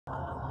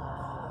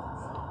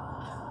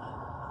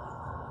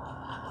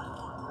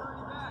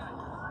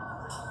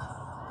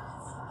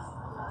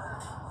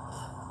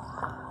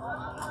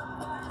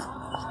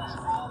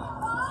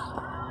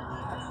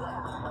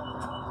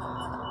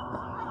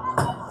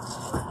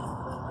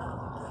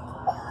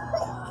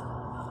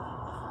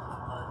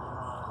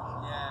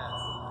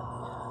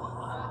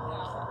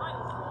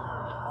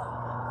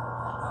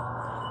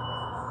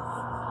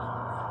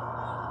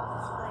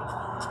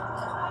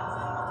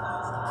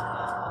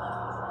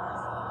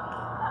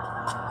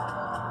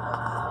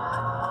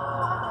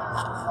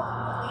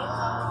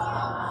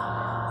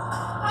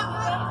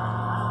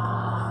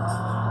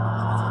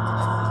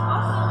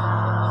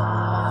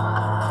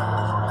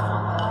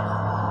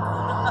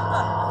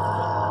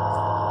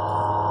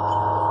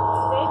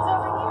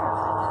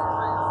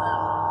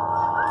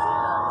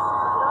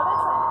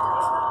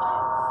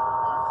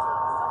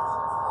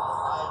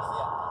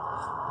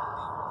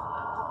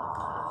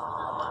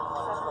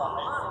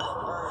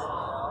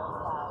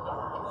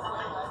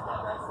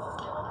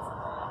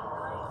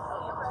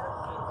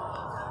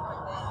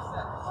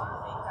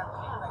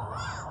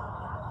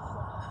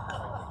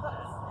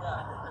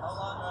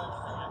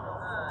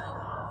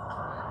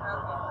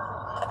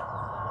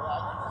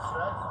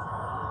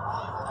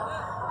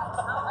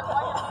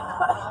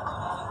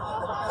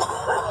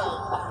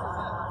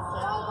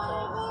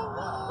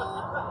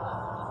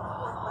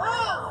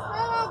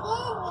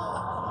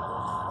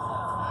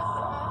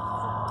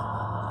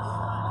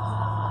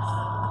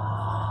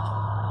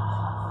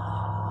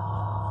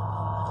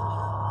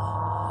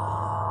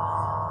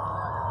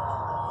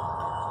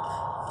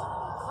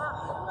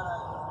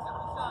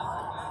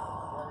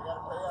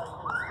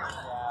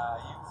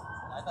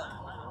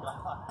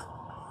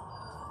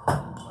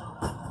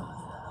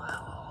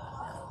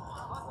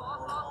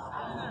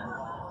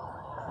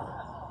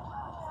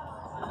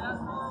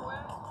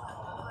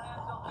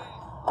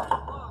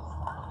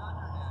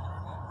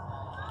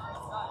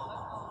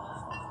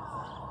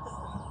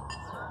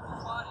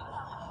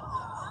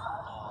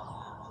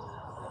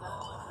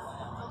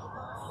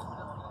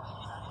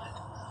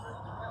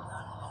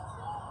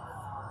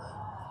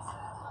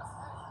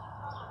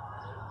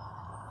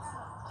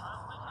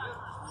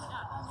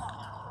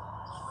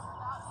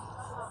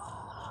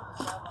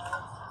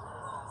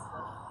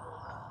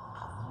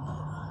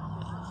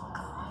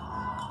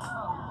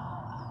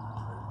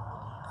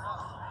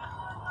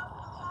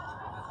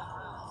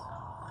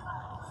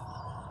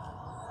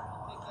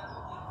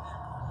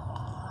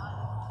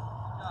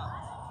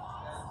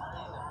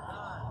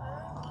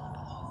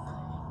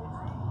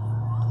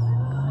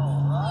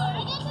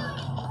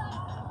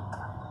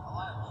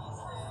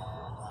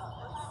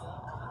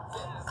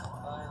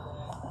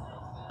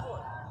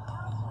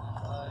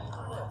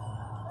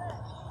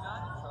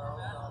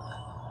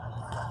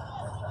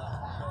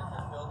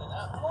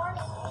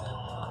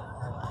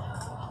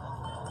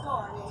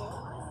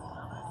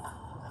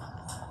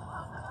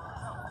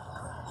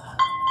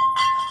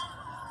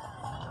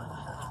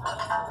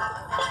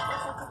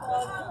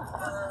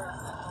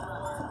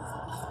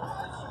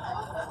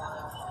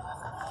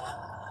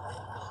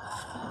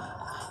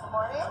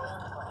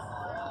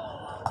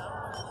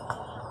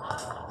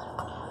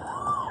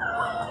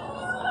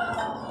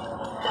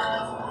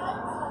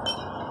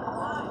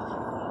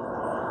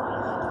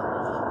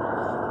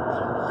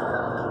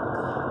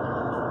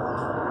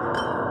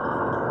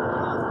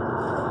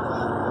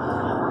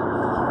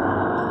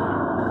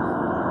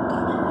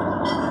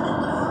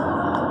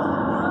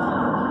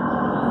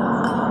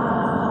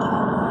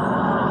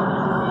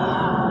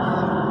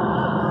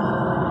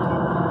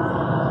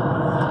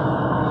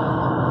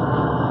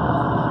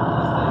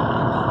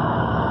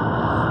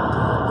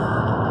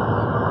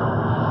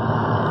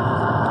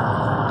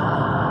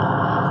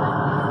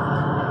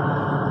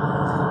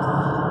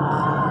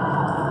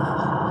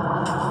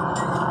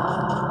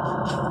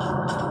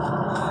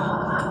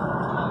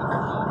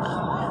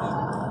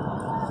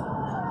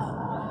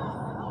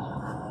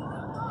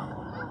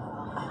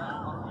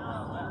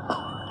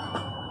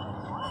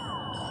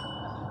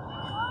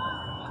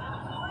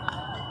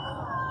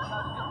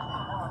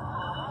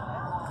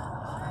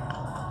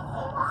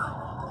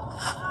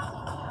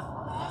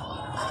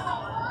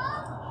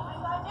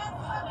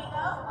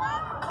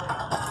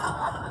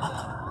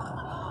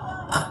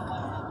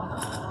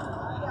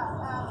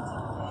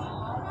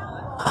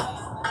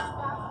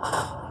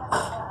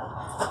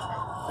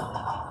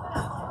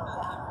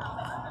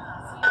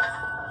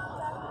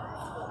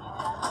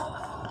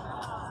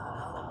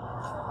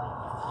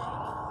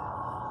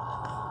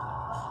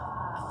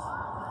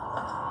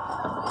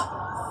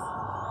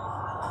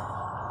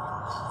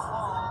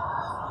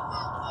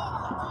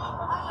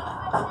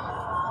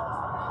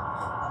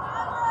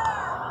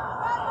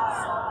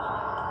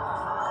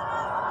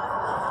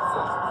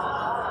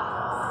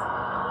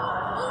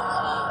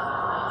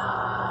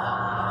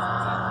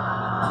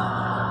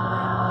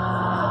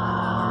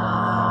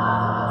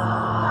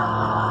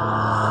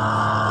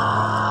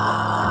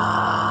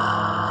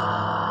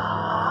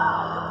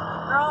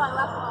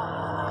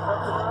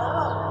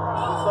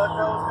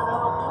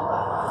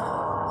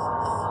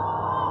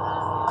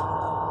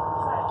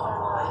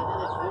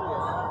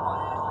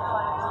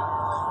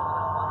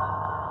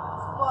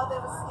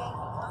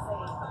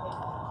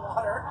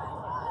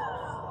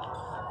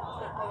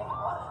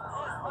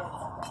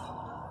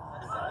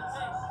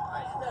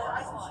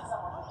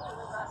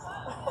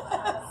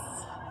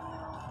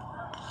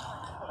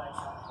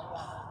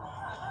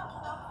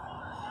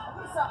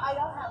I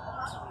don't have the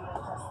computer,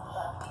 just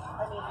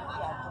I mean,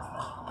 yeah, just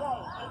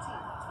yay, 18.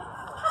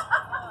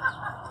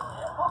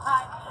 Well,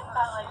 I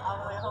got like all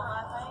the way home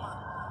last night.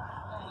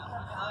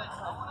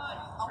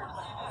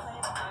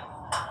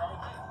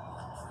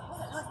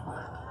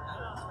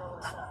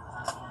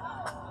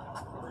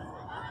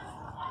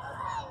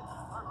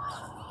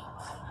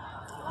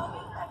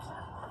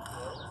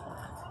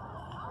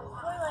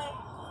 Toilet.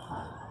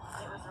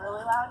 It was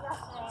really loud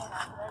yesterday, and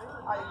after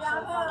everything went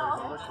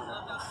downhill.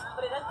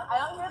 But it doesn't. I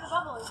don't hear the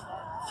bubbling then.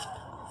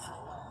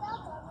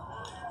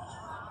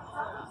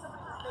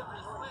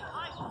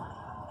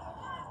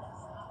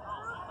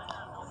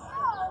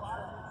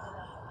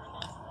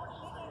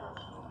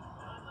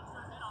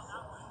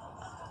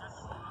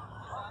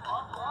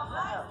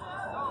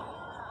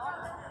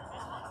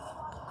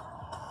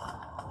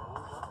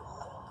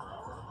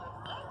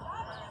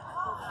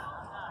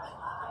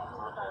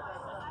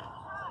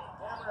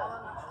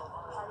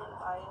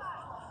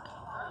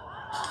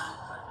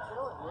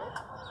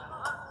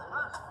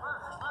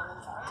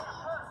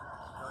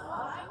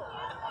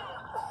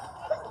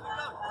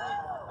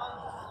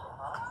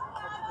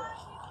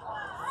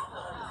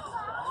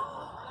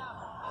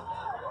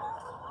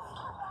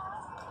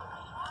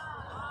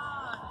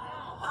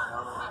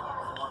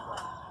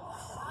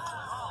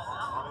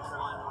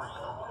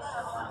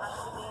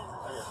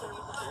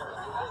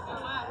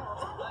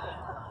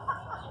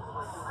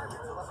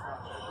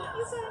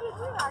 You said it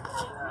too,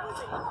 actually. It's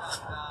crazy. Oh,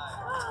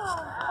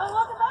 well,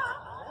 welcome back.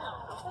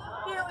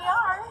 Here we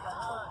are.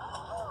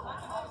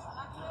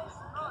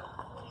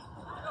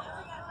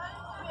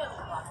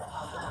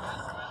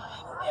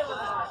 It was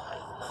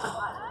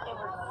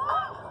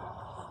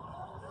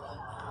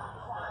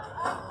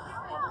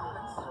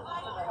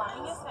the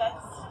plumbing is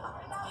fixed.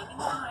 Making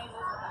some noises.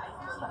 The ice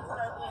machine's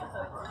broken, so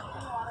it's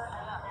leaking water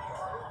out.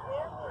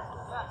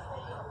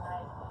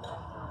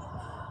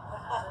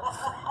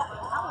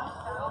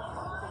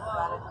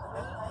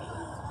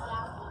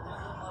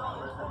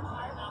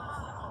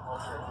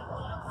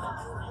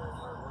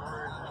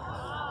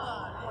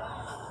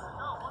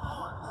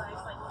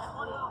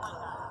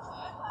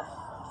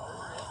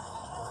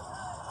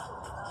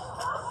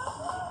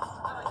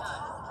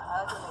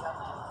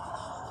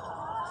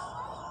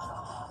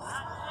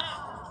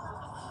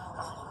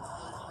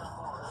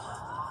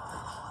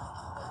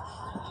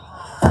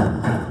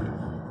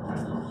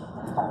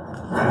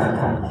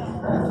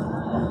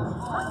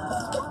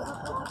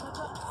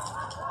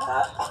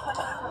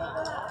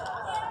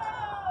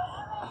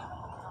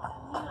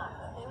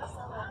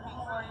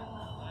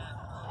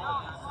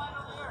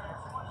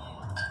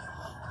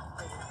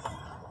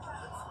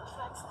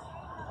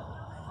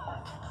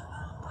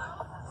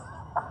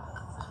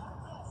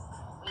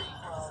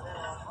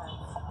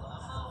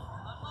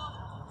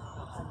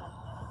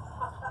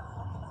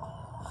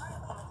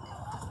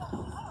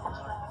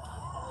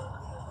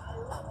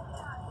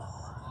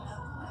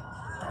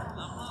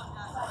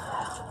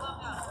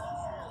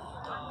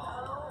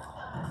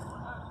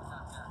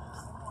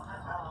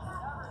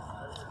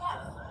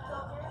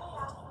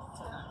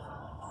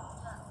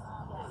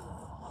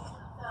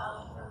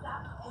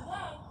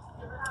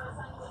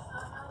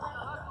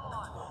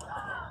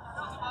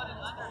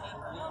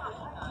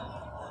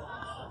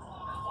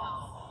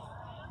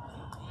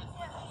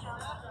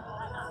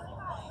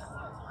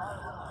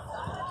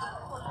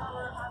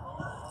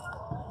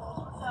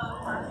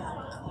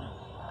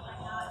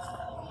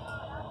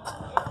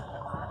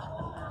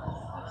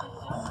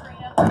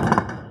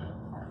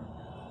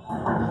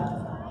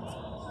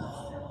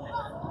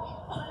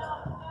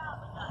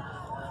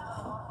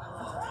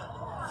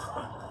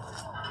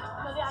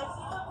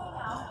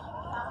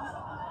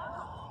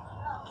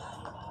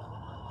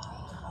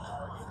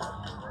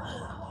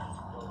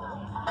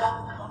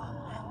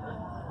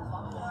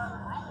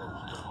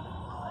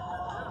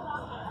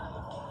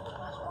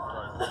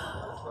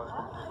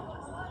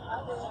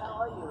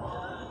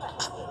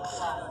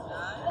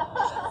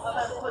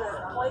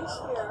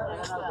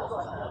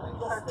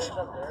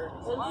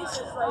 At least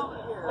it's right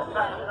here.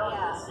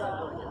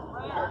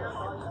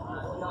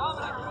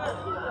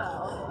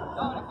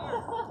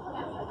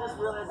 I just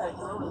realized I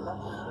drove it.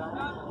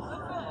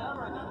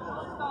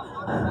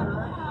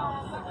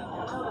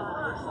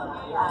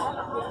 Yeah, I have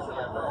a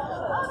picture of it.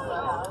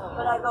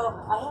 But I go,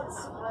 I had to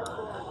sit right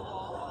there.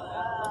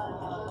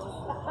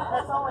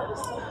 That's all I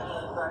was thinking.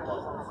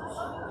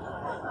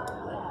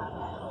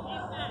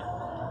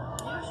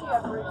 Usually I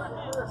bring my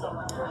hair or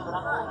something, but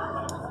I'm not.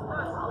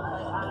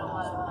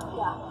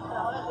 Yeah,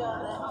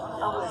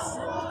 I would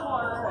sit in the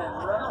corner and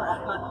run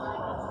around.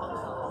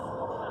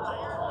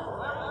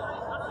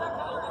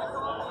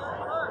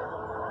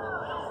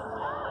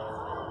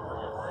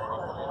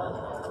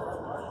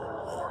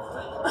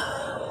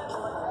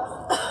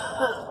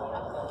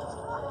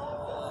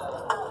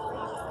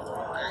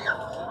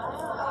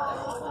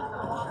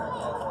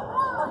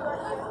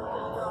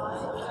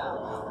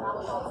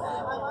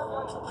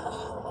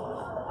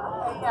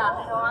 Yeah,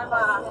 no, I'm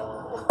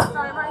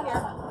right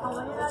here. I'm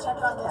going to check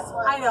on this one.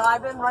 I know,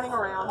 I've been running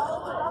around.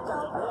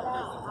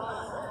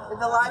 Did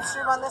the live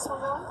stream on this one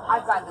go?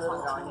 I've got this one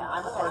going, yeah.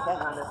 I'm okay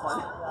on this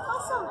one.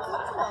 Awesome.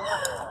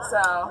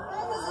 So.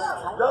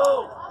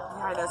 Go!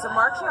 Yeah, I know. So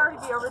Mark should already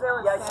be over there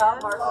with Yeah, I saw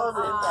Finn. Mark on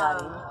the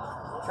daddy.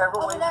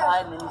 Trevor went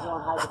high and then he's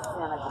going high to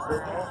Finn. I can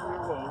big picture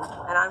your game.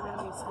 And I'm going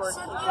to be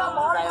scorekeeping because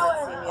I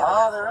haven't seen the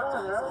other.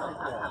 Oh, they're over.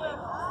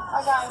 Hi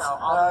guys. So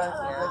I'll be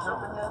here.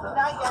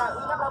 Not yet.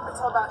 We don't open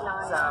until about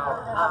 9. So,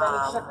 have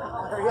any shipment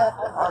there yet.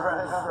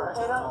 Alright.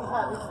 They don't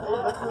have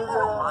it's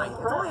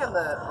only on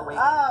the away.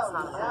 Oh, It's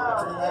not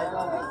no.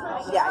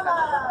 Yeah, I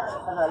got that.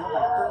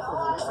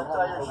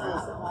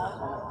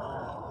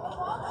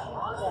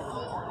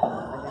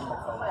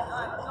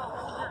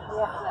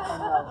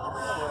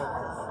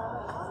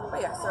 But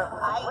yeah, so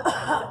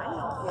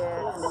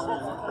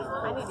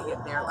I need to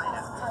get their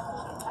lineup.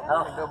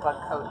 I'm gonna go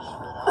bug coach.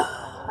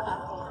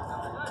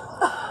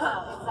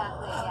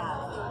 Exactly, yeah.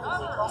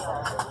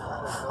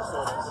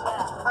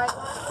 Hi.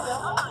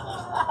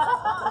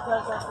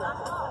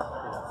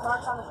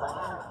 Mark's on his way.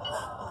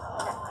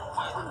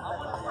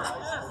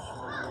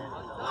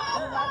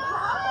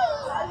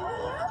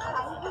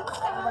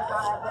 Oh my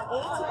god, the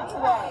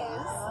 18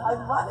 days. I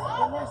love it.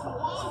 And there's the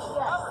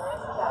yes.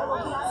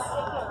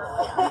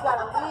 You got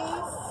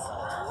Elise.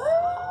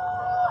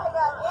 I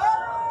got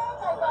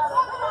Eric. I got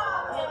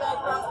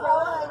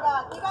April.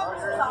 You got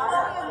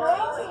Sorry and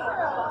 18.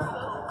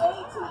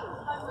 18.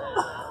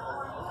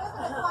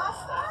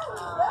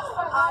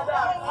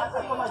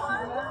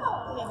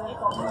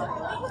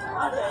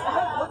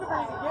 Looking for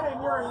you to get in,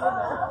 you're in there.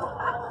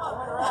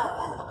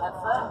 That's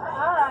fun.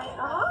 Alright,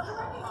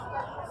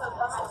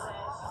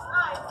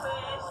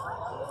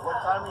 What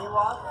time are you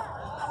off?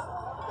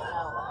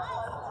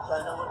 So I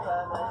know what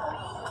time it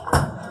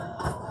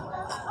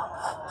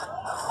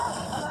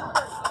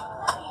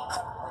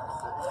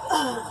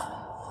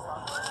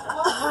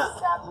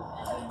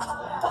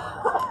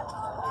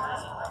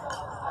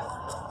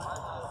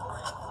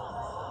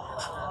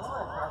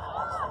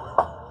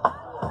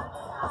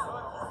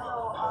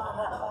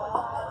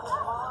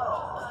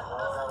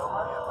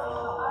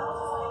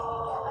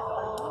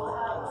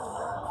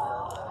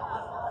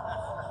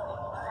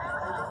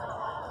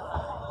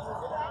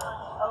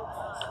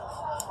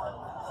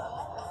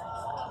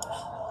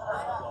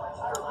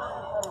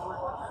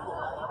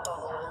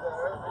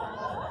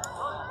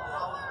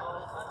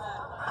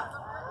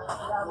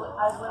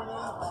I went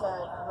into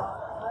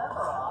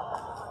Trevor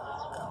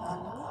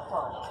and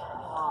Nico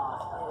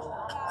is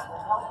the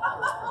help.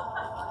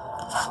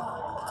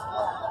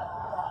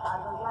 I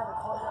go, yeah, the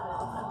corner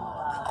is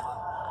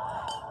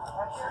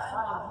extra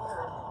time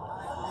here.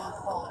 And it's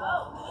sold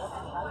out.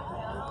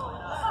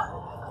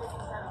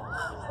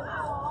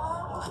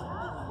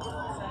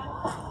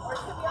 Or it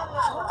could be on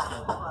the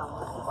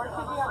Or it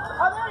could be on.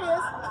 Oh, there he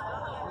is.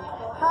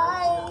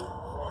 Hi.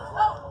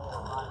 Oh.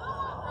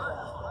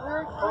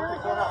 We're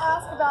going to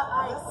ask about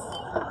ice.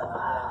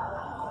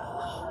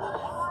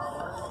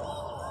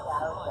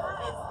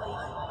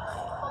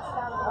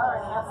 All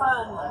right, have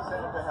fun. I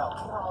said it to help.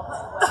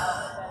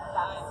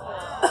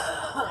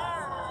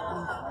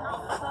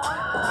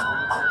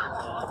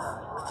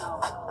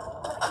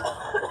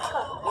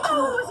 Who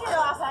was here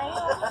last night?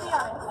 Let's be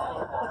honest.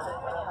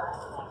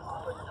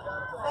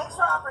 Thanks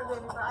for offering,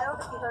 baby, but I don't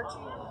think he hurt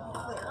you.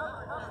 Clear.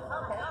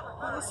 Okay.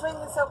 Can you swing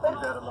this open?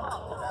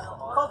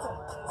 Colton,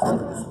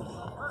 swing this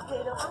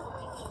gate open.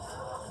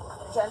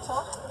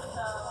 Gentle.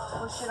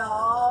 Push it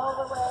all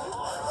the way.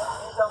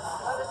 Don't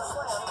let it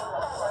slam.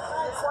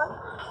 This one.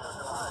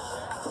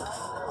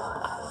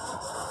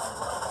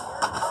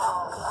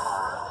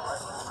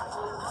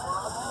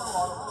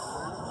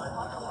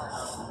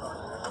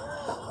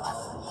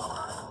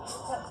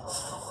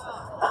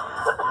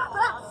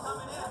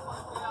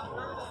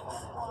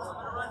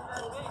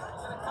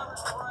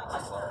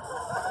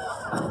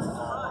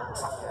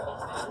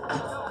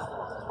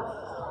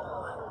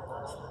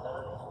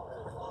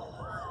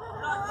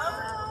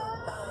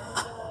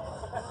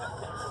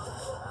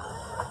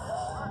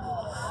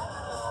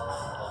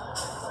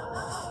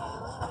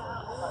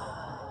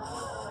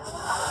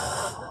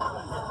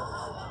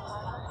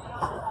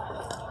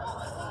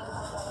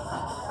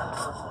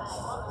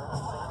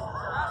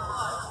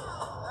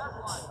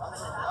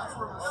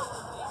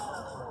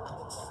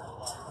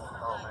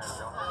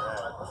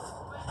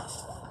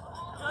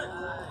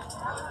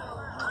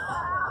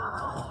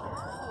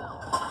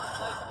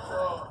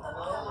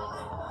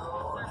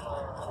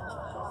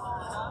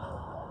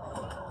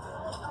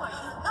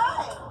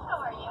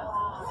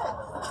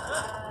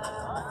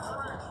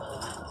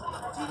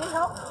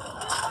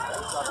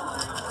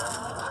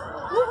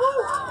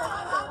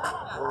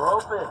 We're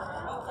open.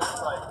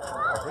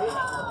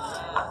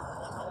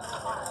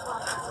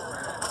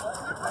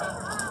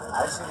 I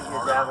just need to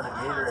get down with a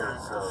Gatorade,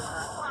 so.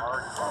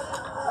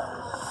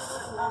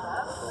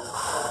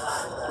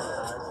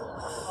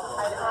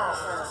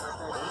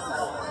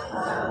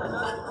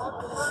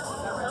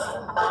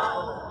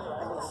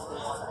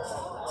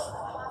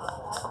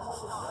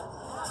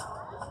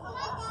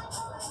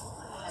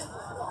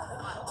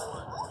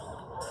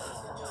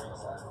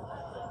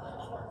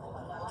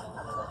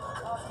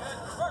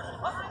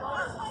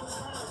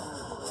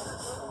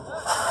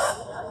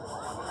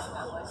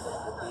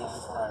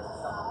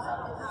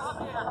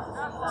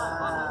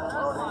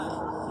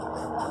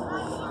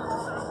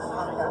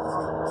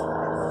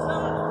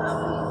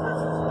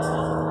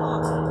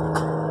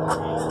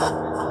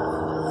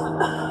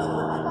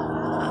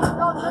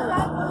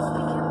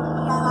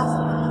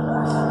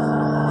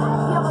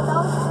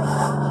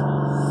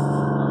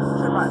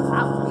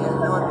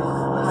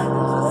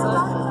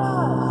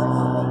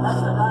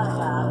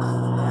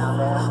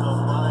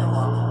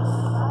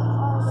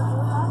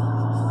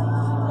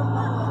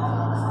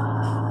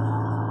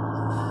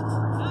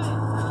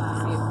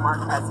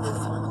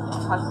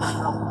 They're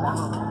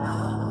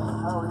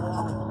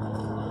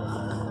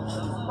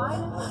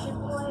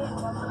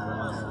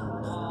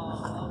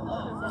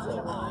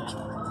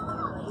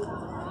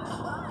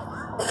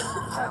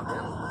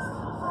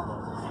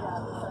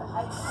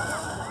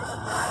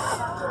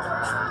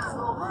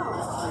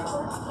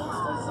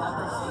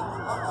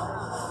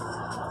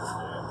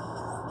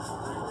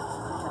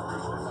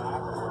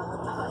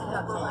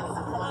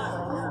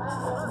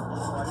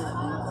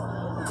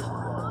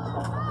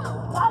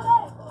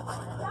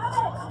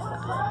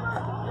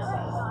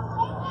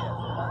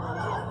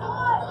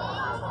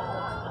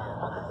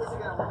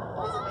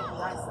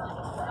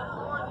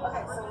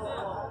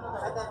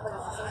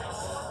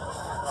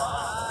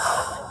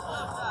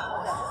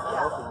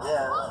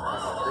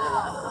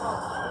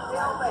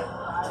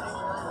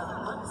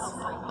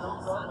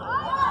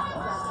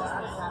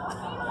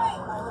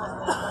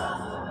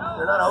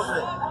not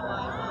opening.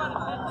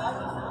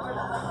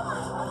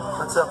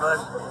 What's up, bud?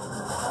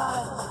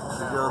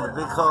 You're doing the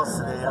big calls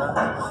today, huh?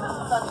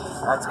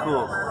 That's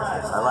cool.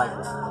 I like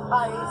it.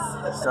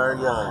 Start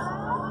young.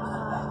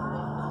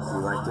 You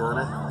like doing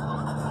it?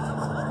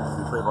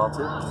 You play ball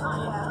too?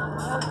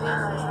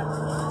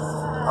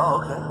 Oh,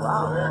 okay.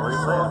 Wow. Where are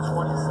you playing?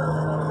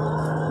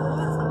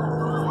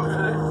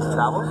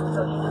 Travel?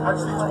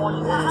 Actually,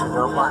 28.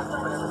 Girl park?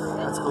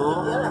 That's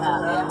cool.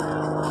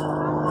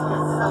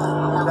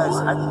 You guys,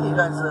 I think you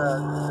guys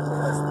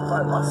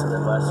probably lost it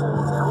last year.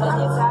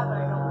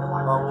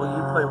 Oh, well,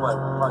 you play what?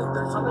 Probably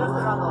 13. I'm going to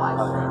put it on the live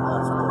stream.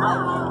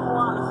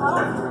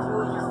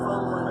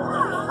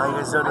 How you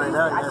guys doing right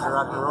now? You guys are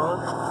rocking and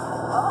rolling?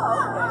 Oh,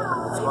 okay.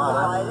 That's fun,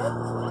 huh?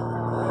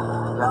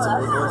 You got some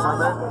big boys on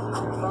there?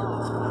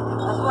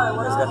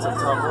 You guys got some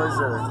tall boys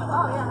or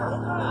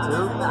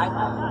two?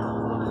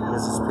 You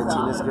guys just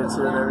pitching is good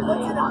too and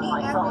everything?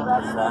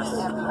 Fast.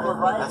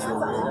 That's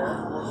really great.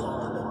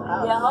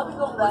 Yeah, I'll be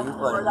going back and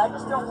forth. I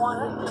just don't want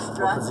to What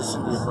distract.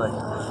 position do you play?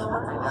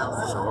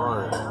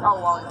 Sure.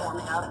 Oh, while he's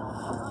warming up?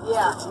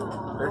 Yeah.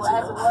 Well,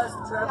 as it was,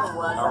 Trevor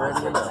was.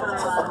 Already in the There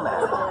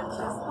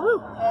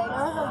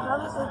was a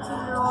young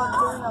 13-year-old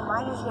doing a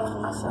minors game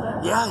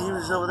yesterday. Yeah, he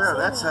was over there on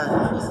that side.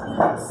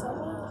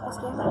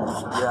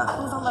 Yeah.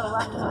 He was on the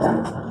left.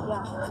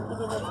 Yeah, he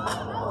did it.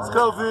 Let's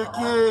go,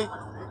 Vicky!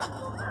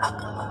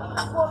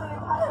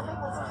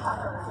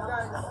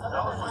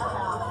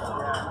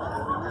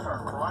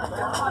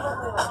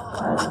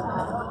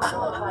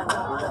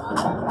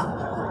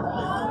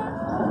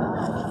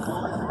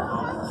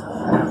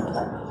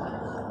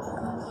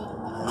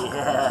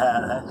 Yeah,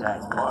 that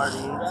guy's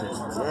partying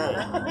today.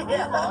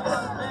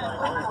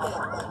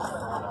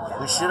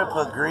 We should have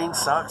put green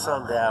socks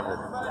on Davin.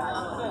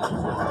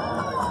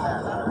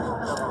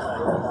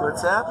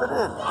 What's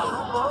happening?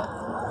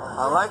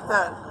 I like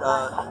that.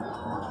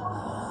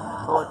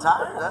 Oh,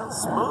 tire. That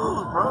was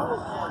smooth, bro.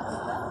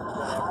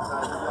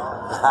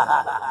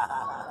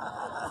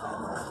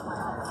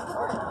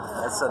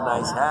 That's a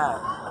nice hat.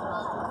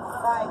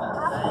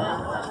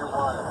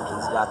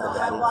 He's got the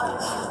batting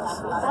case.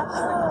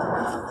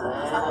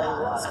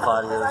 It's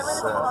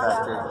Claudia's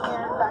factory.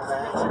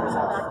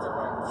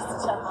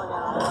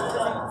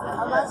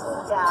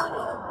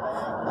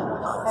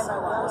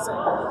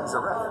 He's a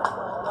ref.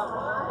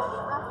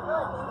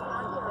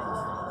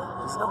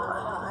 He's an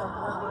umpire.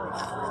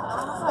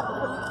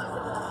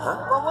 Huh?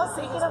 Well, we'll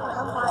see. He's an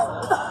umpire.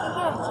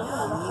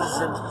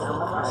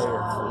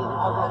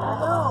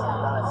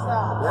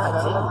 Yeah,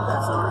 Jamie,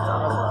 that's what we're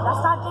talking about.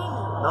 That's not Jamie.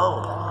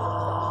 No.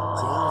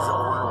 Jamie's the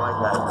older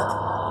white guy.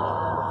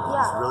 Yeah.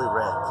 He's really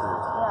red, too.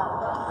 Yeah.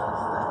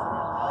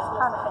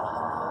 Kind of.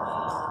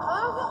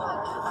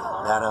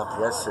 Got up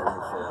yesterday,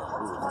 Phil.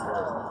 He was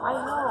terrible. I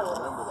know.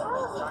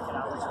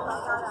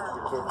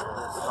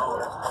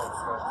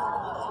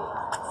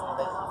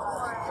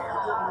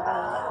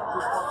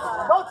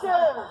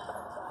 Coaches!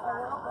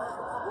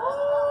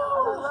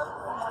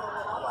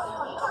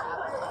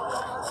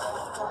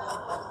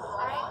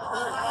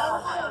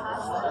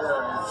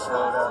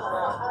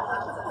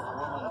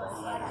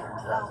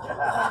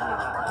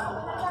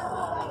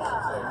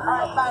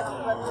 Alright, bye.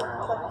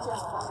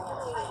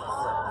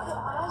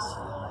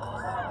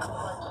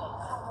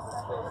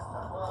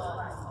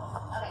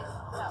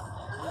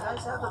 You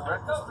guys have the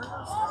breakfast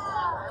rooms?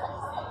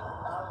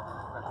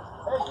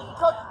 Hey,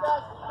 coaches,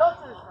 guys.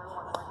 Coaches!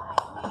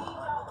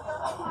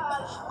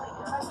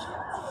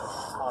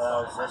 Oh, that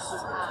was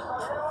yesterday.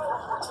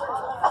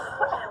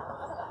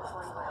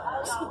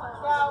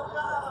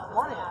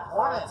 Morning.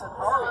 Morning.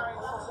 How are you?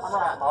 I'm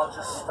right. I'll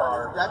just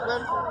starve. That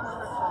good?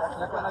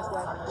 That good? Nice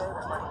day.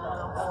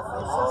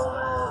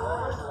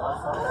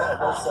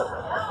 What's up?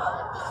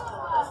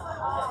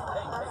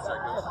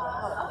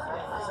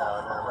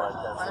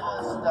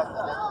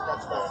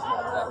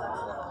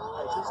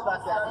 Just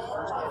got that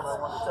first game. I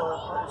want to tell her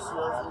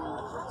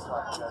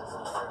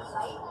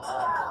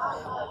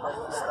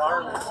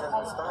Starving, says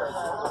the stars.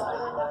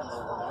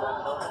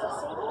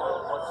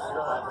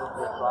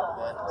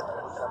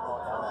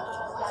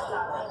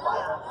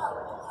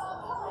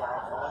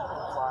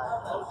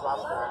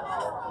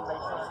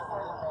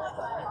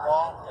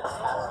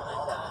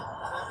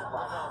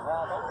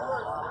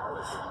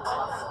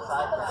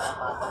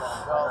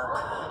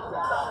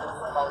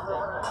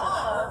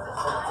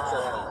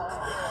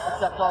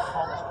 except all the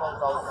home is closed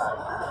all the time.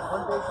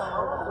 One base on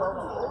the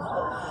road,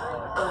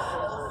 first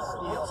base was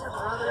steel.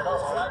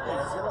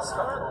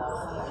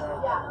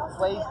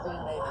 Plays being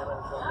made for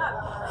the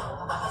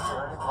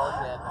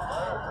calls in to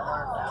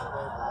learn that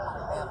way.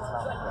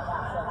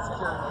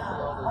 Security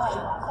field is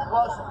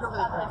well, secure with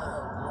the pitcher.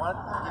 You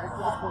want to get it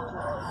to the pitcher,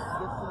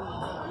 get to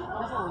the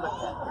here's what we're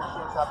looking at. Your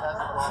shortstop has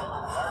the ball.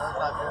 He's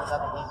not doing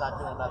nothing. He's not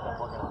doing nothing.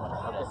 We're going to win.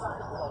 Okay.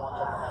 We don't want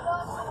that to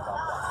happen.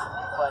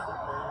 But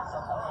if there's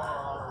something going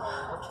on,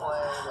 there's a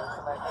play, there's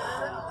some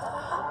activity,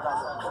 we're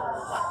not going to do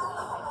it.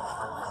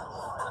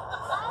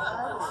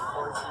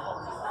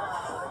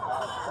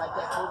 Side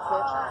that cold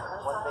pitch,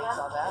 one base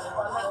on that.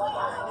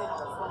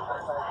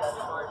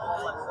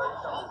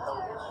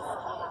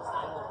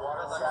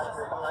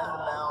 Behind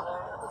the mound,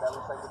 but that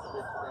looks like it's a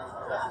good thing.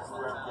 That's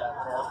where we got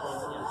there.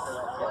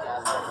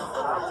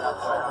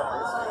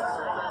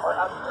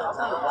 I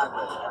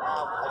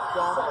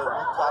don't, but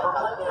we thought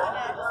about it.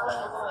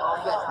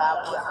 You guys have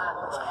one.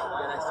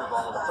 Get extra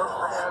balls.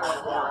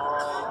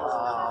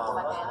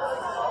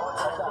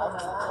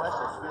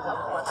 Questions? Do you have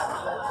a question? If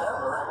you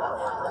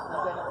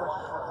have any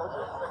questions for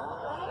coaches?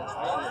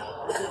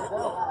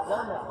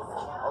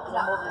 I'll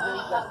come over here.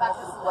 You guys come up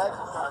to the flag.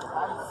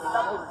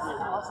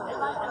 Awesome.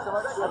 Thank you so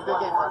much. Have a good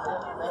game, bro. Thank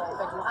you.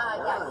 Thank you. Oh,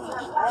 yeah. I don't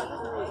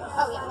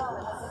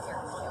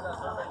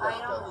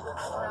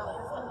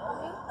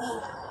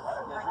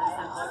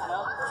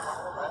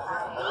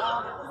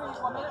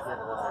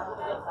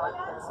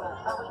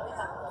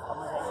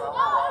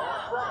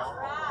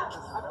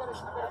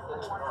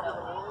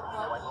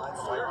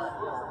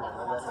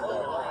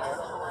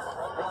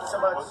Thank you so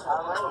much.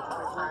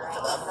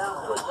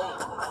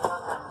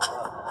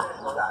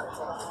 Got it.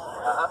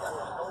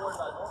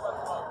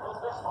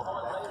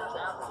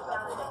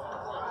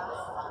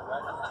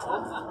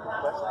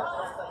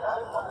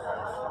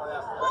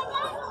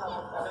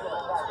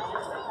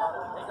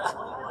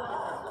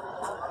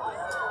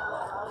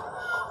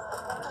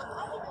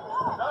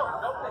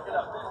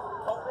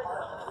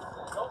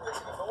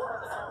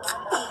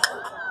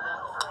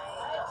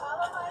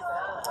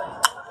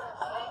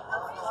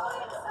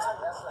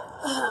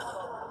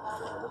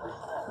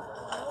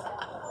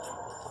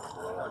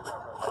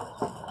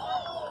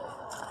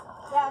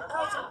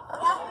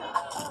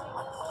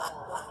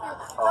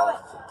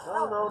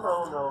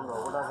 No,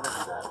 we're not going to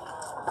do that.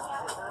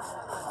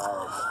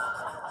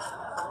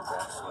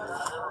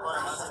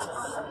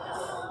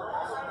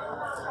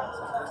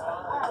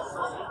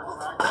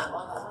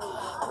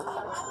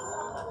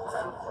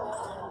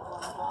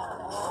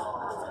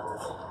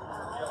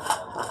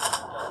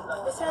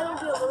 This head will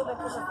be a little bit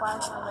because of fire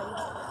already.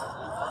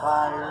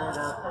 Fire it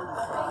up, fire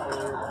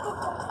it up,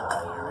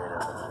 fire it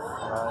up,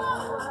 fire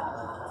it up.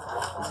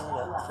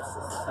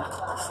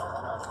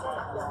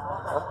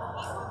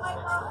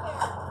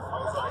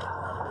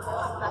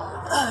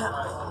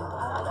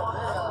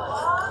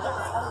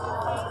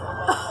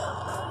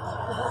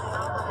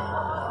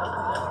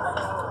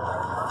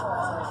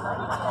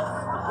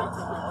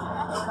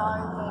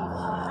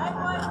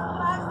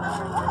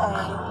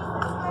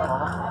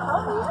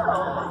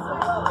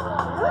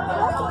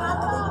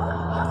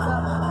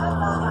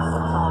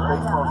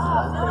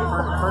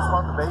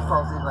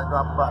 Baseball season, I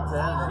dropped about 10,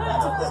 and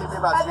see me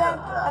about 10.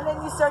 And then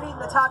you start eating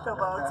the taco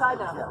boats. I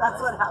know. That's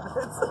what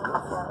happens.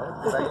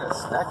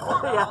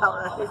 Yeah,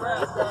 right.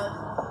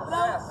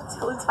 It's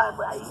the only time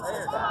I eat so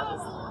bad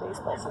is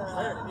baseball season.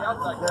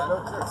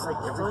 It's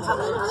like every time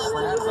I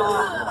slams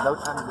on, no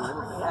time to do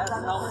anything.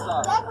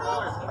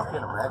 I'm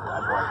getting a record.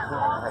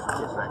 I had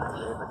kids back in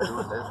the day, but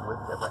doing this with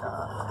them.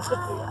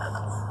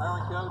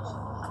 Alright, Coach.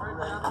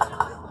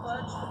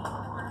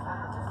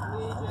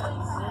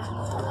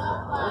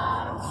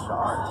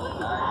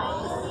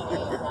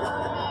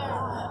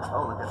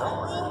 Oh, look at that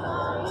one.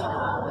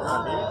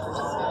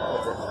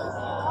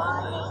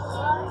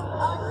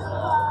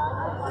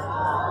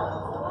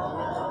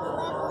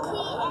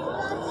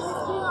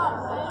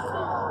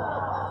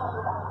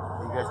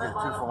 You guys get a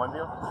 2-for-1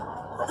 deal?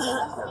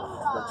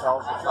 The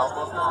Charles I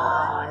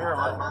hear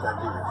like that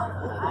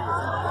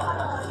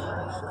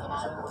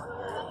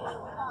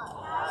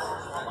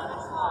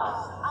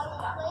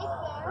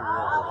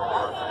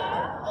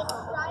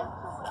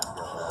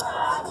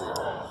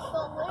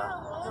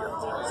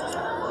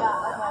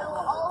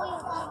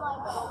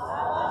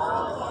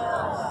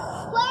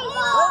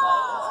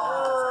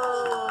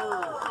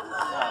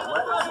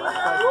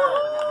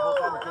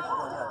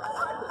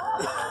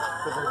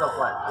because there's no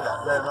flag. Yeah,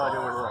 they have no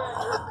idea where to look.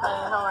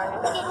 How are you?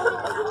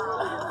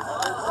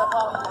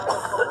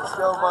 Let's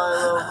go,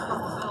 Milo.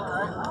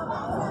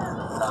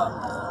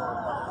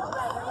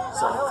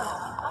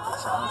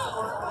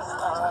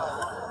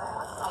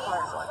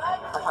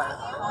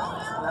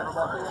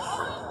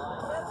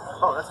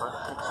 Oh, that's fine.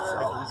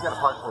 He's got a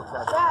park full of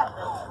trash.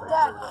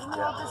 Dad, can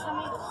you help this for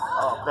me?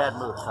 Oh, bad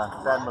move, son.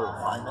 Bad move.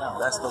 I know.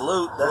 That's the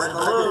loot. That's the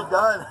loot. loot.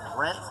 Done.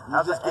 Rent? You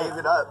just gave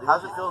it up.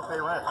 How's it feel to pay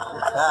rent? You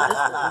just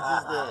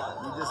did.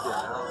 You just did.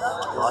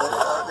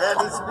 Dad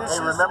needs some dishes.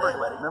 Hey, remember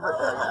that? Remember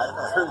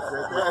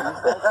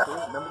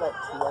that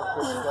 2 hour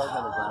picture guys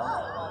on the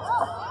ground?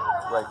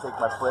 where I take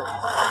my foot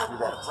and do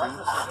that T.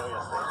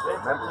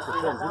 Remember, it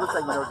depends. He looks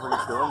like he knows what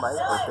he's doing, right?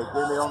 But if they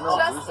do, they don't know.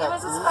 Just, it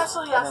was a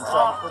special and then yesterday.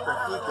 try to put their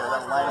feet there,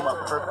 then line them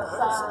up perfectly.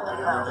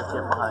 And then just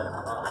get behind them.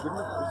 Give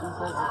me these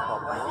guys this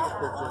ball.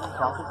 Pitches,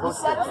 count the coach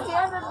Set a pitches.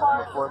 standard,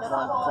 Mark. The fourth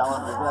one, tell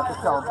them you're gonna have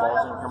to tell them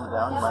balls ain't coming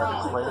down. You might have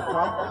to explain it to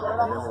them,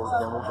 and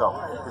then we'll go.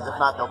 Because if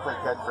not, they'll play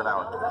catch for an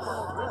hour.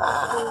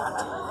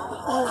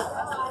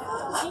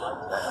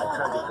 I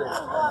tried to create.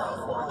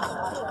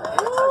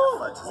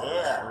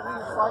 Yeah.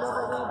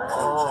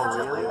 Oh,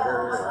 really?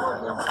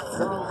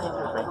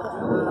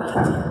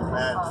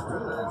 Man,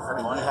 I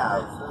mean, we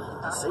have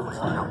say what's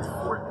not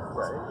important,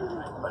 right?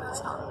 But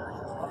it's not.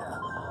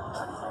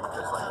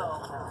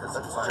 It's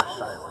just shy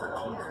of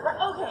 13.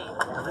 Okay.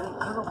 Everything,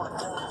 I don't know what.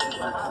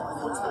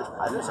 What's the?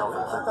 I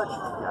thought you.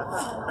 Yeah.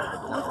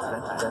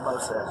 Demo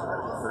says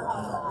 13.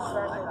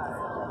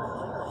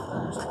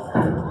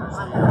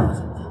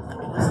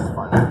 This is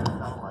fun.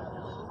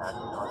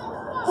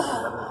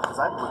 Because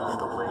I've looked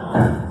into ways.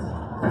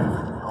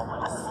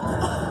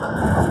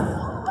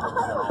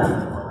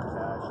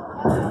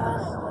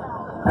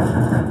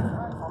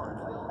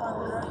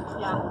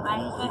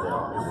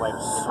 Your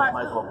wife's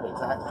might as well pay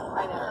taxes.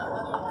 I know.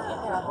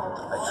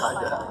 I tried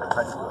to do it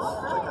like a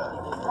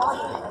card.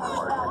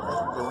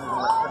 They won't even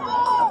let them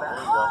come back.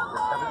 There you go.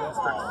 Everything's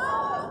 13.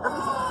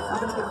 Everything. I'm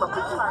gonna get them a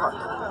big card.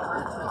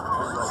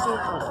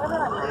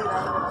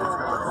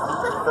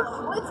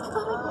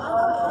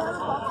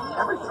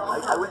 Everything.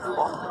 I went through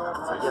all of it.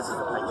 So I guess you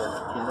know, yeah,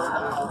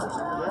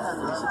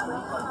 basically.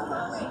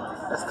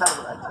 That's kind of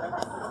what I did.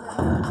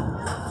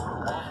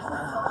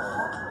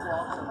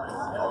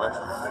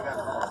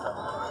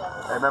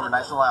 Hey, remember,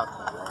 nice and loud.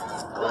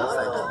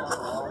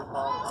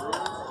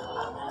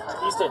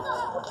 Easton.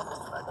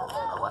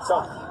 So,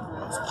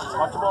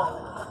 comfortable?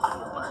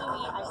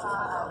 I saw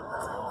when I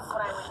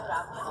went to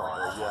bathroom.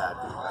 Yeah,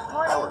 dude.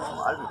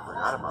 I even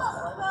forgot about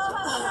that.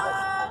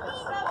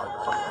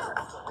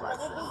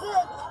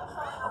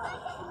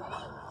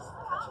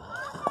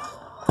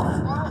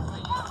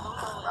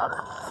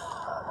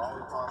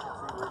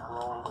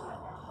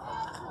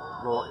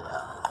 Roll,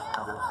 yeah.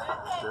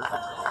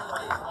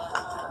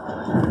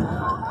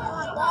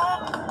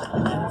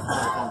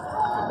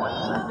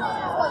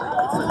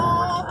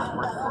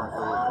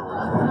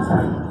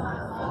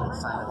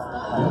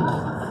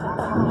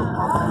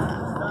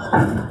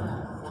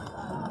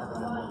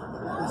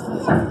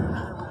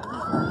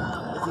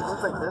 If he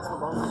looks like this, we're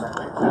going to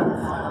back.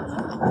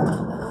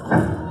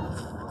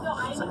 No, I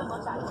didn't even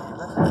look back there.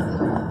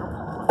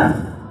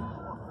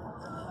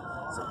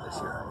 So this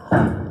year,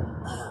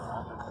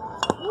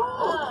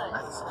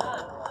 nice.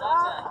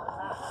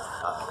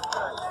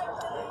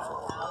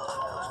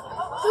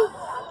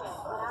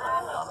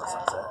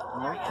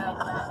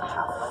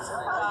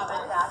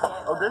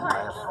 Oh, did you?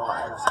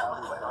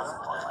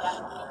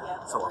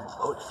 So I'm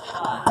loaded. He's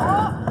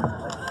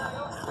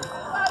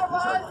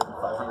already getting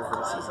 500 for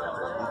the season.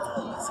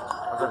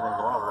 How's everything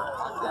going over there?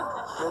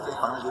 Good. They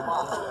finally gave me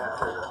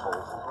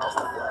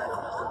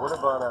what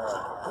about,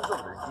 who's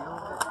over there?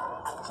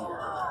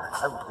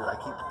 I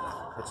keep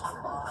pitching.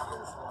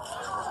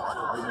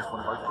 I missed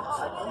one of our games.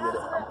 He had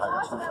an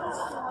umpire 2 minutes.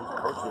 He can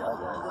coach me. He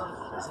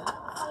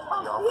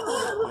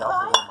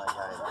offered him my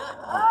guy the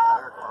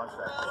entire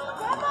contract.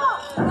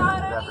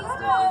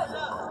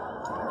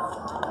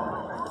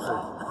 So,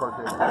 coach,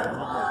 he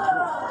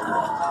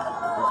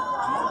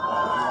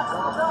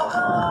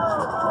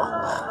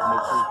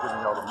make sure he's giving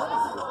me all the money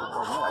because he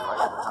told me I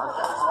like the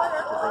contract.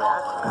 Because they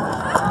asked me.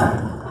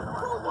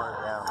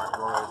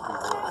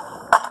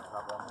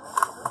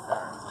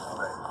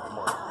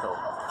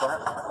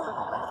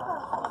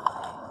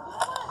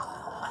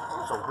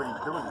 So what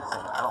he's doing is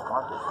saying, I don't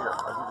want this here.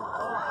 I'll give you the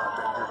whole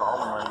contract. Here's all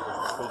the money.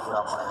 Just take it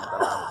off my end.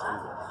 Allow me to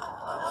do this.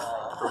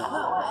 So he's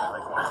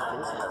like,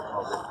 Jason got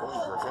called this day. He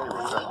goes, hey,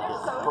 we're trying to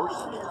get some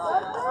coaching. And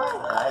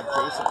I had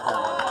Jason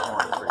come on the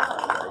corner pretty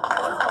much, right?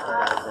 So I helped the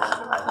guys in.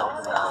 I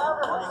helped him out.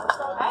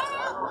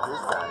 With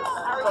his guys.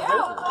 How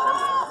are you?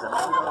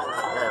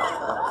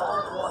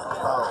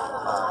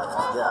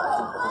 Yeah, I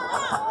think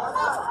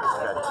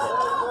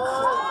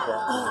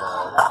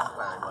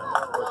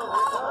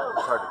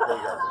it's hard to pay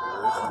guys.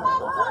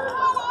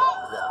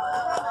 Yeah.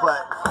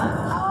 But,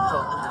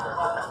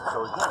 so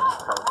again, he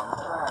tells them,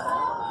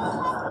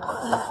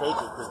 they take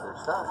it because they're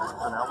stuck.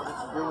 So now what does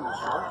he do in the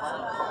short? I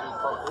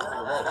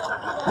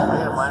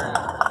got a minor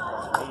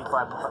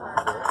 85 bucks for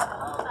it.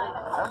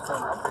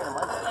 I'm paying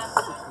my guys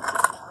 60.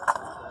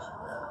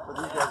 But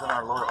these guys in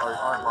our lower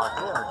aren't locked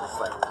in are just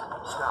like,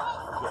 Scott,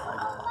 I just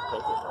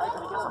take it.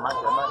 I'm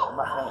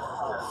not paying.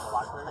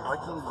 I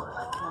can't even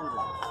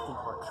think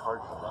about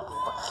charging that.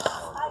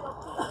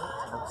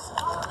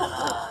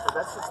 But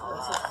that's just now.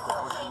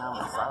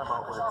 It's not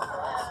about what it's.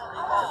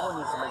 Everyone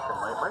needs to make the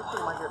money. Right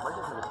there, my guy get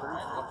 30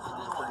 bucks,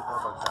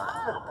 45 bucks an hour.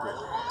 You got a bid.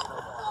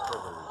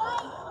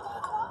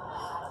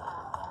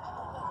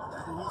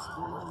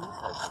 He's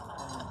had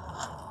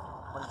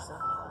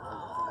 27.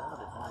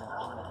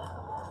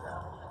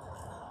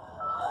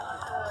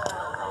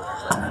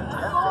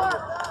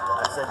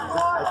 I said,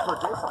 I told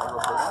Jason, I go,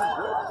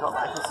 good. So I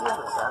can see on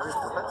the Saturdays,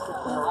 but that's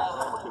 15 hours a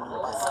game. Okay, you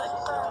make it.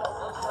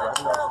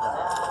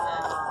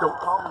 Don't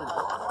call me.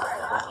 Don't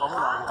call me in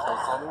August.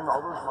 Don't call me in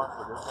all those months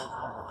where this thing's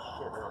going to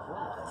shit. They don't do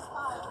anything.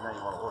 And then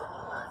you want to work.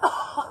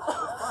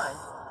 It's fine,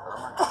 but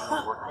I'm not going to be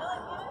working.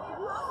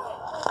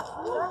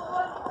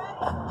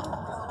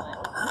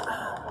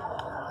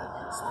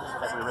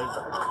 As we raise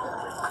up.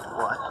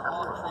 Well, I'm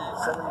working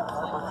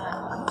 75 bucks.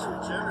 I'm too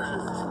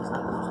generous. That's what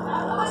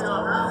I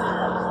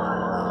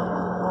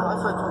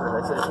told her. I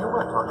said, if you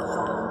want to talk to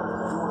someone,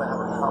 if you want to have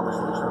a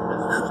conversation on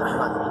this, you're just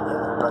not going to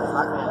get it. Right? It's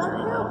not going to answer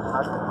your email. It's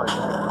not going to fight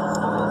back.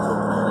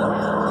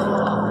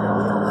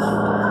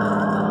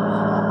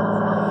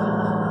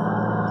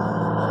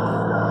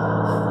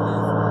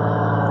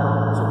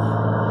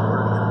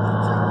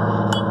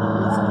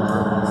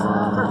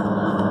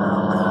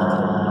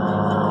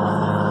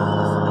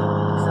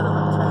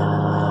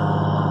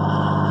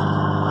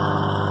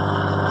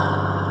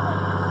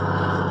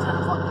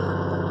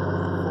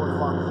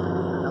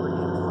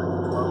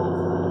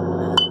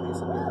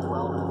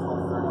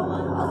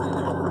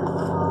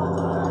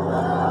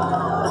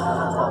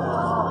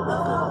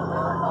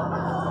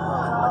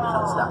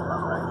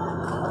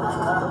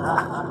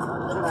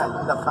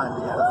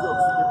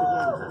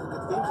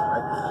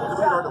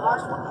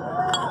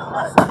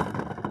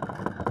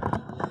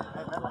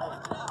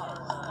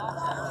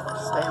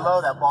 Stay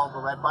low, that ball will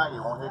go right by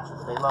you, won't hit you.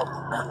 Stay low.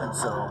 And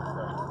so,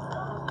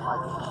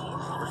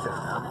 we're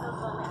sitting down.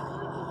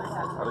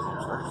 I was going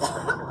to start.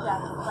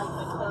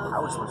 I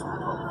was supposed to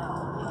be 12.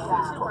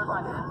 It's 12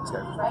 o'clock. This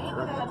guy was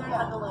good.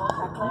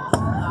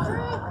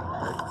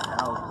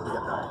 Now, we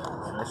got the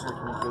initial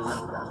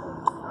communication. We got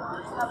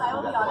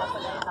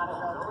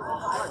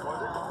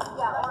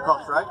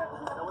call strike?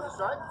 That was a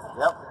strike?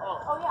 Yep.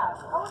 Oh, yeah.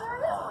 Oh, there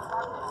it is.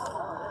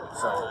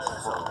 So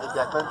hey,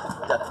 Declan,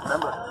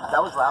 remember, that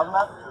was loud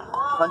enough.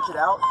 Punch it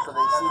out so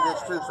they see this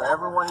too. So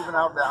everyone, even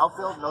out in the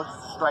outfield, knows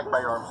it's a strike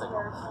by your arm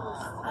signal.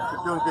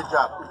 You're doing a good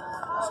job.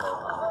 So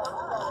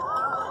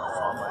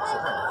I'm like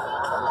sitting there,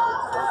 trying to get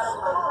coach.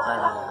 And I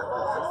know that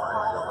they're fine.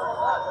 I know,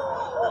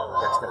 but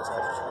Dex got his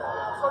catcher's again.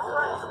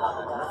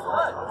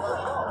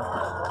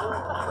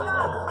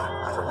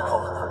 So he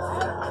called it first.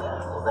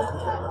 Well, then he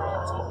got to go to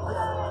basketball. So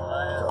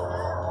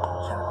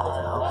Shannon pulls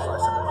it out. So I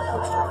sent my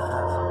coach to that.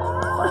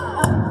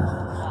 Finally.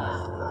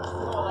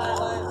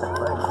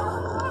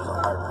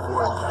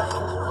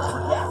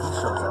 He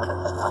shows up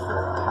after a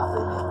half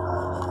inning.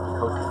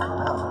 Coach is like,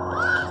 no,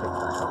 take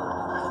that over.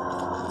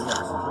 He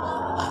never sees it.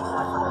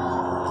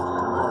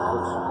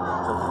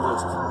 So he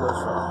goes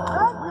from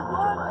weird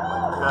weekend, right?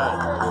 Like,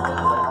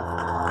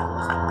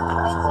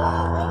 basketball,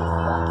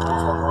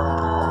 baseball morning,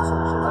 all this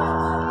other shit.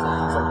 So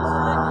he's like,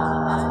 running around,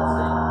 basketball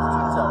day. So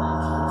he's out.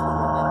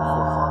 He's going to be at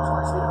 4 o'clock. So I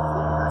stayed up with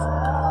you guys.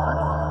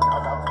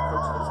 I'm out to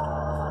coach this.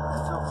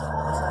 And so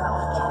this night I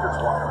was juniors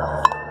walking around.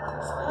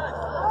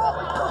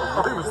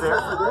 He was there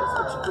for this,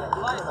 but you couldn't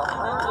get it on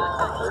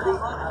 30. I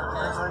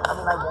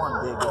mean, I won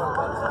big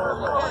anyway.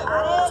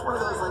 It's one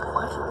of those, like,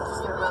 why should we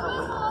just stand around and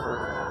wait for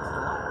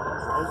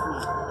every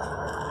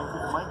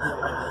might be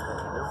there was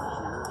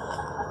years,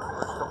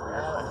 first couple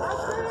years, I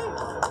missed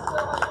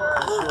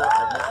this year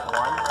I've missed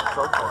one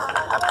so far,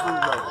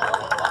 absolutely no show.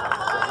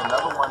 There's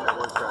another one that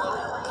was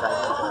guy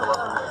didn't show up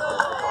in the schedule.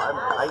 So I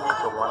ate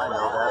the one, I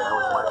know that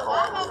was my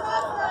fault.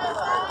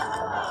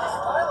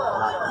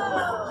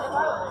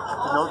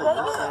 You know that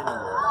you're standing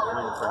there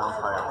waiting for an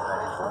umpire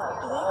today.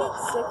 Do they get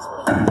 6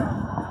 points?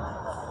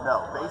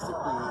 No,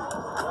 basically,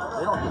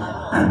 they don't get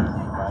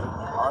anything, right?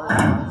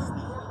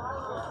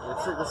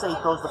 Honestly, let's say he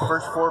throws the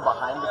first 4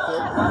 behind the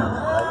kid.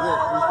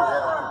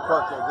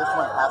 Coach, this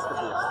one has to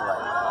be a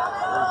strike.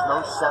 There's no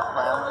set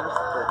parameters,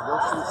 but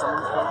you'll see some of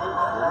these coaches,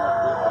 they're going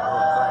to be able to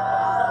throw a strike.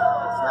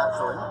 It's not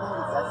so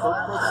anything that coach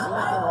takes,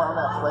 anything around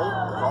that plate,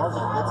 as long as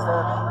it gets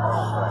there, it's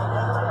a strike.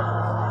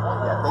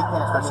 Yeah, they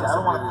can't. I mean, I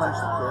don't want to punish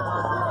the kids,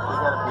 but they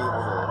got to be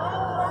able to,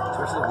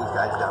 especially these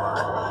guys down on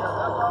that.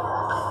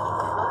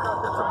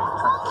 That's what I'm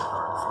trying to get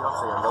hard. So you'll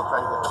see them. They'll try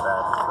to get the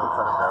bats. They'll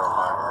try to barrel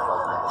hard.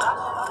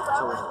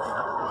 So it's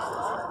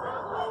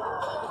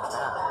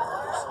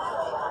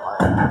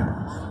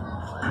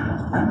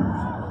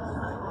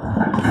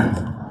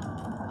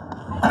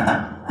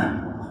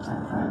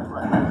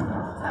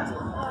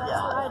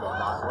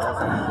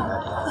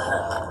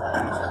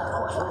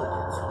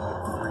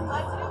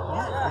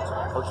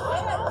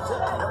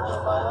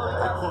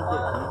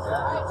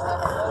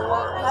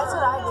That's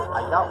what I did.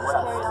 I got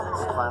wet.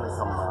 It finally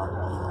come around.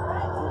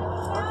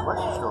 Why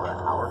is still an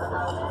hour? I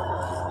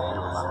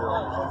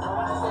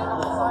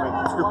mean,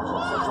 it's stupid.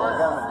 So I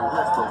got them to do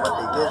this, but what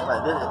they did, when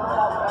I did it,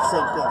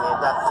 same thing. They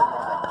had that sitting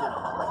on that kid.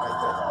 Like I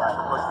said, all right,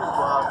 push this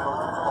wild, push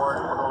this hard,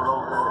 roll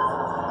over.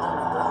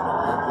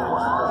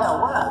 Yeah,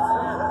 what?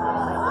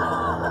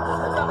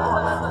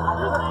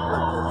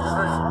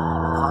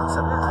 The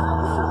concept of that is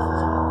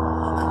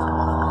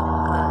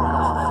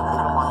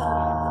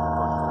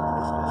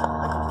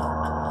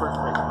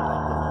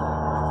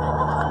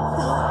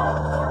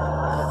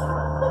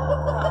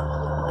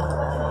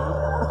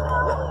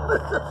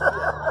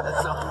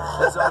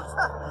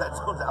that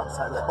zone's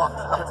outside of the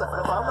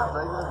if I'm not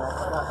ready to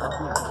next Scott, I'll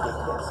be a good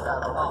kid,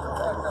 Scott. I'll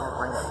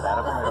bring that bat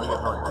up and I don't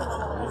get no news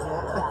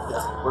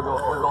yet. We're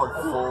going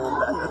full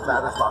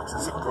batters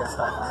boxes. Yeah,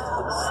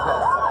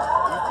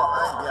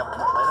 but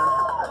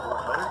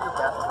let your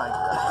bat behind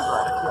you.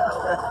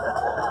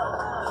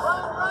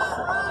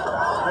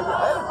 I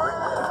had a great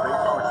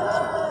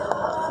conversation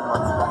 2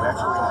 months ago. We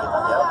actually were going to get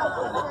together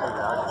and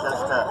figure out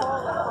just to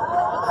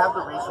have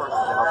the resources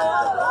to help you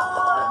think.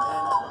 And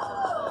then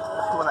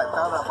when I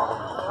found out about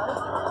it,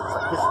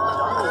 it's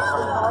like his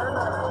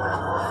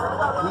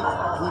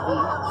PV,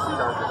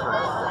 CDR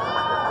different.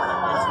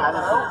 He's got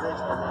his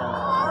position, and then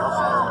he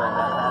also had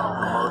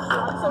promotion.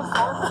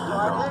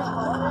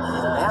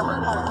 He's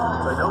enamored.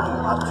 So I know he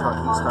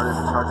started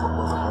to charge a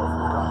little bit more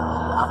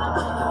after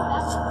he's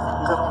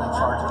not only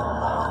charging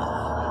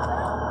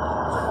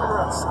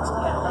around 60,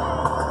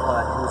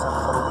 but he was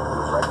having trouble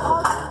with his right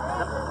foot.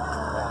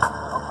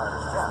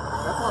 Umpires, yeah.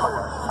 That's what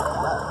umpires.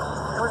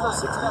 There was no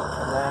 60,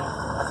 and then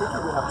I think he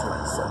went up to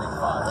like 75.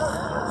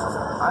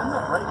 I'm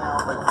not right now,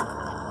 like,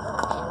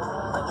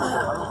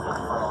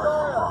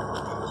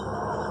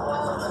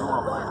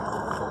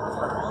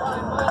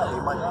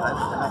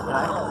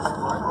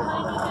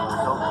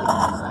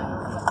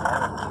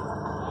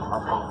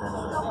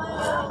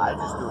 I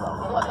just do it on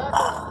 11.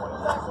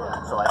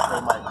 So I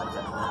pay my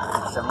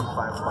 75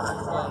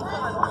 bucks,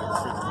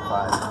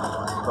 65,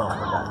 boom,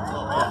 we're done.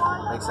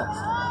 Yeah, makes sense.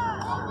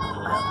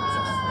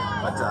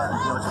 But, you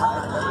know, it's not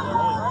going to ever do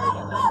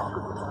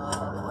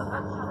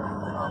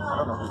I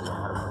don't know who the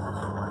umpire was.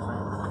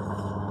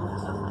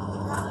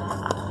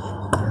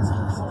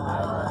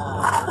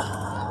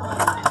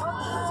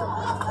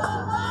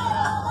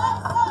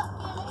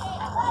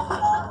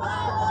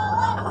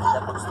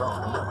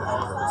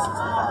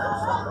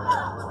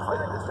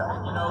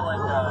 You know,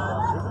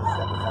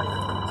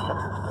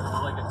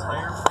 like a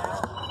tire fan?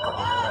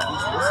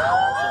 He's missing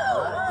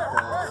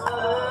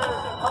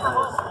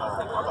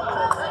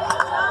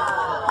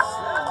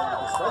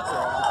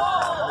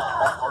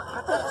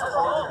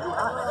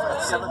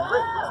seventh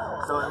grade.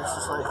 So it's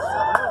just like,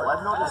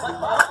 I've noticed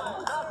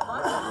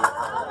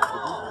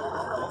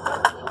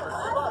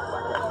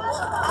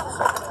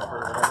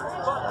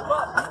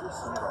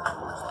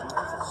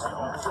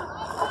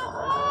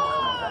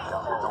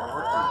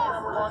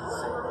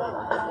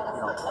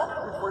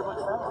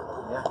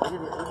yeah, they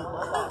give you 85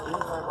 bucks to do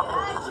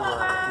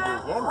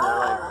a game, and they're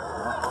like,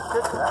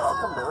 yeah, okay, I'll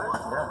come do it.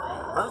 Yeah.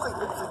 But I was like,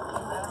 it's like,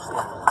 actually,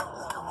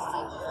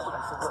 I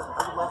said, look,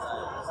 I would love to.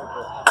 I said,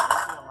 but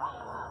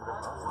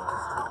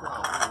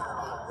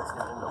it's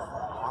going to end up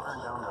watering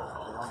down the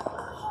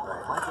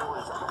my goal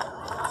is,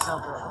 it's not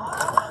very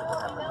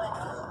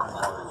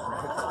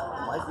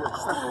my deal,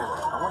 just like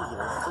I want to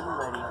get everybody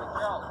ready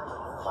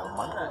by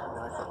Monday, and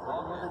I said, put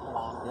them where they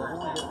belong. I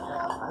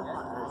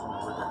want guys to be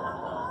where they're going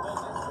to go.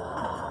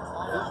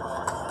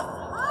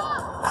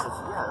 I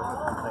said, yeah, I'm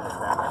going to play this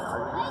back.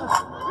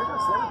 You're going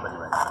to see everybody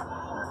right now.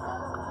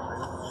 I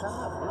go, shut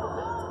up, a little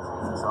bit.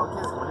 So,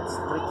 okay, when it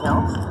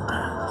counts,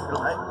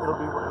 it'll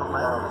be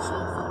my own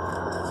shit.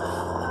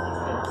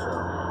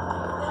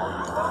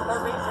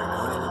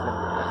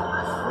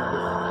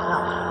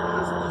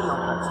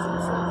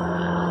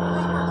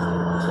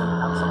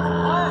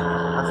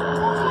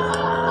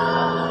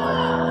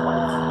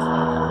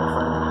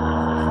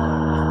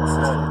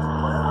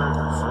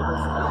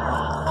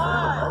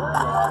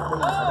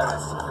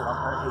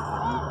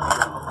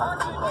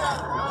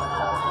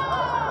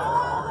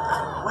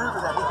 Whatever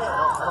that is,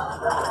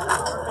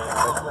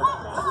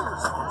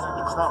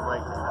 it's not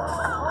right now.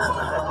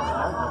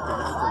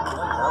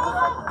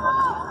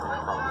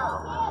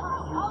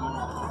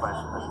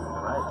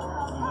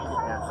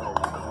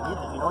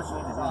 You know what you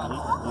need to do? You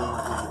need to deal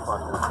with who you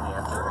fuck with and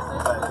answer.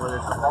 But whether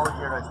it's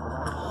apology or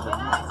explanation,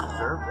 you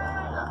deserve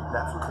that.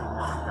 That's what they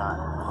never got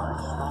when I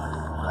started.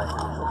 Right?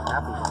 I was so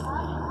happy.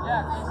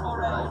 Yeah,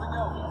 right?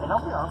 And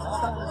I'll be honest,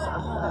 I'm doing this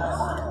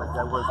like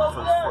I was the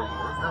first 4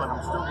 years, but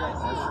I'm still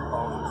getting answer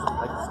calls.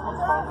 Like,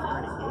 someone's calling me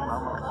during a game,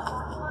 I'm like,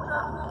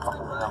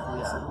 fucking hell,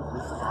 yeah,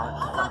 this is on.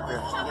 I'm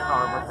getting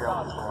on my fair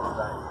all this all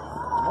day.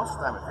 Most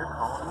of the time, if you're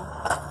calling me,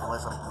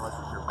 unless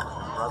it's your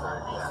brother,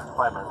 yeah,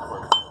 5 minutes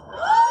before he's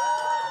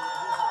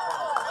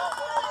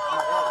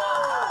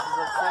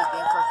like, say,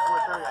 game starts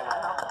 4:30, I go,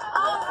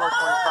 no,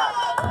 4:25.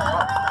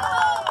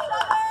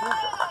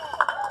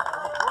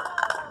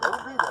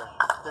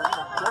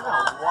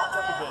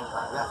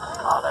 Yeah.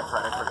 Oh, that's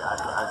right. I forgot.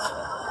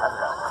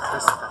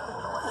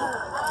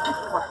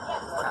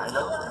 I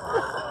know.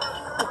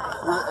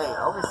 Hey,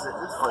 I'll be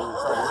sitting. It's funny.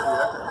 So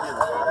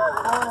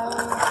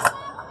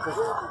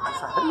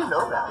how do you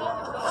know that?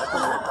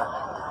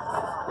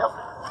 Yep.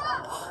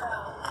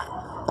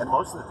 And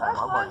most of the time,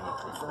 I'm already, as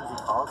soon as he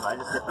calls, and I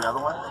just hit the other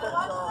one.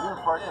 You're in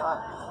the parking lot.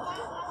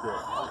 Good.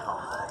 I'm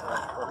calling.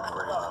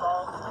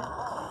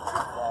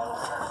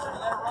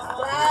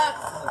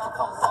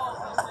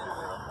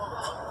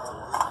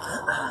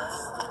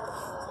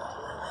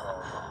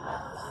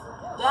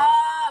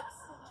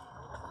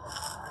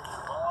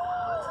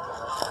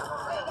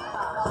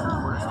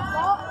 Don't worry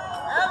about it.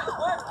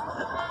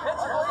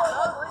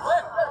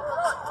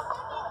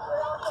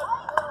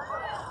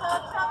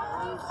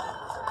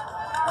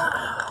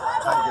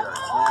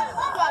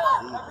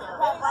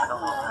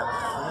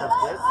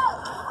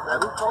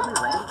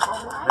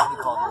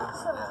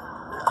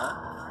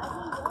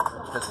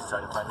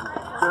 try to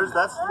find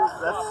that's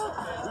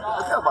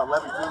got about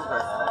 11 teams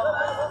right now.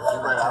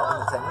 Spread out in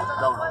the 10 years?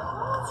 No.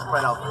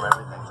 Spread out through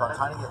everything. So I'm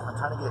trying to get my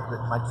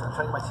team.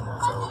 So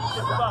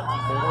I've got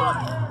 4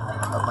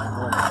 of my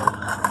normal,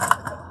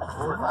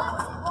 4 or 5 of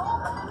my team.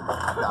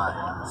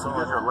 So you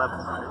guys are 11,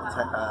 right?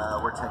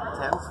 We're 10s?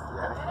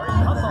 Yeah.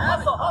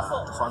 So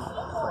I'm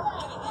like,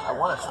 I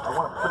want to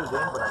put it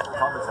in, but the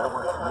problem is I don't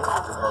want to commit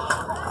because I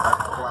have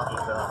to pull out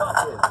with the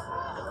kids.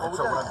 And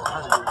so what I'm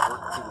trying to do is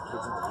work through the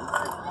kids in the league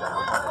group that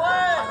I'm trying to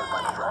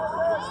like drag the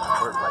kids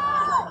or like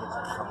get the kids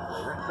to come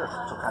later.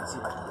 So kind of see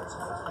if I can get some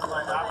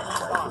like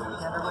the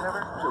weekend or whatever.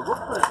 So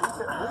we'll put it.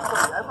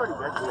 I've already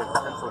got you guys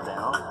penciled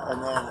down, and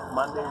then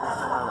Monday we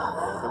come on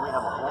Wednesday. Then we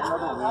have a whole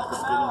other week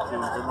of getting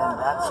teams, and then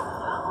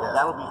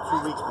that'll be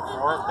 2 weeks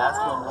before. That's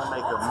when we'll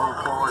make a move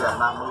forward or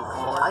not move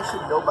forward. I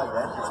should know by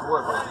then. It's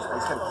more of a I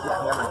just gotta keep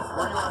hammering the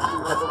point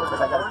because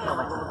I gotta feel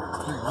like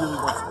he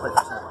really wants to play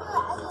for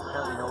Sandlot. They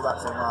apparently know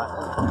about Sandlot.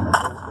 They know that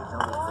they're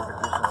gonna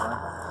do some run.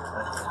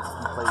 And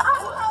he plays.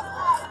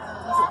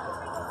 He's okay.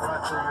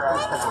 So you're out.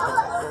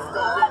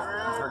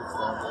 He's hurt his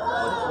thumb.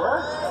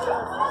 What?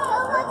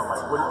 And I'm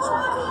like, what is so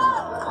and then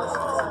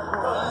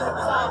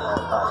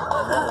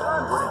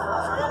he wouldn't.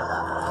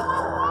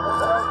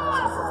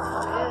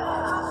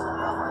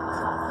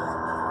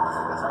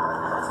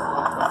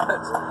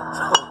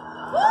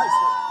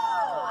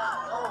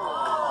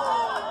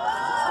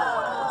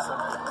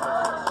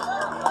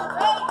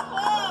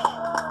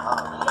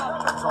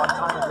 So I'm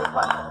trying to get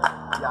like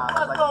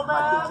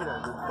my big hitter,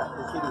 the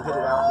kid who hit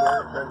it out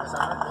here during the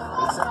summer,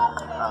 Mason,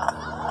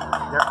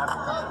 they're out of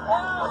the country.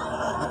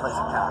 He plays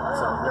in Canada,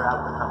 so they're out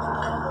of the country.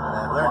 And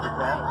then they're in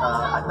Japan.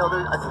 I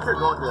think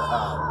they're going to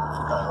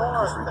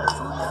Costa Rica.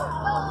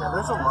 Yeah,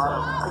 there's a lot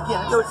of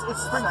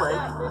it's spring break,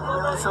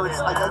 so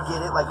it's like I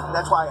get it. Like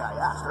that's why I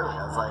asked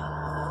earlier.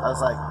 I was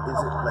like, is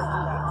it like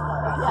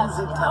who's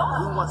in town?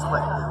 Who wants to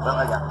play? But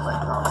I got like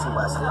obviously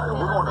West.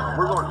 We're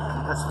going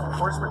because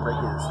before spring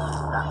break is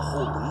that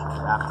whole week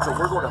after. So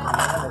we're going to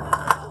Miami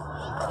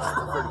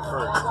the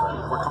 31st.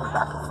 We're coming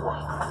back and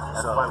forth.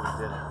 That's why we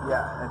did it.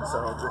 Yeah, and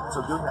so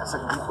doing that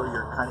second week where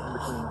you're kind of in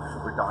between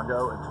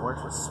Redondo and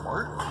Torrance was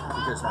smart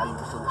because now you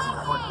can still see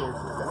the Torrance kids.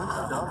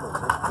 Redondo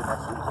the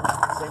next week.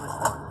 Same as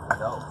Torrance. I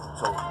know.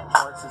 So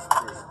Torrance is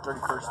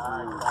 31st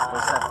through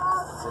 7th,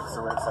 6th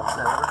or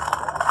 7th,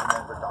 and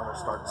then Redondo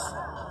starts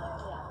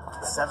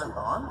 7th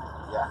on.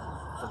 Yeah.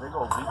 So they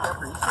go a week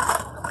after Easter.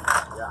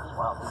 Yeah.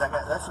 Wow. We looked at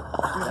it.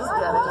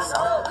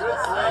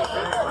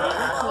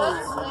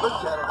 We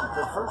looked at it.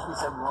 At first we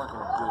said we weren't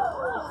going to do it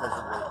because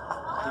of the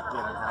kick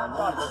game. And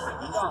then we looked at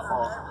Easter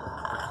falls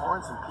for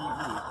Torrance and PV.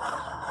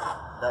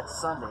 That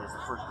Sunday is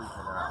the first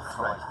weekend they're out.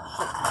 So like,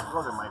 shit,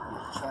 well, there might be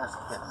a chance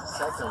to get the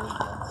second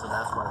weekend. So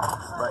that's why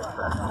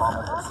that's mom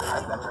and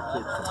I bet your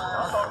kids from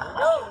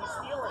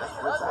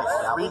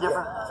three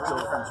different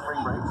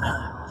spring breaks.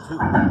 2.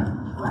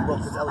 Well,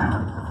 because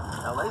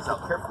LA's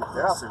out careful.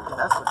 They're out there.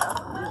 That's what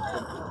happened. We didn't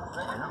think it was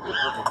a game. We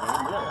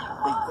had a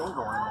big thing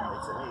going on. And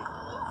they said, hey,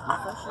 you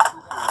finish your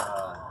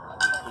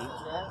kids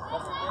yet?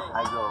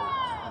 I go,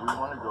 we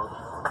want to go to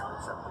the 4th.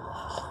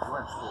 We're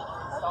in school.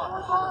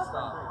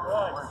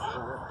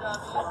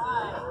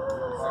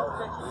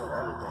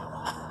 Everything.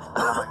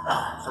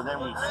 So then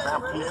we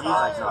found PG's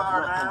like, no, if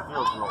you're at 10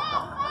 fields, we won't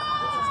come.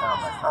 I'm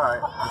like, all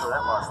right. So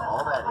that lost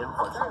all that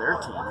influence of their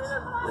teams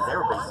that they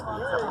were basically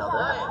coming out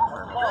there.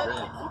 They're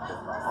going to keep it.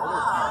 All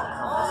those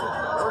teams are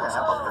coming. They're going to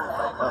have up there.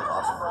 That was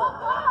awesome.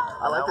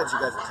 I like that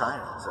you guys are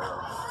trying it. So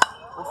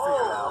we'll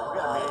figure it out.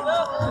 We got a meeting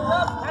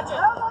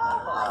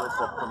with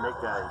the permit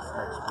guys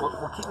next week.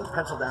 We'll keep it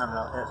penciled down,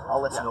 and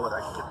I'll let you know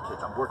whether I can get the kids.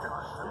 I'm working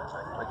on it.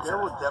 Like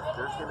there's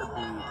going to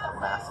be a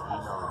mass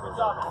email that goes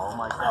out to all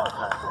my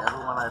contacts,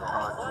 everyone I've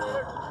talked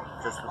to.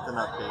 Just with an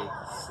update.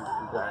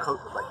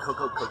 Like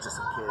Coco coaches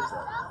some kids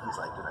that he's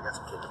like, dude, I got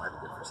some kids that might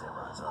be good for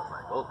Sandlot. So I was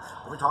like, well,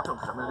 let me talk to him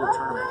because I'm going to do a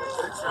tournament.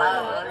 It's spring,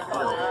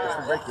 it's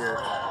been break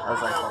here. I was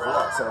like, well,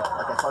 hold on. So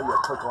like I saw you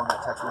had Coco on that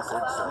text message.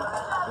 So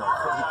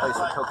he plays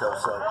with Coco.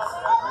 So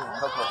like me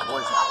and Coco are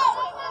boys now. It's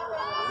like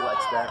he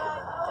likes that, and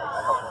then like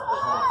I help him with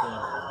the whole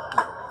team, and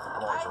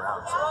I'm always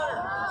around. So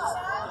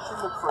you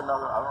should look for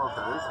another. I don't know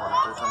if there is one. If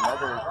there's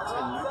another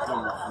 10U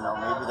team,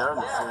 maybe they're in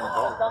the same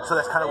boat. So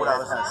that's kind of what I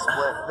was going to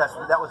split.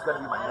 That was going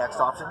to be my next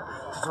option.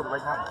 So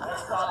right now, he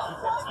played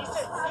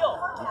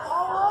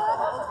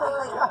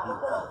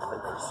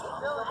for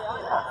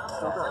yeah, he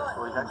still does.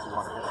 Well, he's actually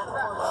won a hit.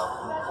 Well,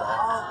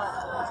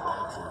 he's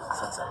going to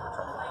Sunset. We're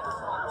trying to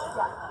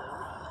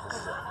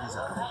he's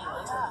a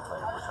team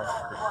player. We're trying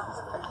to he's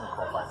a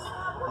technical advice.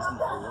 He's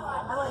the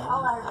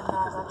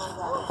because the Chiefs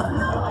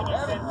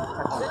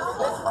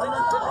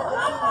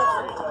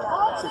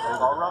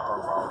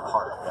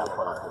hard.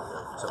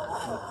 So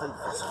he played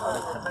for some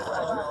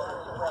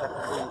he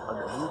technically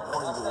under new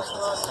point rules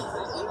was a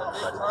senior,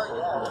 but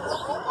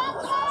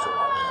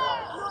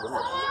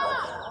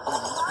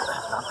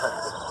I'm trying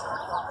to get him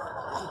started.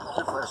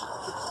 Good player.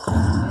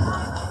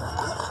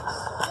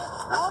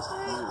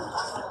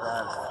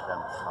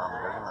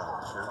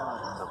 They're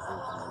gonna end up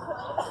losing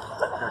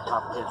their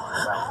top kids for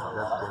basketball.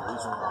 They're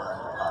losing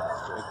one.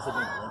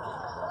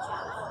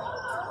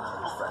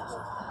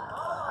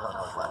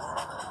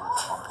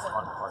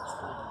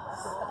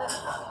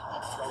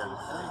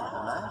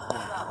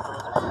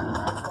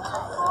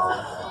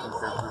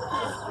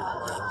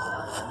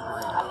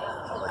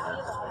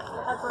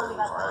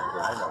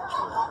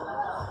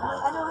 I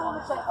know how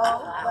much I owe,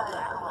 but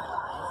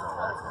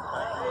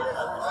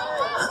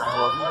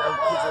Well, you know,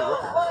 kids are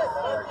looking.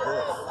 They're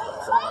good.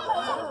 So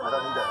I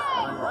don't need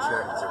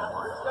charities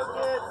anymore.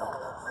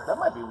 That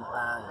might be. You don't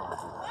want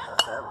to do that.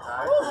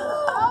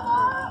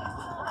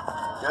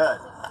 Good.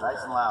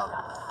 Nice and loud.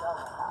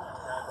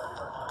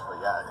 But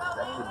yeah,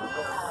 that kid moved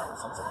over to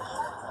Sunset.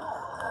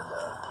 And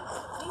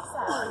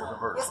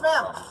Yes,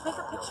 ma'am. Take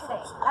a picture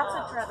day. That's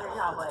what your other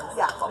job was.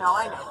 Yeah, no,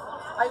 I know.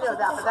 I know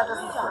that, but that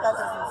doesn't start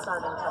until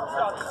Sunday. okay.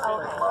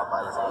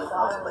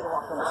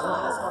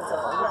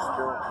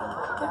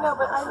 No,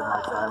 but I know.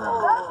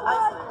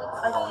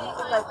 I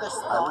think like this.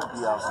 I would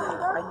be out there.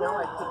 I know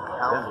I could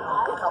count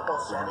a couple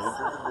of shifts.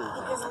 Major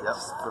divisions. Yep.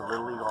 For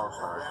Little League All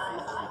Stars.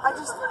 I hate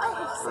to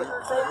say it,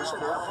 but I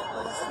should know.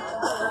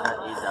 They're not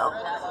aged out.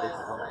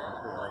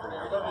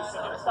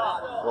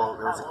 Well,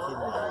 there was a kid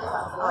named Cade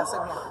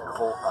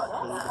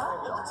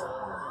Johnson.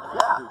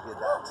 Yeah. Who did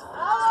that?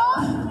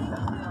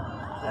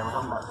 And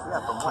from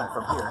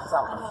here,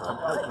 south. From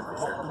here.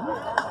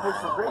 He's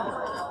from Grady.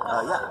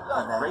 Yeah.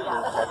 And then Grady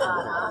was catching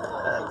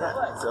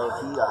yeah. So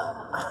he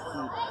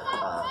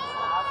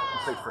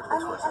played for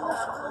his first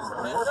all-star.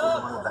 He's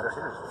one of the better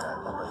hitters.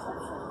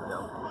 You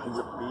know, he's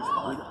a beast.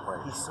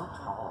 He's so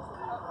tall.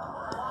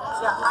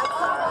 Yeah, I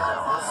could.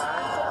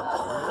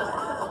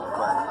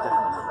 But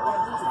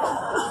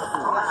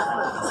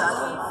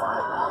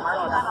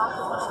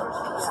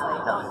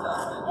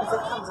Because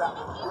it comes up.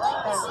 And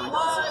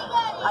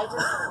I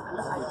just.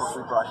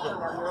 we brought him.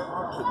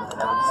 Kidney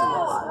and every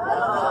single one.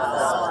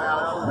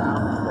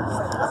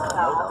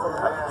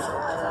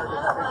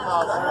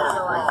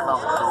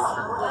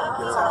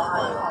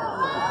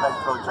 Head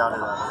coach out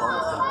at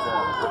Cornhuskers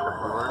with the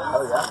Brewers.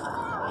 Oh yeah.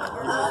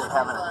 He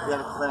had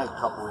a clinic a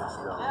couple weeks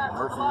ago.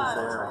 Murphy was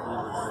there, he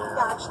was there.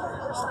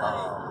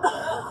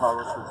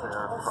 Carlos was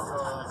there.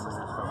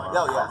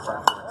 Oh yeah. I said,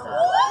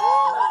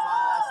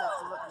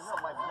 so look, you know,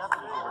 my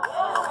nothing over there.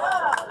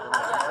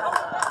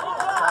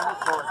 Trying to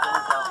throw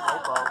things out, no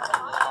boat,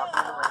 talking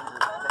to the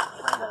Rangers,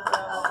 take the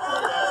Rangers.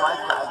 So I go,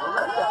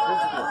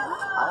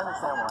 I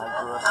understand when I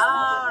grew up.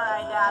 All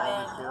right,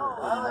 David. It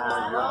didn't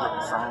matter, you're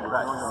getting signed,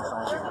 right? No one's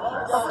going to sign you. I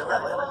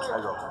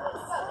go,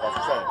 that's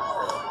changed.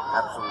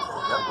 Absolutely.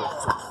 I go,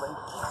 so explain.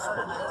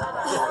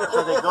 So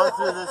they go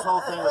through this whole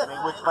thing with me,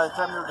 which by the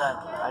time they were done,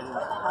 I didn't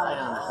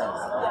understand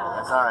it.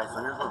 That's all right. So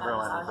here's what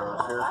Verlander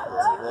throws. Here's what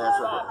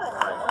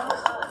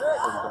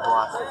the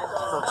blocks.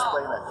 So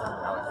explain that to me.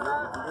 If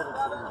you're going to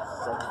do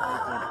 17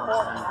 punch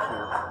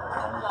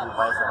 92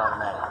 by an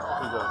automatic,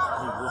 he goes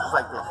just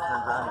like this,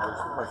 turns around, he goes,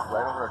 push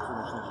right over our two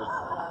machines.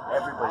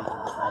 Everybody can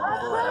get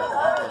 94. You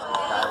guys can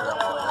fire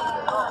up all that.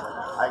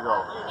 I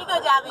go, You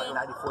go, David.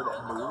 94 that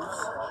moves.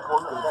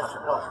 Well, no, that's he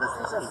goes, you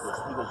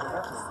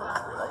have to,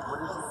 right? What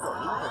does he go?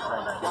 He was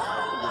trying to get,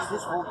 because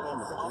his whole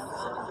game is 8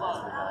 seconds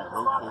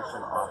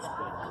rotation off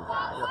speed.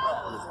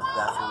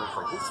 That's what it's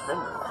like. His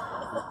finger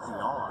is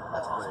beyond.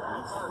 That's what it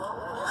needs to be.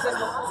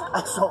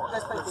 I saw it.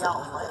 Let's play the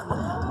album.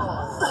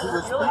 He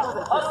was people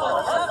that just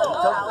watch it. He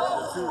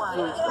tells me,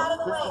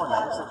 he's going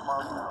 96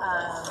 miles an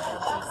hour.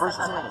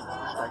 First 2 innings, he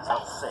strikes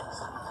out 6.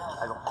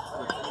 I go,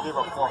 he gave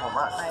up 4 home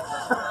runs.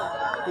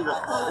 He goes,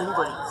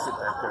 anybody can sit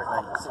back there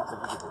at 96 if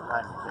you get the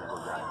time, you can't go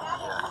down.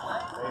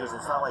 He goes,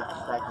 it's not like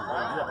back in the day,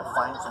 you have to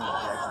find someone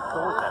who can actually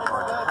throw it that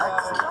hard to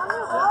practice it.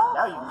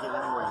 Now you can get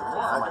anywhere you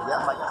want. I'm like,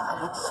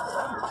 it's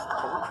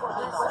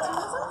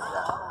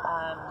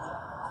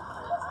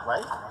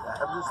right?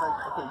 I'm just like,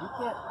 okay, you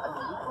can't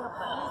practice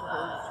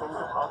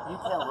shoulder off. You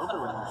can a little bit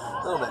with your machine.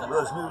 A little bit.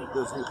 Those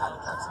new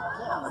habitats.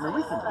 Yeah, I mean, we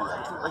can do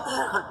that. Like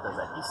Kurt does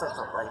that. He sets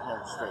up right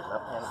hand straight,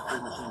 left hand,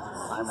 3 machines at a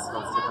time and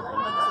throws different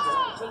things.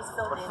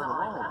 But for the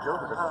moment, Joe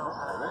doesn't know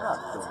that. They're not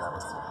doing that.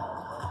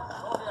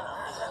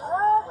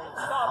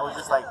 I was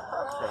just like,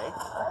 okay,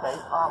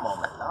 ah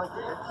moment. I like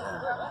it.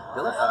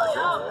 Dylan, I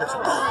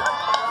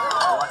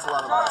watch a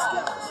lot of last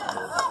games.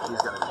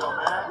 He's gonna go.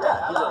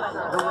 Yeah,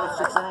 he'll go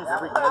 6 innings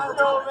every game.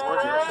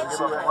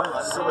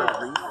 Similar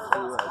brief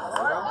to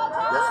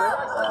yes, sir.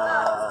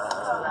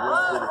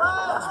 Rose did it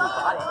last week.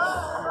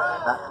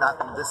 Not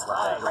this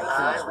last week, but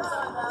previous week.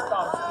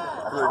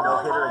 I threw a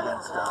no-hitter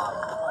against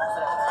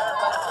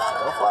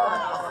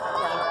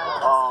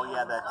oh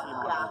yeah, that team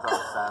was on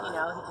Saturday.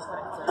 No,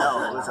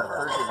 it was a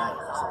Thursday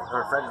night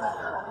or Friday night.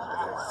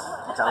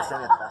 So I was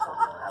standing at the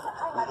basketball game.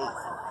 The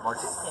 8th, March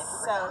 8th.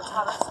 So,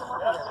 taught us some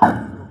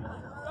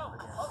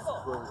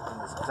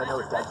Because I know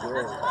his dad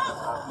Gary.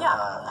 Yeah.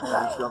 He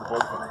used to be on the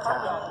board from the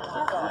town, and he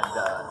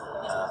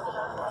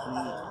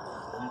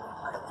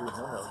threw a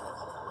no-no.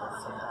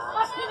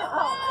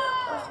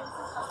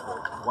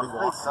 One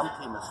played some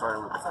team that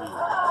started with a P.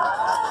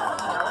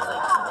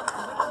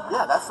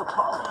 Yeah, that's the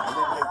problem. And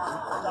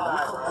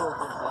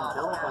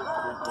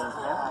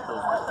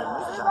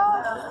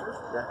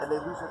then and they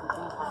lose every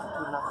game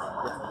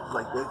 2-0.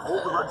 Like They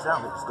hold the runs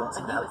down. They just don't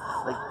seem to have it.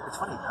 Like, it's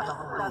funny. None of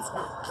them really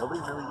hit.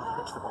 Nobody really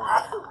hits the ball.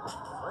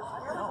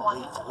 No,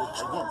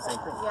 again, same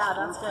thing. Yeah,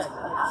 that's good.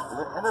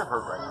 And they're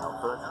hurt right now,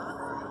 so that's really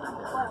good.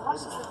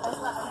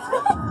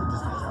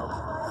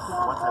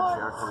 One time,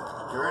 Jared told me,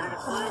 "You ready to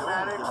swing,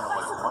 Maddie?" Giving up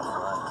like one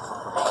run,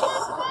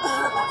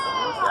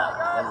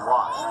 yeah, and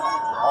lost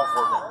all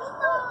 4 games.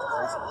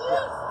 Crazy.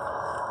 Yeah.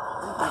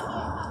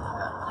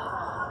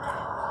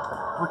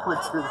 We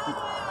went to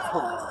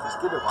it's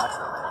good to watch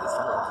that, man. It's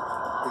kind of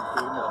the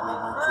game that we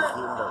went to.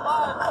 He ended up,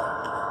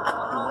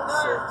 he went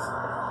 6.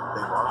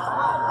 They lost.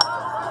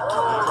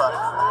 He gave up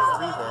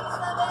 3 hits.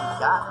 He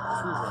got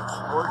 2 hits.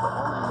 Scored the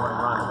only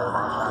 1 run, and they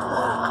lost.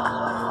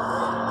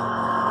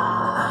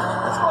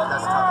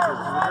 That's tough too.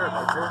 When you're a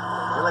pitcher,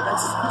 you're like, I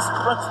just need some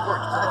runs for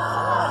it.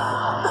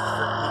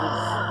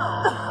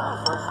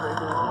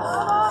 Frustrated.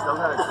 Still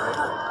got a great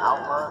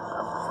outlook.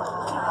 I'm just like,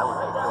 man, I would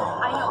be cool.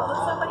 I know, but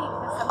somebody,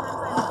 because sometimes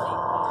I'm like,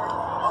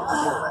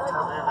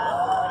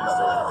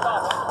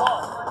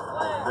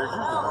 there's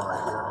usually one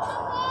right here.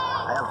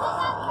 I have this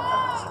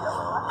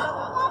yellow.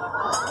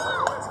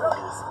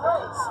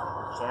 It's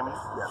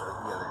chamois. Yeah, they're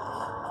together.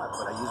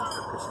 But I use them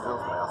for pitch drills,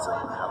 but I also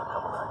have a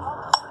couple that I can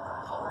run for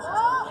calls.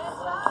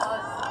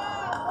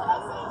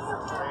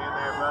 Stay in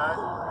there, bud.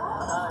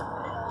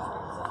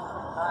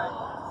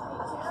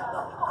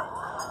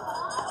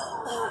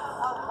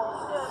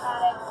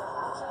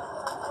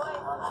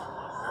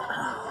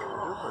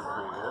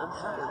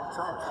 Pretty good. It's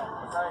on.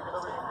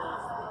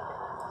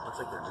 Looks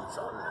like they're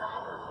resoldered.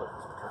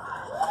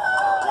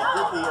 They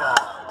did the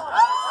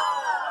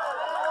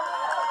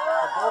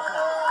bullpen.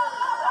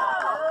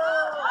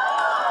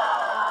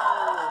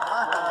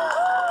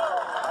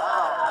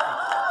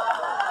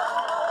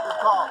 Good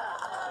call.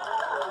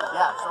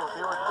 Yeah, so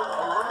they were going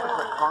to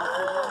put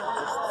concrete in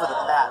just for the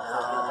pads,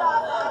 and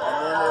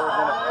then they were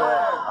going to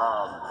put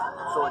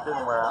so it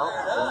didn't wear out,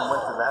 and then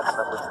went to that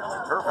stuff, which is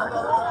turf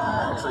actually.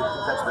 Actually, I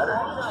think that's better.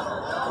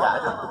 Yeah,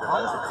 I think the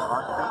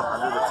concrete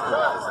under the turf,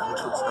 because then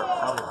it would start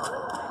pounding on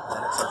it, and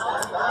then it starts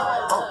wearing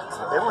out. Oh,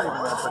 they weren't even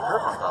going to put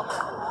turf on top of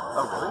it.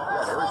 Oh, really?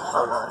 Yeah, they were just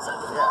so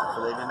yeah, so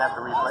they didn't have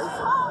to replace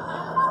it.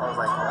 I was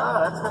like,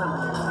 oh, that's going to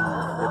be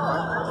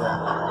different. Yeah.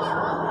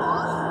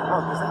 Oh,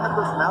 because they have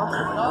those mounts.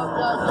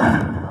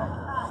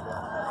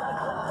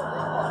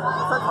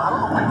 I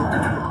don't know why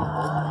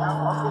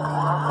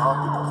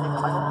people take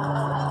them. I don't know.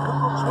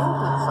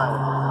 Change inside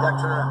of it. Deck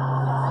turn around.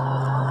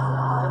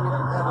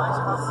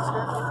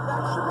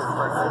 Should be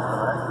first base,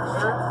 right?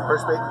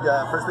 First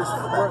base.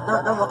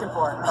 They're looking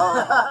for it. Oh.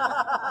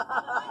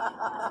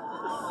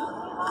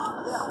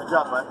 Good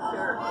job, bud.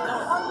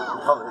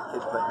 Oh, the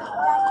kid's playing.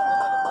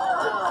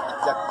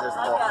 Deck, there's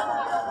the ball.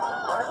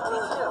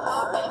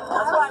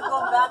 that's why I'm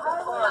going back and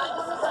forth. I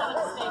just had a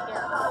mistake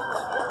here.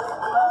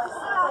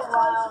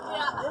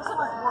 Yeah. This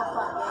one's more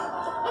fun.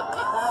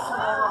 That's For the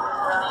entertainment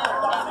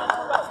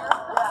over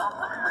here.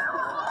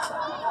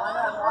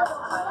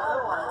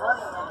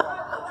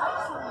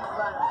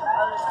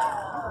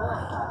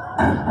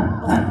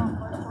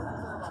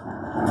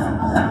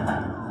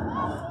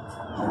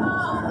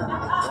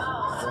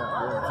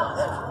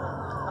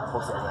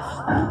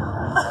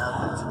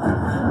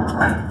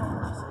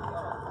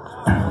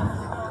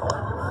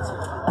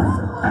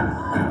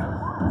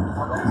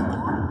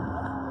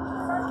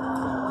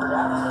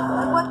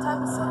 What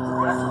type of song?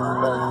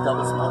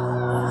 Double smoke.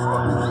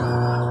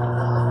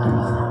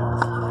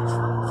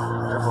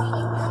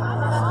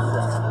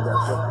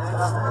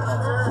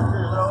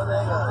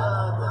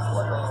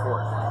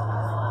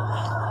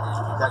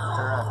 Deck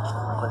turn around.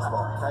 Place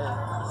ball.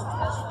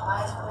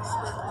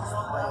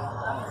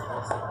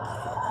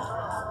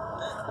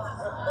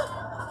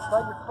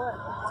 Slide your foot.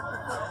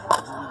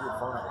 Did you leave your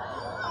phone?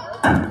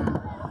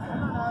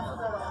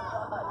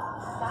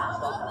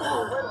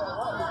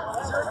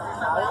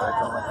 I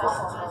don't like this.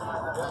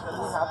 Do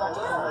you have that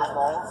in those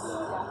balls?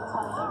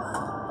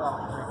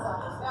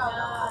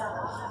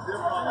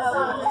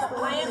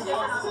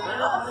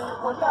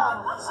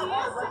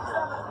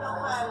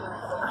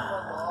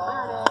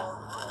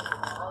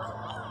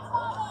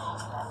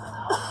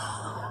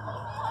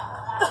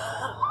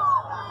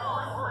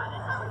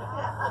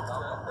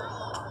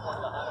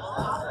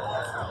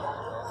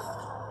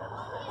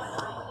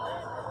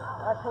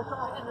 Alright, push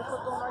off and just put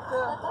them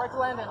right to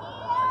landing.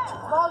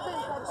 Ball's in,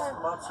 right there.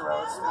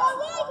 Mozzarella sticks.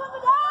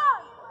 Coming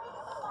down!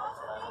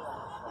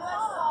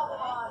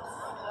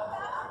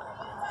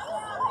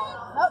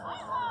 Nope.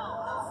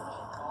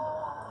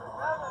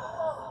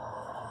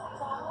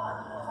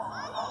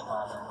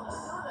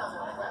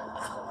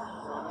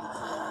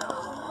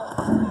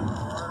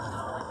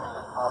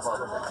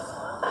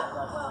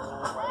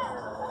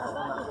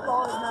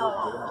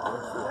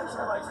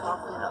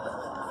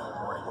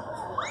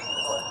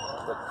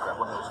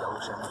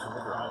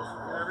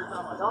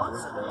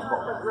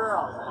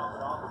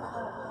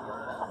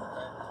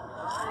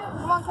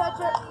 Come on, catch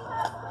it.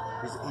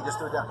 He just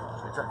threw it down.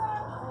 Your turn. Do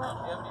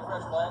you have any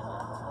fresh flags?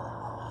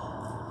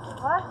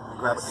 What?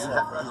 Grab it.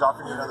 He's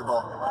offering you another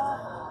ball.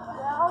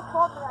 Yeah, I'll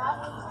call for that.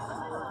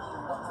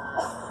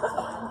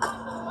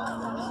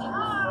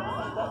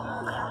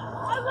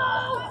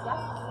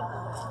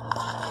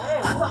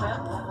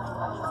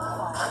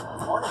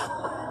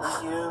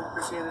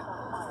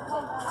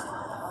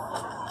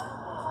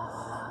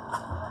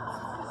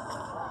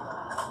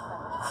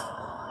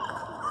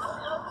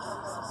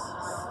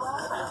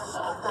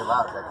 They're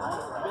loud,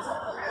 Declan.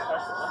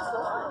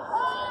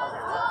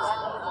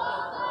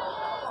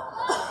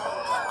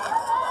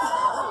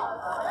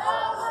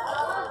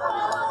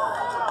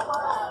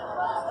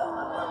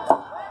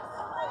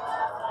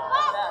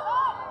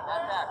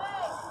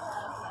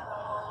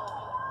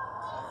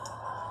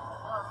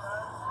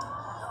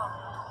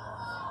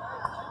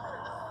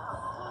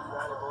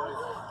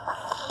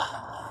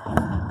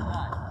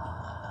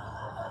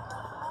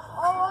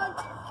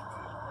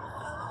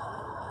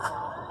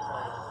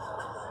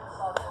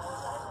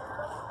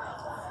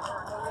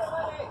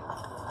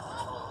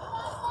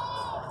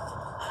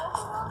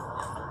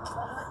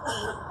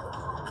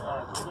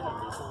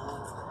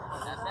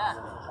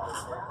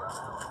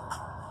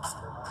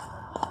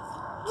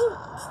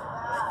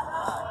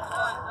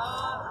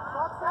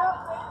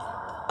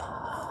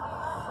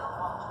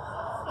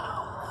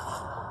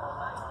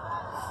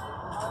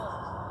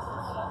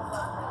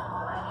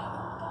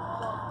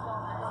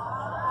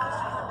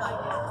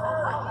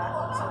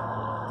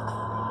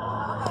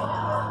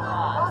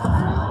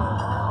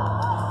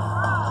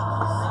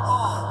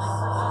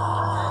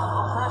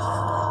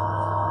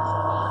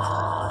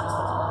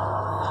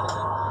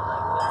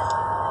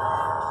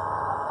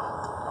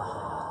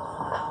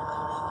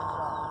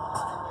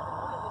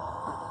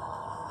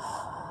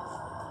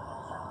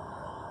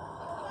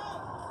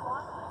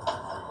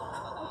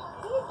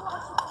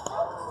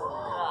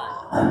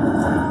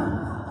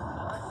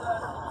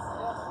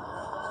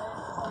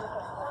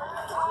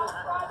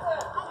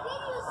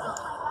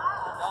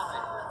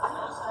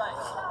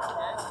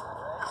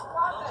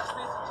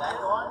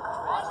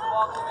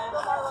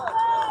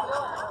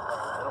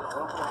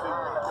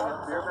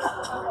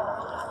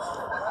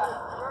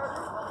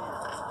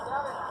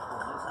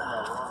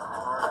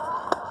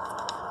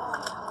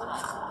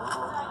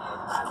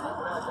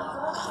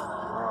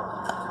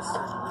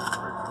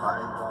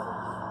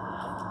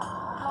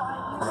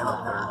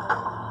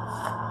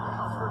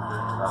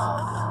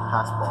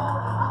 Pass ball.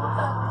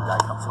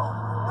 Guy comes home.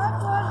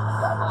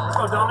 Let's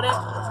go, Dominic.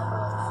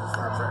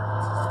 That's right.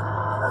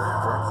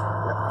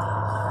 Yep.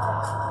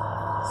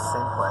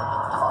 Same play.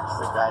 Talks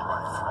the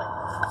guidelines. Right?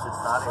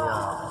 It's not a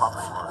pop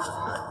anymore. It's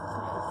just good.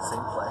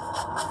 Same play.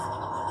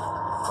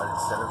 But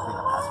instead of being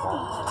a pass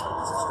ball,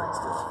 it's a straight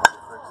steal.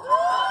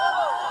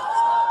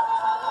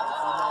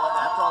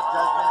 That's all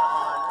judgment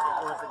on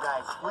it was the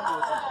guy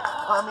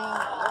coming.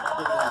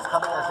 Did he have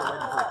coming as a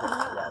waiting for the pitch?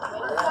 Yeah.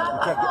 You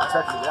can't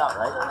expect him to get out,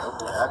 right?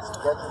 That's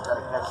catch. You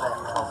gotta catch that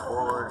and come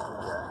forward.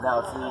 Now,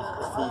 if he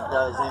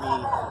does any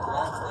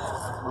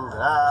move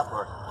it up,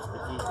 or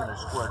if he's gonna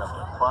square it up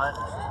the butt,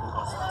 he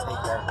wants to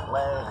take that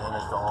away, and then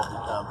it all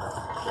becomes a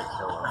shit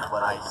show.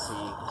 But I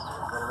see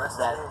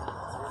that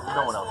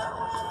no one else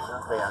knows.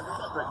 Fair,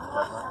 strict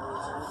judgment.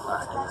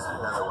 Alright, here's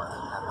another one.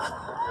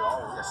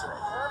 Yesterday,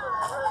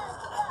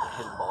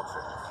 hidden ball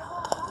trick,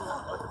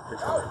 but the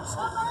pitcher was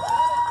stupid.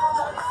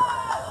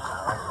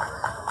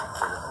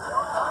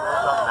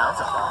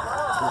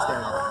 He's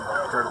standing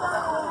dirt on the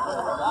mound.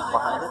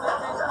 Behind it?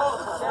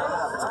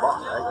 Yeah. It's a ball,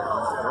 right?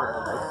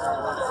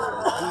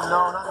 No,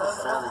 not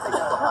necessarily because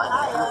he's behind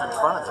it. He was in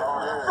front of it.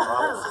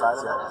 Off the side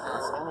of it.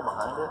 He's standing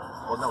behind it.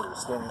 Well, no, he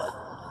was standing like,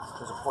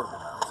 there's a portable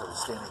mound, so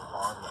he's standing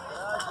on the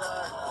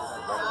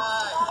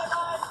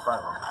in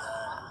front of him.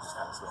 Just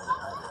kind of standing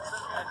behind it.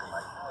 Acting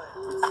like,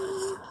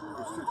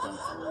 it's two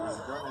things.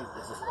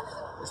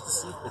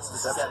 It's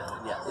deception.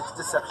 Yeah, it's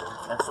deception.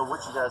 And so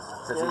what you guys,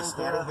 because he's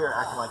standing here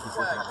acting like he's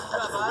looking at the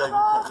catcher.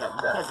 You can't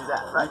do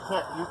that. Right.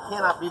 You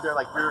cannot be there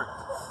like you're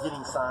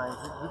getting signs.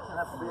 You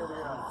cannot be there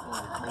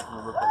making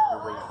it look like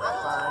you're waiting for a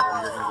sign or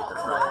you're going to get the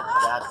threat.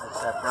 That's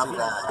deception. Now, if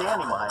he's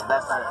standing behind,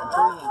 that's not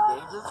until he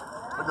engages.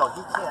 But no,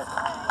 he can't.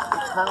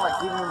 It's kind of like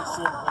even when you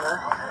see him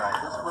here. Right.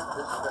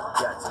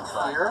 Yeah, it's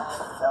here.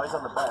 Now he's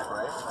on the back,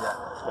 right? Yeah.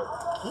 Okay.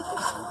 He can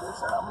do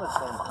this, and I'm going to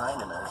stand behind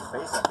him as a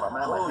baseline. I'm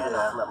going to have my hand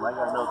up, let my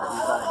guy know that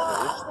he's not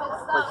engaged.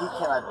 But he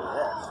cannot do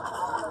this.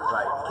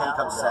 Right. Can't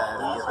come sad.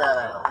 He's got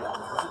to.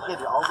 Yeah.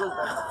 It all goes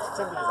back.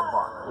 Same thing as a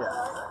buck. Yeah.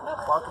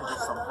 Buck can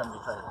just sometimes you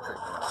try to trick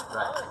him.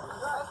 Right.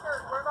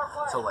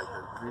 So, like,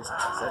 the reason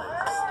I said it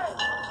is,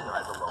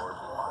 at the lower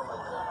block.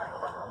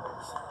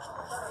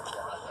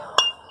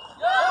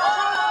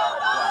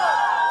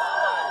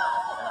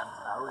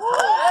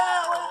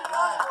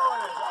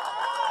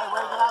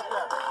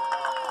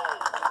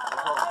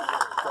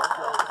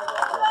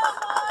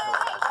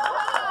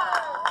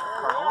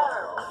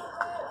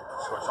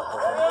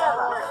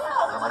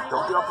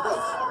 Don't get off the base.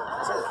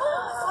 That's it.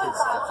 It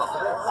steps off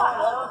the base.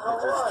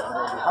 It just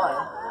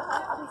behind,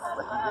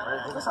 like you get ready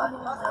to take a sign.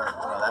 No,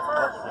 that's what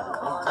he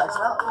tags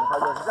him out. And he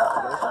probably goes, he's out.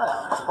 I go, he's not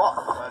out. It's a ball.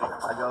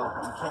 I go,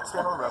 you can't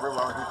stand on the rubber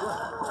while he's doing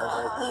it. I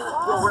was like,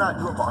 well, we're not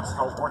doing box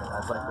till morning.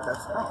 I was like, but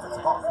that's it's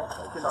a ball.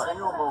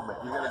 Continual movement.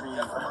 You have to be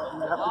doing something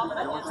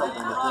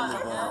within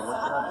the game.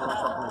 Once you're not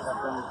doing something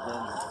within the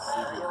game, it's a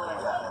secret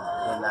game.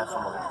 And that's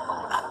when we're going to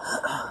call it.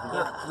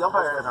 The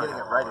umpire ended up getting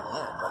it right at the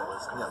end, but it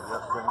was, the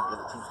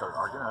team started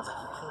arguing. I was like,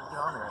 you can't get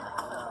on there.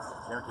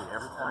 Guaranteed,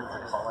 every time you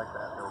call like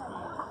that, there will be,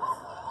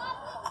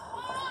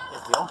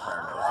 if the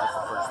umpire knows, that's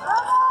the first thing.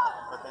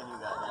 But then you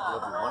got there'll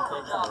be one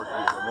coach and there'll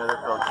be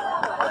another coach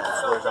that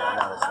swears up and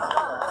down it's not.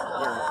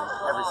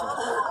 Every single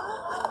time.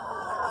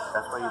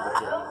 That's why you look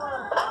at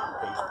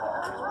baseball,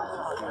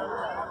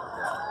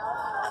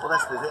 Well,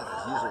 that's the thing.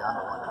 It's usually I'm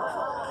the one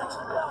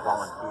that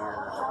volunteers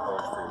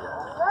opposed to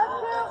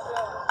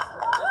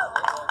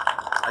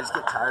I just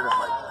get tired of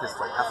because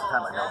half the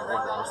time I know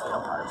more than most of the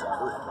umpires that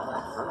do it.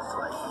 It's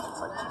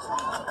like just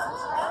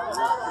guys.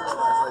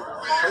 It's like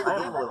play the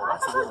game a little.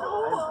 Watch the game a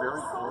little. I'm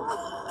very close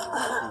to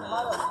keeping the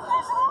umpire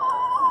thing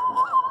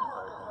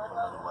on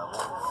another level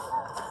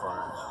as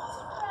far as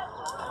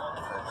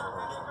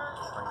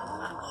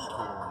training,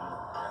 schooling,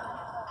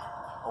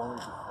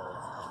 only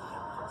because of the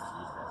influence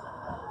these guys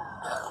have.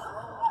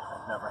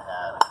 I've never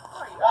had.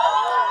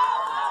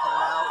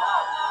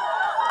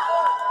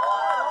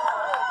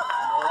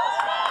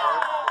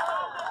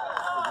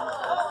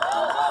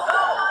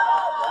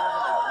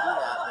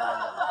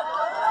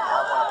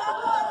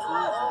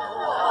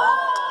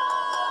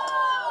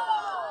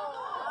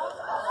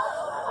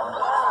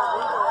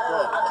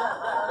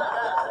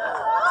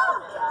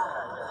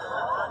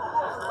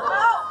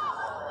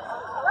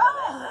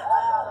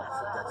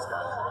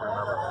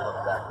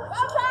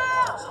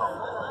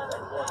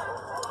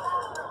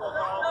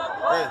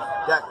 Hey,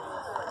 Jack,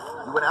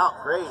 you went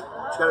out, great.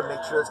 But you got to make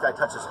sure this guy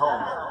touches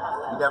home.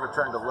 You never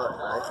turn to look,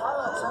 right?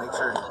 So make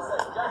sure.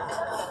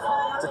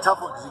 It's a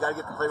tough one because you got to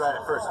get the play right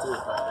at first, too.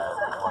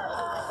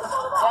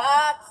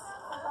 Jax!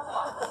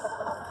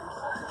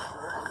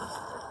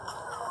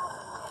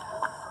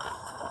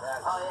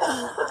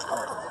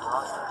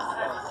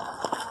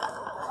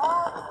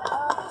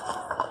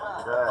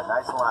 Good,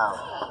 nice and loud.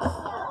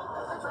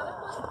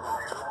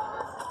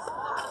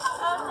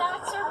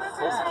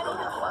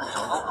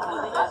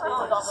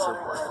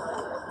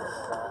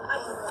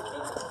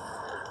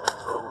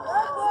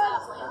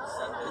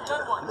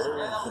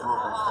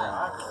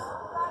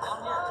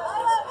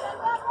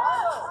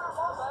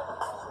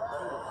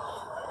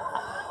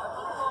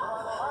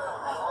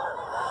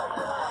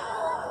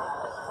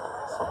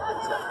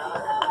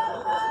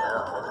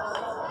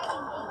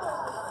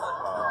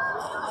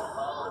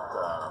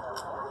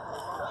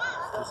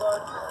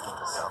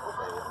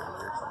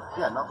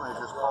 Yeah, nothing.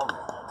 Just called me.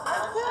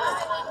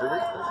 Who did?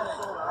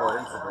 Oh,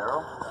 it ain't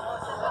Federo?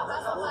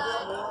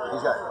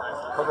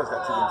 Coco's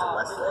got 2 games at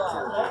West today,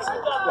 too.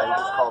 Yeah, he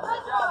just called me.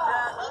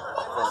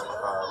 For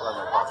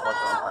 11 o'clock,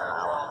 once an umpire an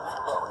hour.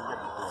 So he get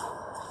me doing it.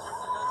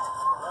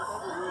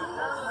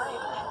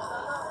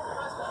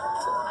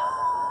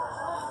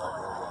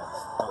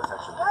 Oh, it's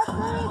actually that would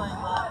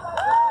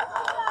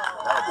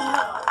be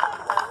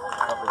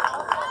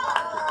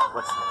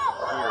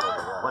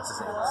what's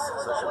his name?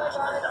 Social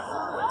engineering.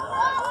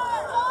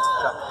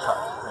 Chuck.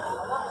 Did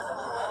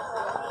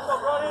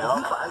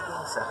he buy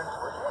game 7?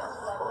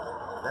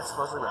 That's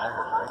supposedly what I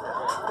heard, right?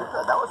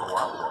 That was a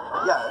while ago.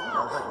 Yeah, it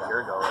was like a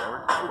year ago or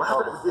whatever. What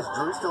happened? Is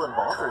Drew still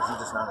involved or is he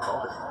just not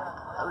involved anymore?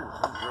 I don't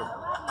even know.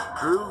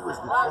 Drew was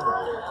the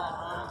Finley.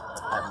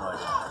 I have no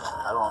idea.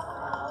 I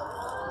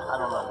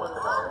don't know what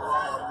the hell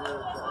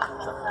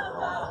Chuck had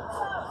going on.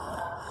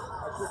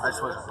 I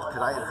just was,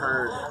 because I'd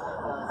heard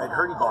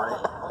he bought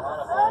it,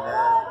 and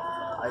then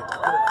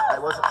I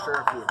wasn't sure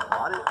if he had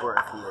bought it or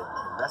if he had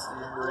invested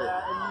into it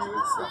to do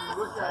stuff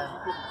for 10.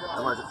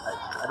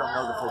 I don't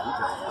know the full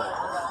details, but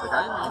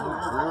I knew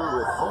Drew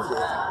had owned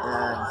it,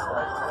 and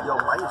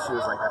my issue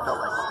is I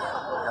felt like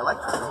I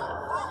liked Drew,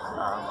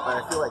 but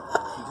I feel like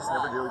he just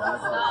never really did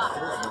anything with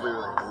confidence. Nobody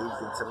really knew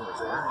Game 7 was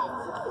there,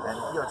 and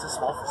it's a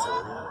small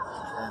facility,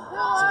 and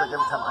it seems like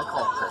every time I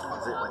call him Trey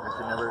visit, I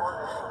could never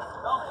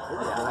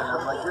hit anything, and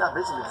I'm like, you're not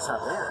busy, you're just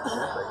not there.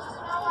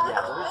 Yeah,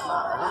 but it's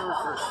not. I never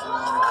first seen.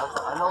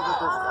 I know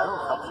that I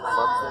know a couple of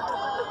clubs that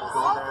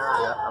go there.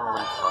 Yeah. I don't know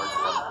what he charges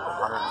them.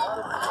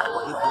 150.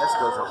 Well, APS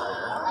goes over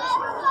there.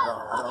 No,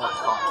 I don't know what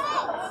it's called.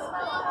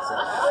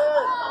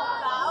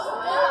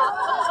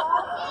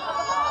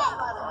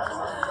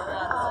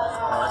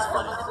 No, that's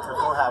funny. Because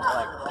we'll have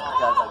guys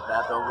like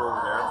that. They'll go over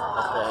there.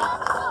 They'll pay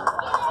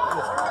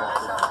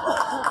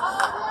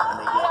and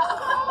they get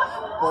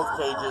both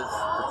cages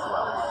for 2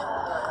 hours.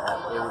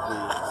 And it would be.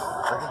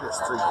 I think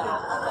there's 3 cages.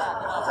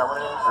 Is that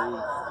what it is? 3.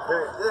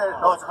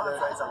 No, it's 100.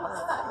 It's $150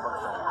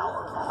 an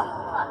hour.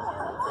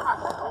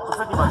 So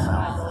 $50 an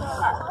hour.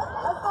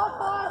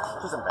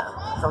 Which isn't bad.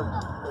 So,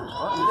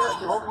 you guys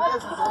can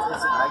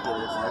I get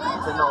it.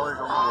 It's $10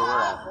 over where we're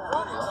at.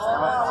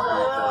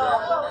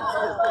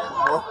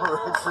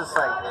 It's just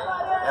like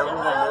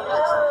everything I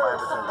nitpicks at $5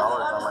 or $10.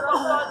 I'm like,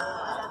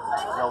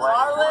 you know what?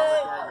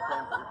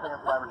 You're paying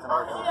 $5 or $10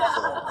 for the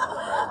facility.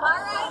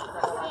 Alright,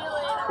 see you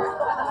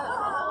later.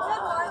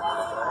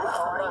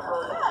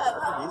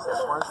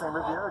 That's one of the same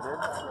Riviera did.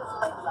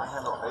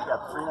 They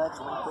got 3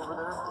 nights a week over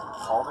there.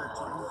 All their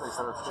teams, they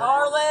set up schedules.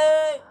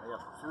 Charlie! They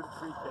have 2 to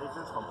 3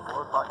 cages from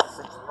 4 o'clock to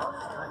 6 o'clock.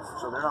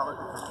 So they're not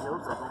looking for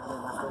fields. They don't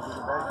even have to do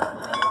the bag.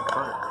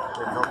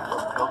 They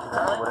filter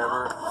out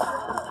whatever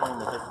between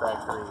the hit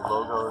factory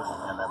logos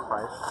and that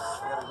price.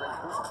 They got a great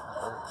season.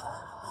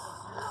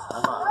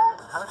 I'm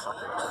kind of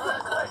shocked about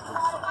that.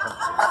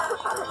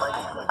 They're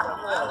fighting like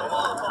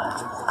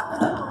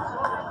that.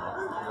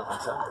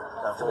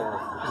 That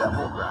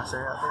whole grass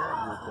area out there,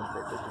 you would think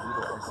that they could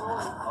utilize.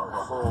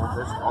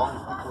 There's all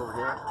these people over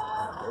here.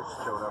 They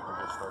just showed up and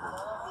just started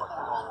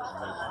fucking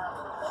amazing.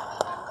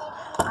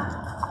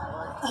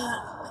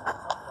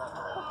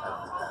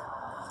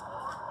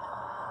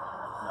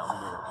 No,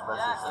 we need it.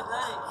 Especially Get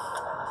ready.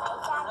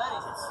 Get ready.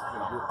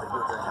 they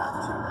do it very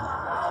happy too.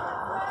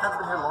 I've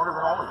been here longer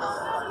than all of you.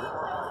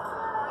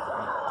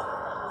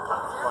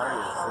 What's funny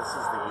is this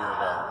is the year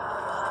that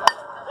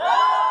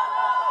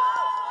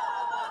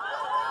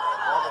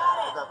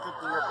the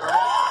 50-year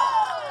permit.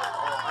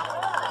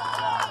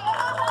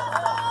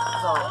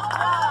 So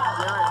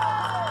Garrett,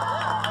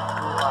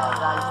 who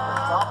guy who's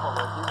playing softball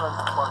with, he runs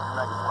the Parks and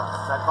Rec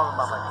department. So I called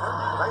him about my permit.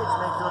 Because I get to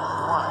make do it if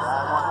you want.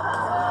 I want it to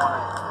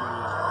be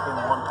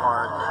in one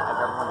park, have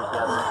everyone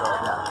together. So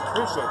yeah,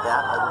 appreciate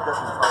that. I would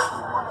definitely talk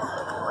to you once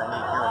if I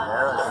need here and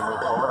there as we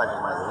move forward, like in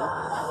my league.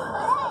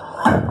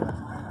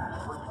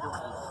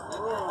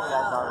 You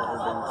guys are in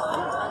the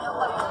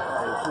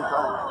keep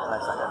going. And I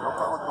said, I got no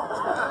problem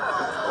with that.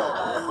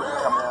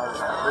 Coming out,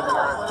 living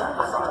on a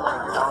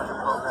challenger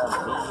program,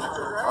 meetings,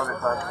 other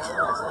clubs. I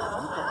said,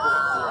 you can put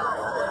it here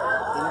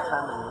any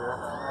time of the year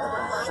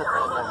and shut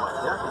the thing like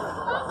that.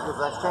 Because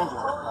that's changing.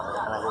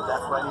 And I go,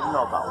 that's what I need to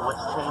know about.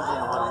 What's changing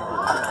and what do we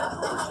do?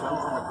 We're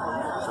changing the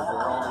permit so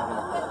they're only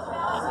going to pay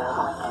fair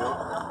and field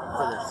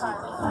for their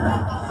season.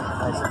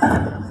 And I said,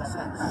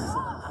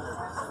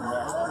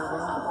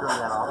 during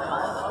that off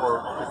time,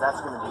 or because that's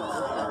going to be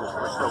because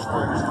we're still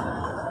working.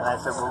 And I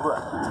said, well, look,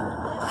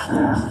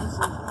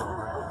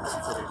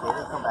 so the day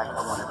they come back, I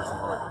want every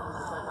single night.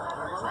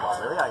 So, oh,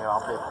 really?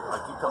 I'll pay.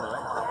 Like, you tell me right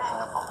now.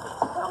 I'll pay.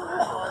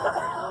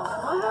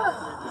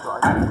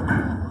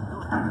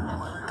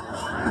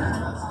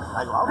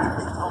 I go, I'll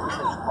pay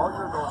all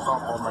your girls all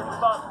money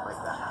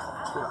like that.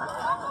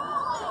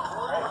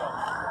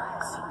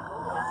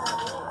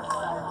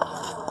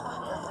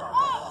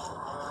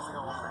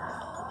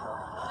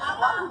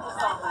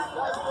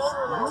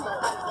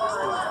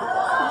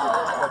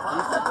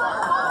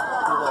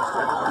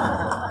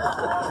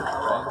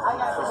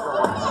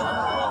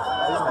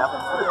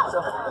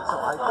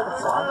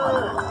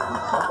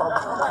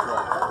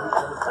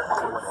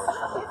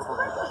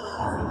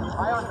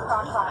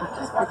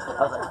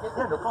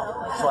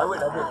 So I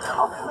went under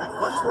top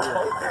what's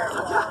right there.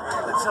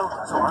 And so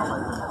I'm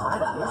like, I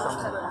had to do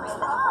something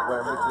where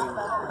in between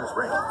the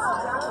spring. I'm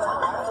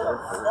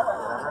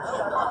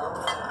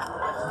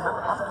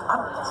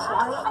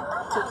trying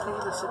to pay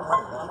the city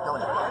money. They keep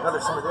telling me, no,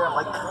 there's somebody there. I'm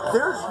like,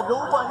 there's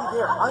nobody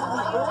there. I'm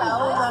the only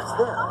one that's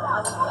there.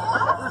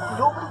 There's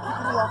nobody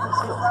keeping me off these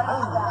fields.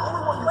 I'm the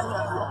only one using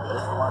that field.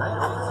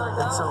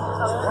 And so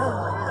then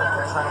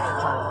they're trying to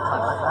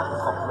like that.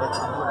 It's called commit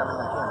and doing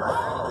everything I can, right?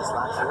 This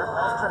last year,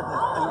 I'm trying to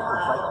do it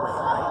the right way,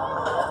 right?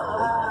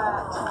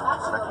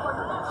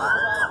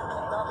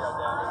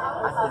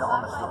 I've been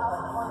on the field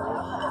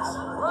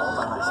all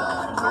by myself,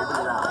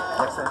 nobody around.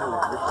 Next thing I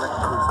knew, Rick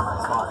Cruz in my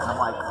spot, and I'm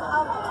like,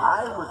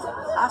 I was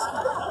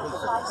asking to pay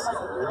for this,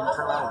 and you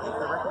turn around and get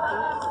the record for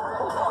it?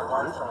 Hold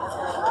on, dude.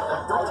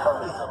 Like, don't tell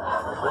me.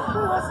 Which is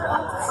weird.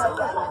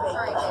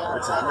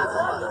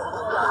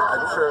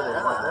 I'm sure they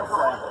want their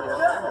flag.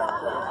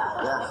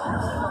 Yeah.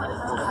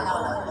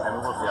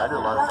 I do a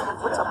lot of stuff.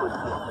 What's up with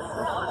you?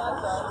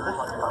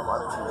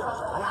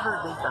 I heard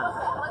they've done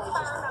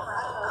just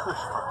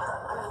cush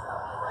contract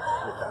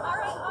with that.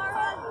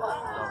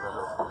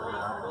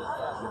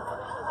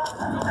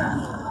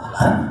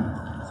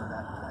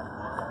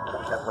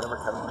 So whatever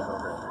Kevin went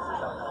over.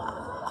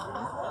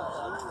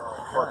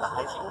 What, the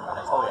high school?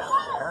 Oh yeah,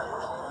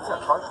 apparently. He's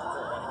at Carson.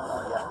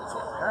 Yeah, so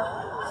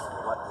apparently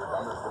what the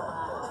Thunder doing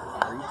is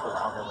agreed to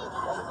allow him to do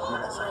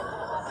that stuff,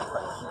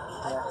 but he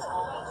can't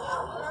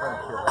turn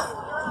a kid up to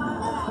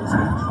do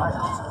basically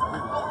tryouts.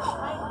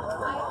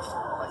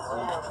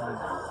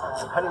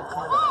 How do you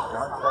team it?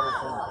 You're on better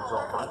team, so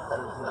on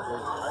better team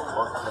kids.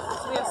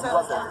 We have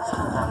sodas now.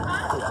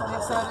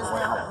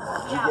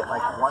 You get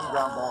like one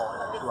ground ball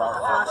in 2 hours.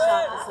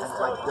 And it's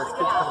like there's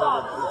kids coming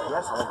over to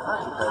APS all the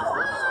time because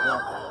they just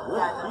can't do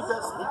it. He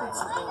did some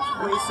things.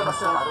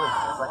 By the way,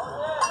 he's collecting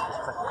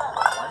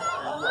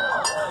 180 a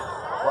month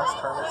plus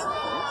permits and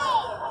fees.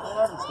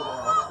 And he's getting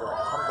an extra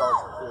like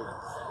 $100 a kid.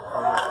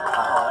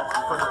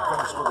 From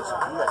the school district.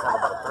 You guys have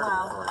about a third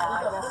of the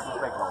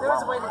There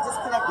was a way to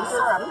disconnect the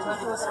syrup and make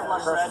it so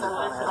much. same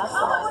thing.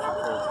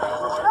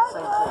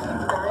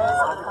 There is.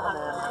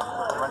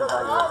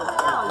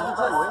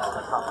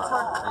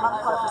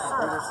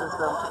 Computer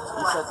system.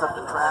 He sets up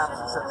the traps.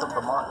 He sets up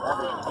the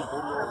everything. He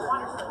videos it.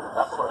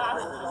 That's what.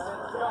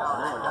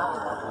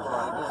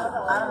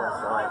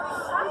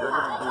 We're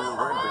going to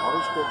bring all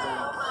these kids in.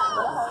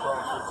 11,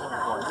 12, 13,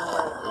 going your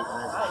way. 8,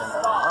 9,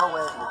 10 our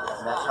way.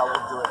 And that's how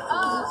we'll do it until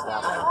we get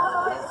established.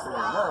 I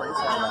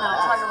don't know.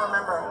 I'm trying to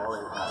remember.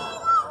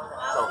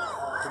 So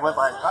he went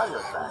by his cardio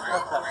back.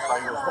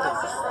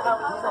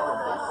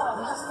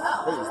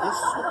 Hey, is this?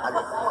 I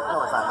go,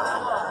 no, it's not that.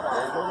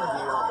 There's no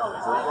deal.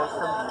 So you guys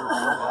come to you. We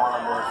don't want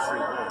them to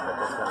treat me, but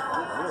that's going to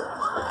be weird.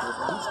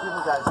 He's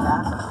giving guys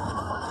passes.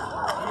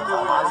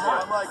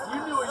 I'm like,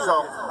 you knew what you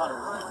were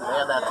getting.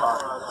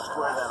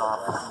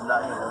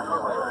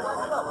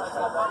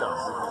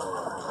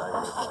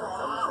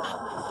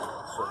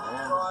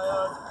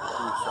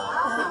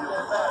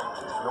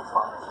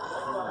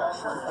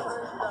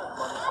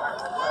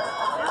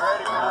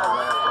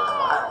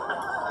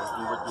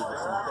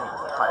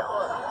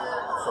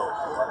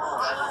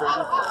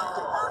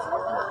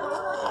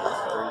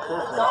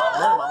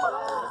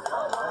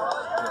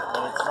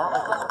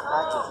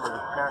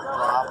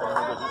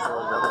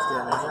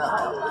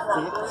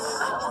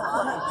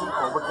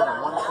 people looking at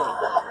one thing.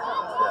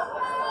 Yeah.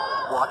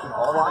 Blocking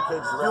all our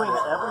kids, doing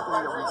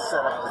everything that we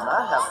set up to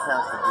not have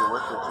parents to do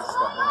with, which is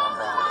stepping on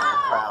bounds in the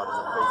crowd and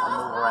the place to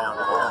move around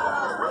and all that.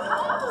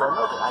 So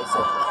no, I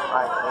said, all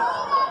right,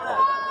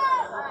 hey,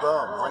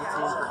 boom, one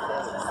team per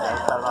kid, and then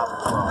cut it off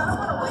as well.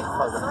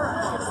 Because of the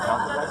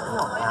guys, you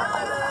don't have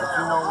to. If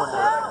you know when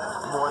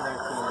there's more than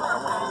a team,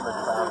 someone's in the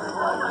crowd,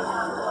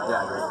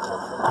 yeah, great.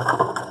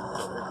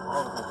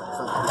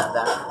 So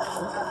that.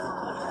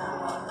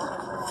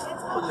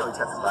 Well, you always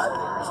have to buy it,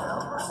 you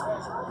know.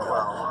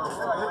 Well,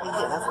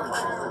 again, that's what it's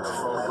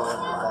slowly going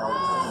down.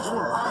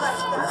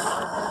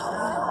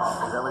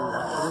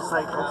 It's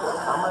like, okay,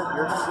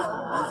 you're going to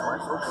use my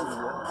social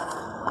media.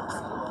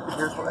 But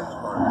here's what I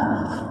started.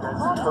 You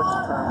guys coach the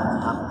tournament.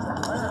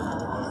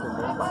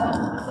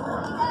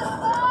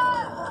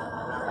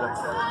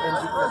 And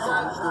because of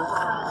the student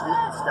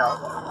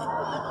scout,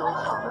 you go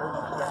on there.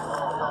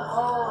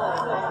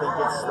 I think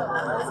it's the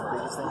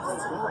biggest thing to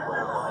see.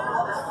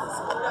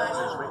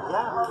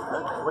 Yeah,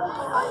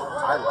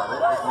 I love it.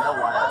 You know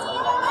why I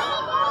love it?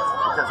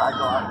 Because I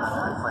go out and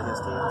I play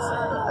his teams,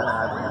 and then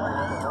I win.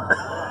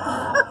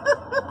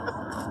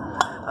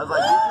 I was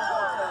like, you can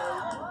go pay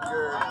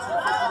your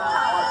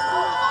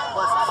 $250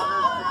 plus $150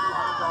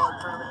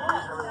 tournament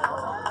fees and everything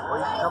else, or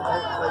you can come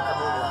play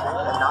community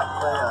and not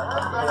pay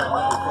a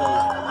monthly fee,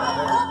 and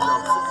then $60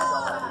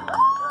 or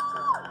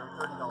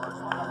 $30.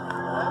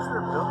 And I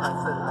sort of built. I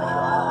said,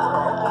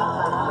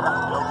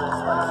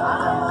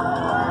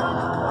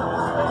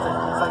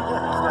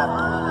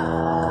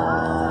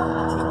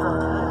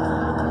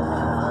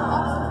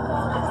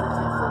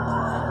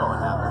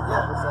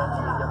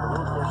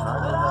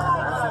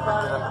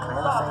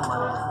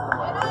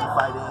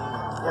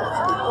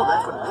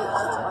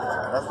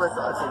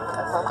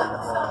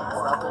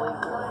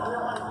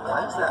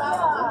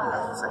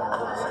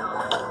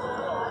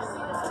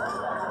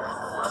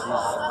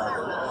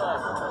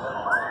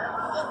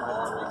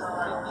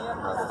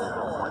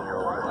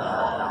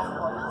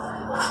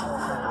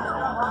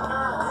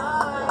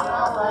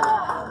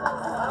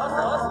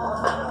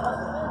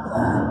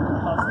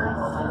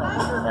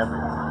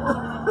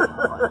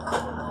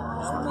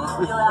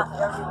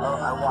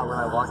 when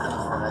I walked in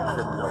for that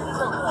trip,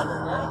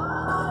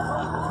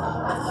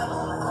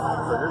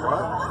 so there's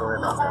another story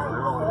about that.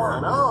 I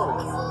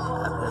know.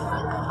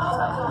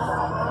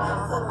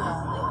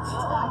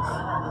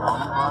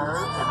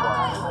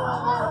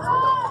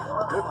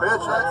 Good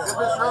pitch, good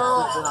pitch,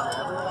 Charles. He's been on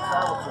every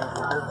travel team.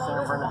 We're here to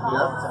San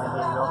Bernardino, San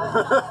Diego.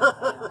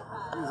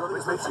 He's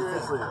only so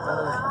seriously.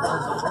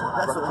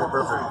 That's the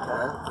perfect,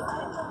 right?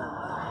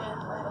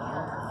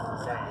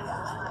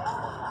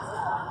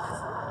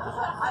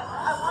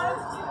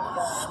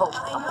 So,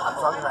 I'm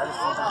talking about it.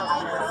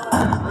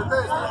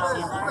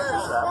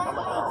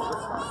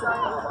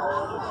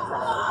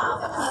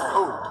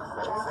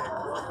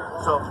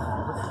 So,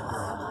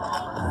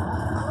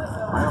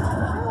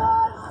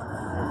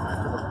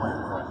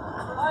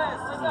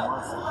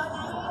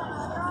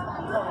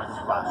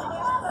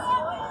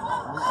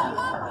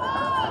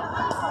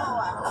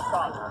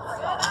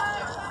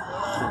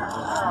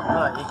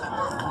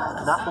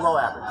 not below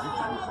average.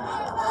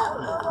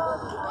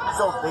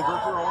 So they go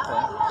through the whole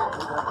thing.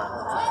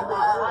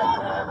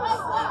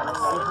 And I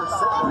see her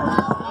sitting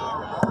there.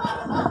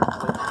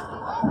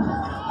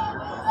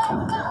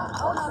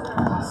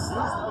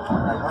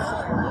 I watch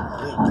her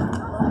leak.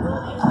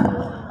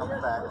 Come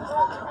back.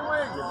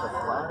 Give the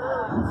flag.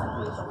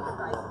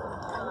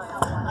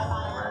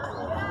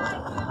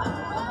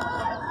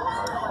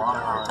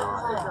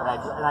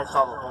 And I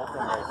saw the whole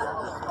thing right there.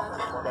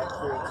 That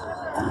kid.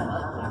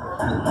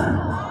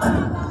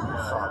 You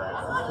saw that.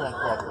 You can't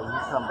catch it.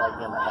 You come back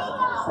in and have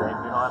you say,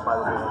 you know what, by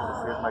the way,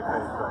 here's my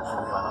credit card.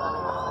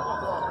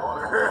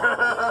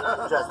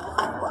 Just,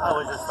 I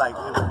was just like,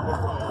 if it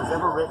was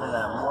ever written in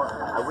a more,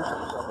 I wish it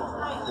was ever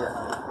written. Yeah.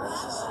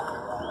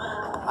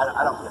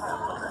 I don't get that.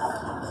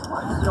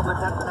 No, but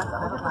that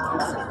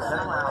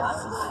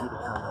allows you to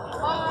come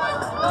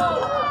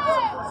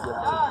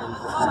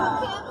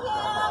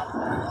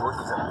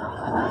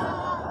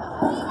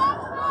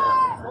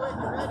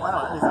why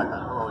not? He's not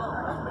going to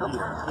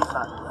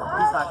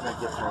he's not going to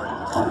get more.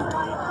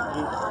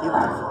 He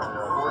was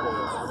 4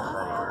 days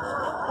ready.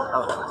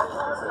 Oh,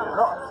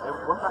 no,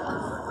 we're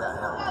practicing.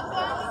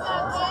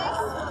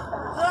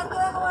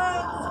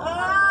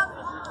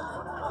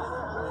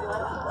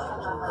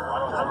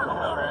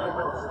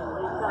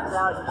 Comes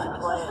out, you should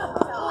play it.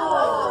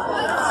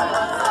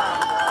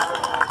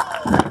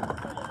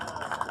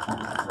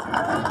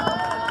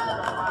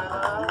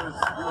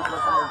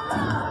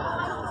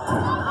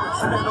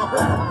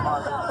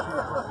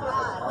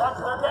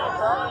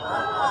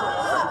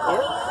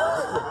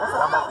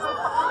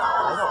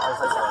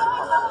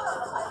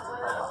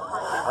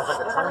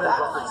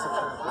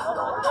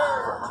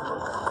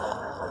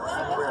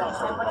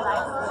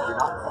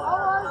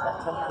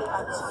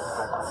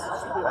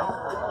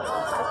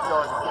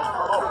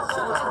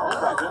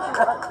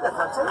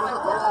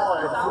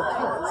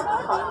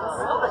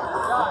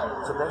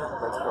 So then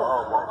let's go,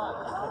 oh, well,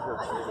 we can't go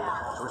cheating.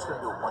 So we're just going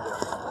to do it one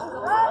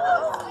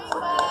day.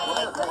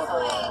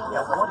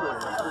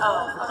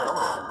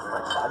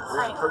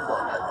 heard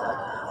going like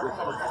that with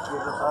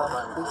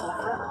baseball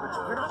forever. But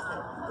you're not.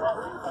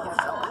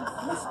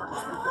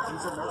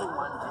 He's another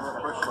one who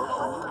never showed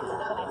for me.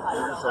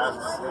 He's got but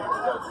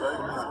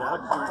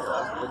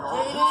no,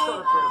 he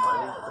showed up here to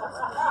money.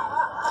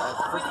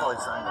 First of all,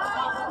 he signed up.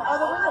 Oh,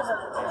 the windows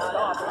are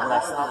When I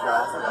saw the guy,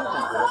 I was like, "You've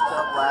been good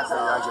stuff last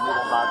year. I give me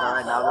the bug. All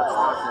right, now let's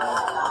talk now."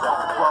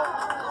 Well,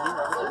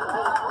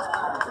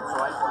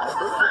 so I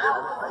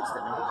faced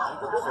him.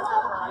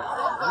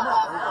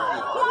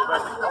 I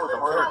think that was the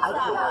hardest. I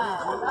gave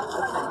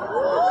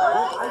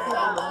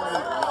him the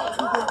money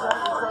 2 days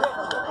after he started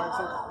coming. And I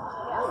said, "Hey,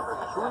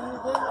 who are you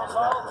again?"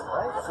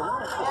 Right? So when I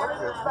go up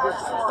there, he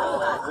gets some stuff.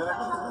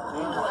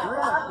 And you're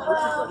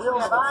in a real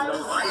advice.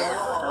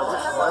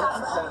 Which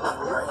 1%,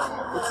 right?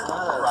 It's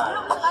not a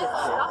shit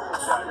show.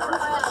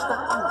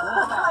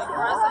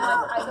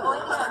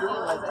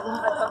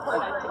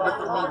 Look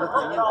at me.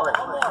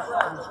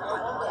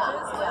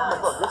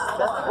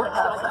 Look, we're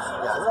past that.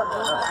 Yeah,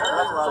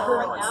 that's what I was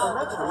doing. So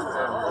next week, he's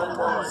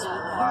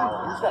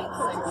got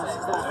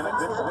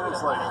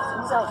it's like,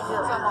 he's out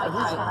here, and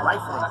he's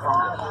rifling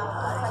from it.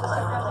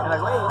 And I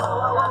go, hey,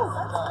 whoa.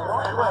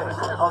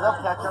 Oh, they'll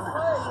catch him.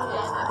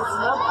 It's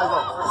not, I go,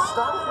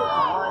 stop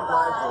getting line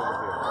drives over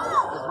here.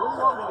 Because what do you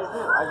want me to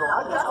do? I go,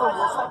 I just go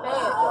this way.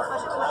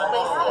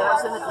 And I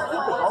said, if you keep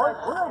it going,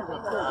 we're not going to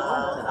kill you.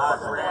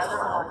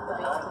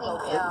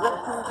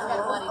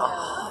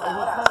 And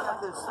he kind of got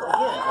this, again,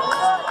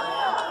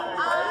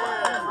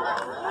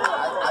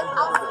 I've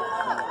heard it.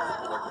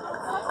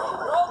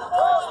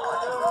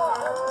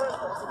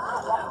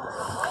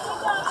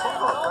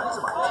 Friends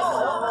of mine,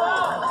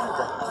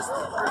 just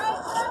when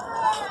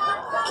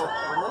they took me,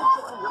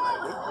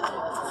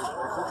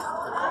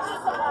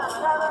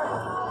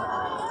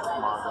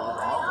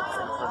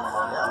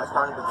 I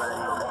started the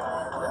radio,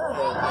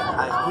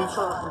 and he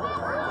showed up to me.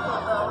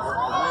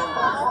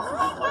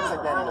 He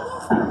said, Danny goes,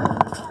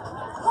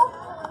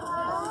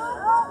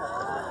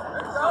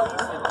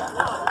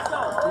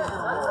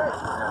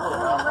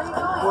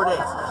 4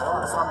 days.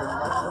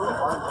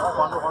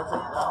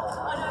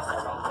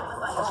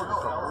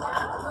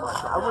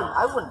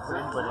 I wouldn't put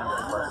anybody on the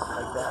bus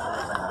like that.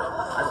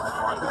 I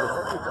don't want to go.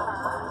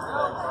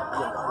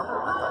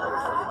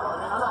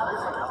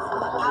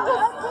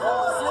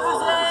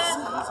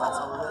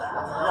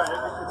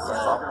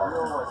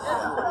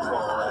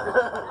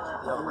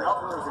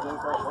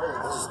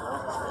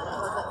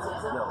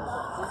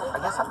 I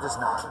guess I'm just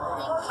not.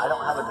 I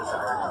don't have a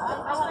desire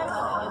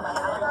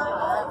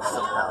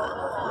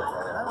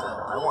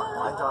I want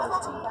my job is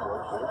to employ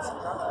kids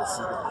to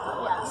see them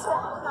grow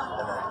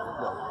and then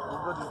we'll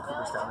go do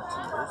Cooperstown in 2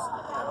 years.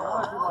 And I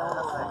want to do my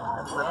own thing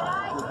and let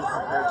them get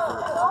prepared for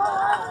it.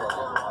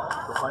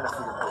 We'll find a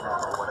feeder program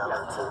or whatever.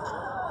 So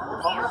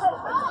if I'm going to like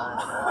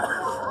 9 or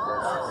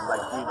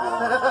like you do,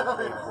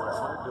 I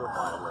want to do it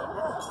my way.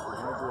 We're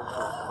going to do it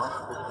for a bunch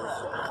of big kids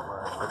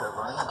where they're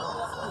learning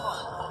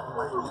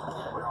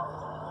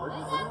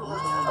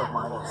of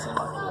my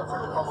semi-kids.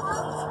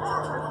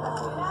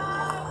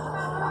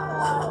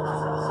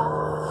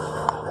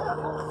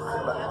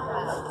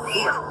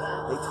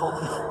 They told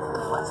me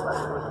last night.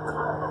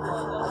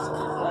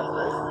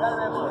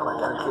 I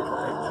got a kid,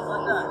 right?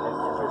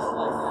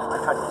 I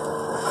tried to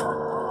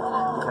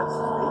because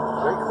they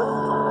very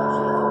clearly told me that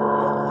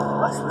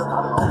lesson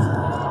about it all.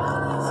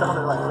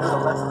 Sounded like real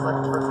lessons like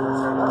a person was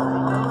saying, no.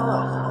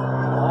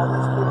 All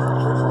these kids are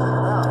just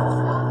around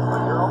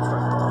on your own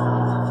time.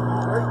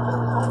 Very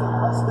clearly told me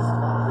lessons.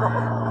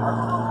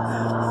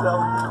 So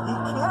he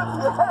can't be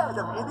ahead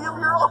of any of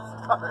your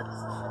all-stars.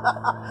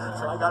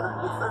 So I got him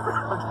to the 3rd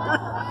round.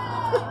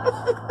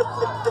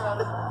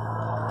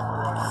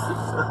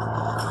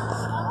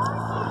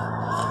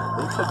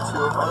 They took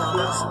 2 of our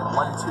kids,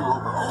 1-2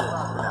 overall.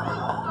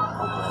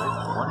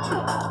 1-2.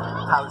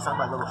 How it's on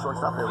my little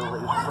shortstop, that little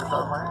Asian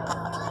shortstop of mine.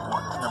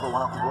 Number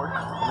 1 off the board.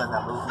 And then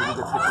that little really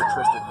good pitcher,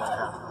 Tristan, that I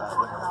have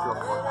went on the field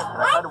for. And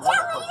I tried to warn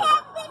that coach. I was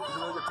like, he's a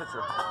really good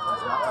pitcher.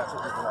 He's not my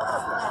pitcher for that.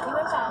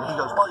 And he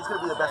goes, well, he's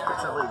going to be the best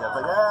pitcher in the league. I was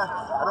like, I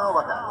don't know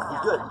about that.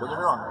 He's good. Don't get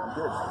me wrong. He's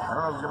good. I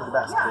don't know if he's going to be the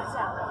best.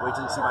 Wait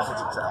till you see my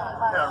pitching set.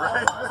 Yeah,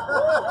 right.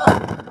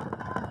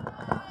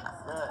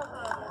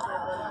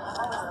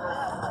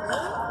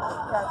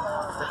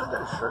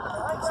 Got his shirt.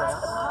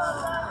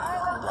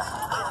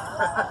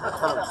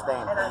 Kind of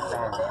stain. I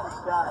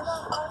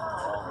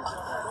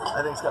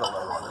think it's got a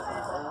logo on it.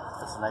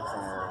 That's the next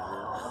thing I gotta do.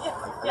 I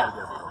gotta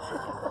get a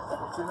shirt.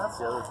 See, that's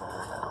the other thing.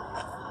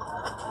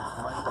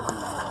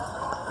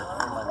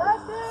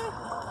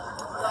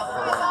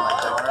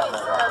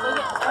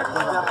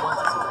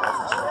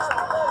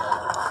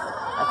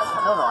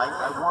 I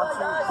want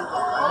to. I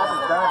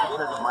haven't done it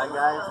because of my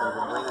guys and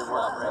the way they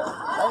work. I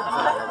haven't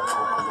done it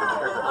because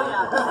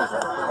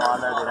on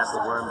there, they'd have to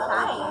wear them to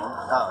every game.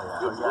 Oh,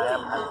 yeah. So, yeah,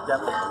 I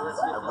definitely I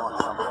want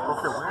something. Well,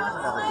 if they're wearing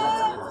them every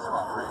game, it's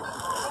not free.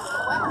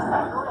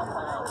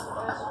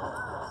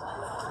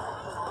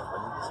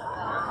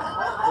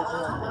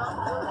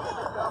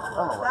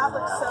 That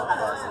looks so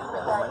good.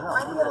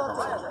 Might be a little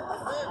different.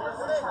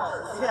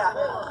 Yeah.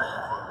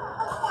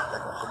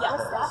 Yeah.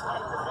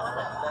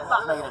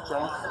 Just making a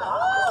change.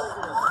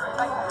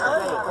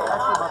 Actually,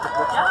 about the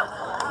picture.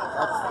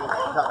 That's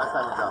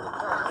not your job.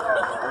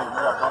 I mean,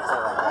 don't say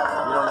it like that.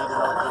 You don't need to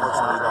know what you're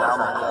looking at.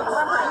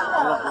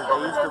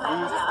 They used to be.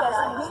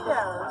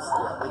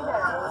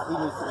 He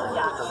needs to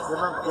change. So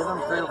give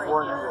him 3 or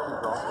 4 and then keep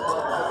going.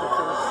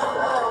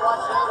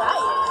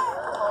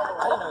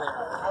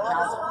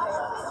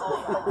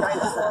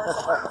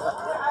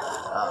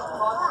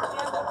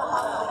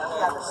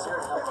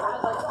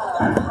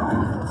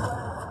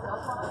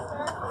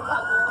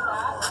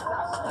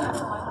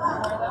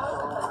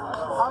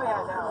 Oh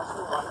yeah, no.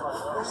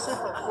 They're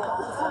super cool.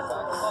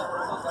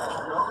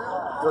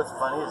 What's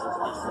funny is it's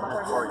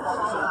notorious.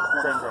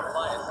 Same thing.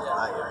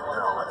 I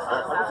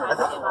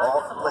think they're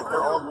all like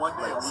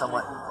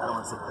somewhat, I don't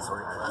want to say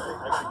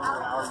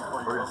disorganized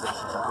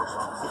organizations out there.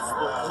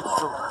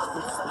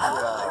 It's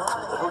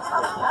the coach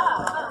thing.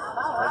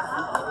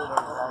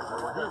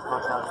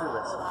 Coach now too.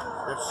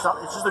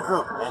 It's just a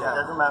group, and it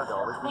doesn't matter.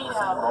 They'll always be the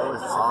same.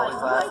 Always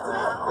last thing.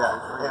 Yeah.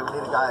 Hey, we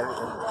need a guy in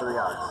 3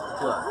 hours.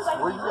 2 hours.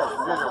 Where are you guys?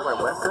 You guys are where,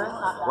 West today?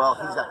 Well,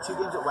 he's got 2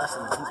 games at West,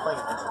 and he's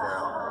playing at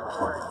Anteaters.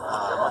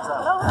 What's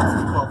up?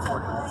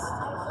 12:40.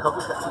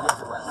 Coco's got 2 games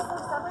at West.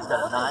 He's got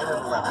a 9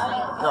 and 11.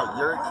 No,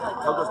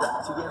 Coco's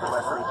got 2 games at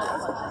West for 8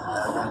 games.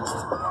 Against,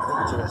 I think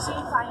it's JSC.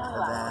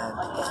 And then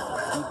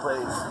he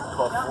plays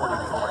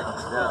 12:40.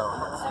 No.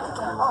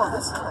 Oh,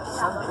 this is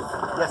Sunday.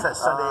 Yes, that's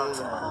Sunday.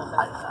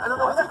 I don't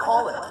know what they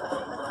call it.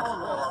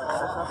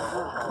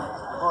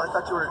 Well, I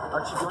thought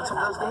aren't you doing some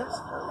of those games?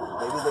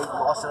 Maybe they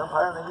lost an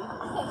umpire and they need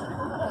it.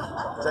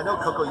 Because I know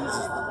Coco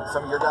uses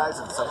some of your guys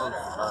and some of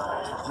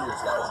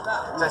Jeter's guys.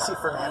 Because I see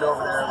Fernando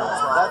over there every once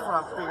in a while. That's what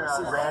I'm figuring out. I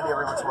see Randy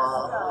every once in a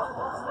while.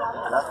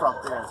 That's what I'm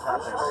figuring is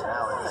happening right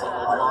now. Is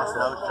I lost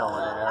no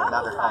showing it, and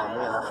now they're calling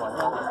me, and that's why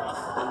I'm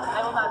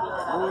I will not be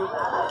there.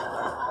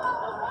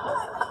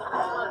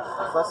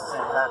 Plus the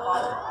St. Pat.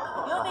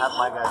 Half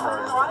my guys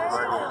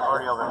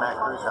already over at Matt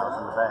Cruz's house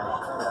in the bay.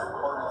 Yeah.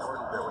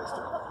 They're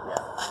wasted. Yeah.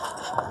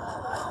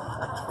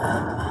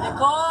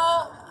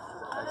 Nicole!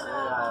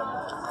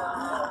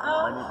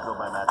 I need to go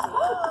by Matt.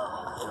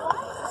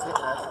 See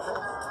Matt?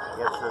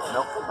 Yeah, sure.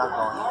 Nope, not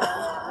going.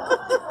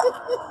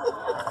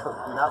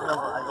 Not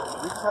number.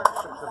 We just have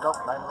to nope,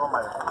 not going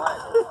by there.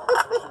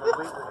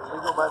 We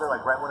go by there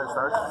like right when it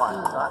starts, fine.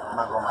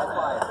 Not going by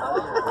there.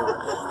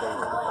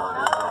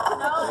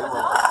 They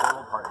will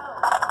party.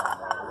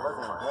 It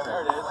wasn't a dinner.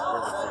 There it is.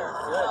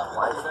 Good.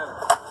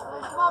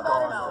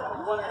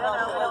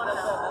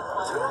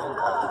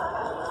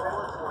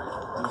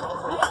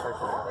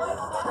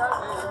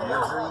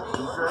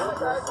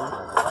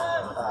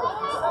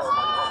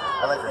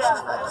 I like her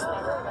 6 packs.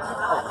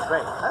 Oh,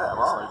 great.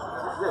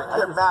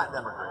 They're Matt and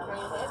them are great.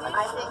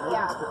 I think,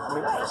 yeah. I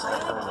mean, it's the same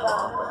thing,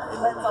 but it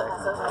made me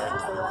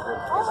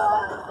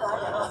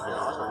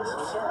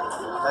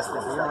that's the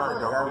thing, on the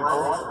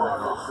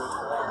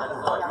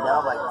now,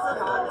 like,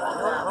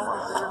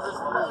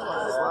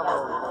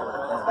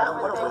 I don't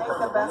want to wake up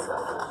in the best. Oh,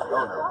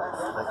 no.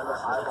 Like,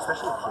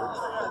 especially kids.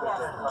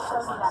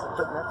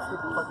 But that's the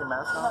fucking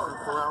mask on for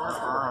 4 hours?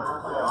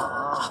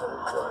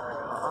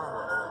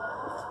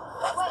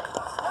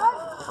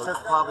 That's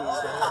probably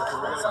staying for the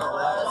rest of my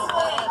life.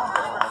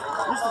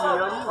 Used to be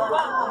OU.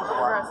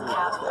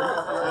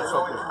 It's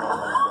okay for them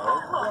in bed.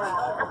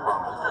 No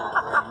problem.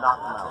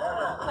 Knock them out.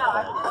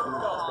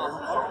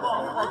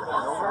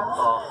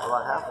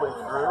 About halfway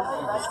through,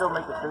 you can still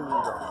make it through.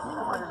 You go, you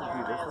might as well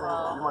do this.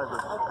 You might as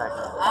well just pack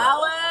it.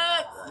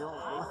 Alex!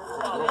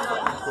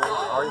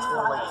 Already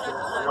feeling like shit.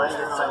 Playing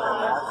inside the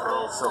mask.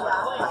 So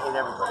I hate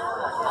everybody.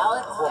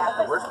 Alex? Well,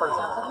 the worst part is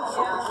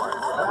so much worse.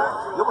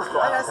 You almost go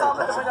out and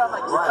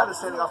you're kind of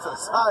standing off to the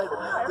side.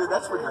 Dude,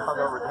 that's when you're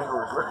hungover and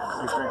hangovers work.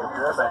 You drink a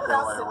beer back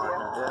there while you're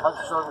working. How's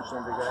the sewing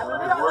machine big?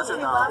 It's working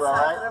now. All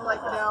right? I'm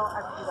like, no,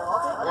 I can either all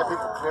day. Yeah,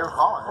 people, they were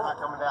calling. They're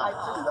not coming down.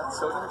 Dude, that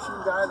soda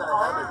machine guy that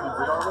I had that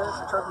did all this,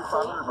 he charged me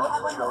 $500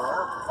 to show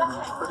up, and he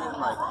just put in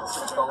like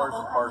 $6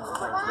 in parts and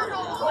things. He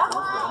was like,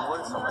 what's the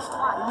invoice? I'm like,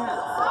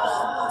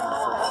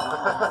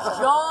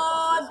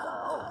 John!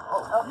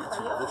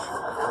 YouTube, this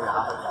shit.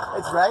 Yeah.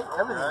 It's right.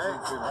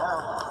 Everything's YouTube now.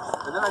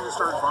 And then I just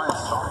started buying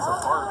stocks of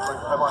parts. Like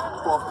I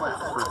bought 12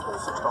 clamps for $6.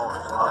 So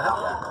I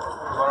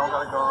don't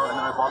gotta go. And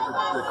then I bought the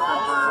crimper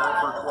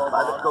for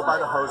 $12. Go buy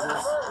the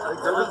hoses. Like,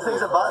 those are the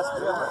things that bust.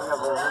 Yeah,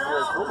 we're here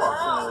at Toolbox.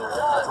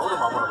 I told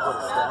him I'm gonna put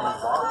a standing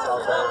box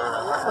out there.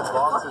 Some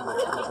box in the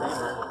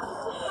container.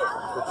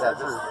 The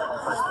charger.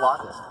 First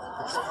block it.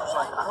 It's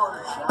like, I don't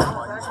understand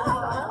why you spend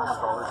 $9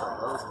 on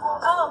those.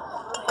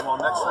 Well,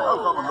 next time I'll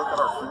come and look at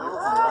our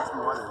fields and ask me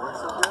why they look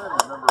so good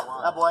and remember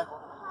why. That boy.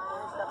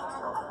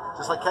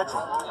 Just like catching.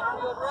 So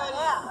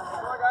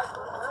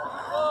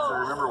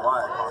remember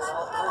why it costs.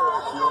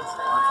 Fields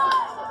aren't good.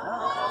 No.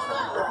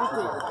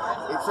 Everything.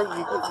 It's like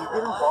you get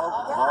involved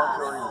with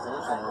voluntary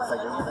organization and it's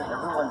like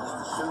everyone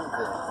just assumes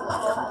that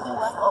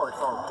everything's,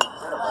 it's all taken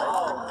care of,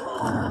 right?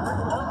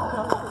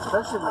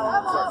 Especially when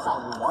you get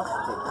someone who wants to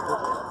take care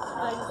of it.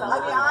 I mean,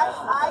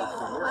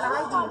 when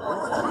I do,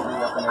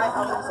 I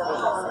always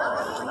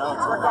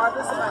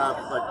regardless of my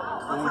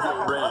when we get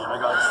rain, I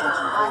got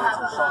extension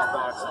cords and shot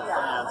backs and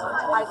fans and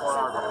 24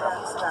 hours of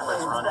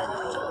place running.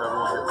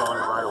 Everyone get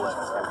going right away.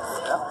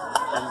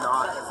 And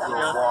not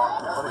go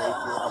walk and break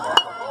it.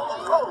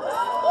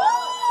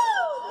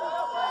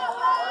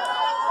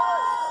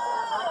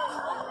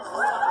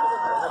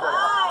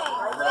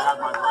 I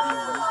had my buddy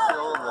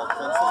refill the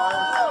fence line.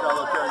 Got a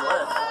little carried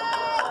away.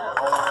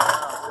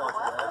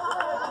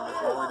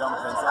 All the way down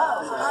the fence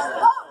line.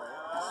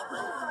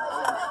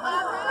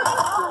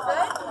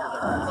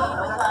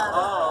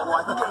 Oh,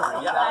 I think it was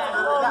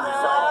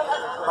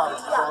probably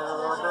spray a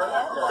little bit.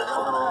 Yeah,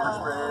 a little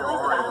overspray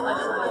over right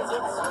here.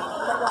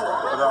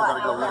 But then I'm going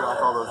to go weed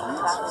off all those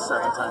weeds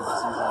 7 times a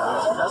season.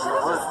 That's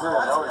what we're doing.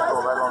 I always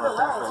go right on the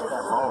fence so you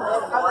can't mow.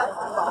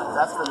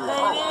 That's the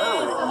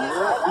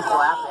He's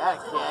laughing at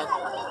it, kid.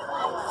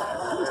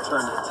 Just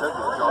turned it, took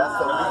it. That's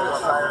the we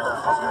just hired a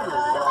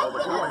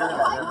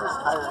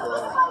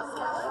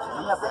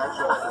we have the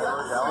actual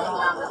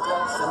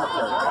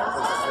cemetery that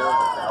takes care of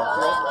the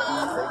outfield.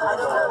 They just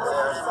go over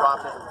there and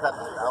drop it and cut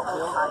the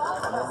outfield.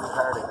 And then we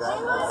hired a guy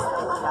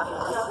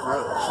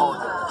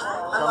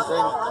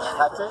something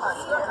cuts it.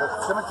 The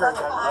cemetery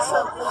guy cuts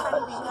it.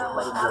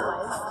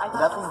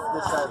 Nothing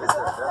this side of the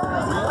church.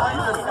 We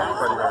didn't have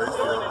pretty hard. We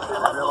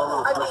had a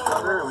little push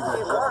cutter and we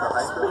could adjust the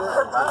height of it.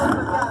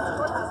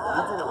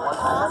 He did it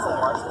one time and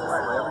watched it.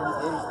 Whatever he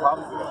did, he's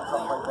probably doing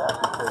something like that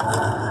because the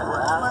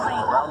grass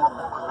around them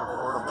is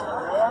affordable.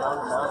 All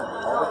the time.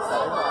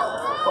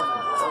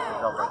 Fucking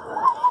felt like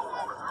that.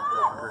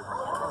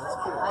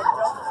 I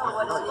don't know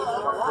what it is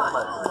you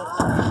want.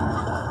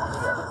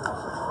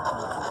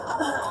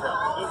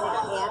 Is it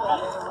candy?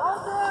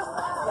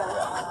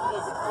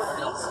 Is it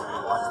cookies?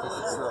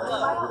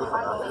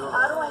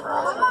 How do I know?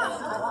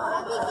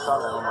 I saw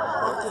that on my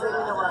book.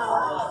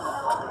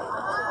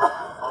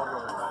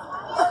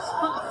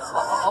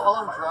 I'll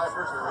let him try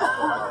first.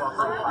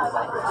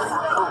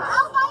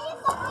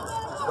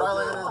 Try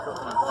like it is.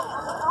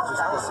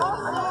 Just the same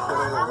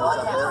killer that was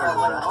up there.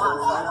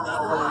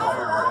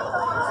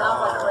 Sounds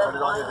like red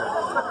wine.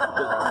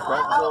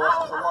 Don't go up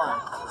to the line.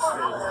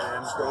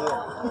 Stay in.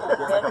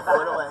 Get like a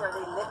foot away. Are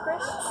they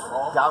licorice?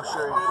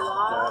 Goucher.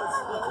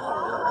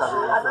 Cover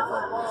your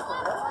foot.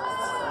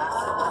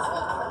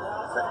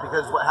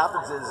 Because what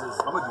happens is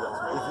I'm gonna do that.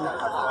 If you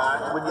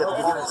when you at the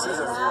beginning of the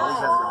season, when your league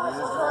hasn't been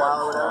used in a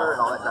while or whatever, and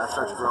all that grass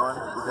starts growing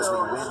because of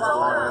the wind's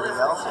blowing and everything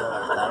else,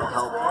 that'll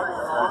help.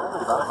 I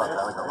forgot about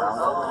that, like a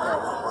roundup.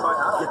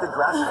 Get the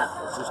grass down.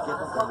 Just get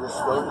this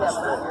slowly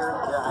straight.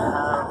 Yeah, I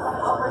have.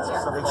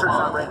 Make sure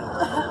it's not raining.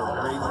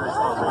 Razor is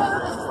not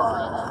raining. It's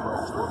fine.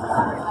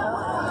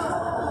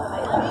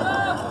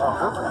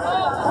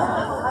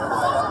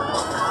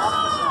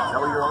 Now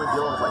you're only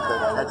dealing with like the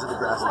edge of the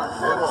grass line.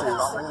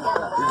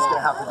 You're just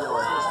gonna have to deal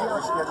with it.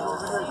 Your schedule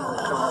is here. You can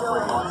show up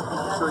where you want.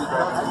 So you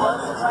got to run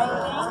it.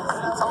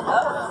 It's all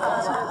about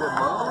good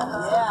money.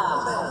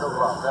 Yeah. No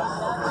problem.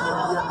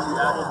 You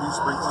added these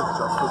sprinkles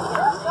just for the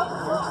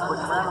but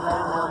you ran them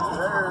all the way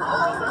there.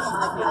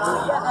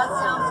 Yeah, that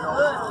sounds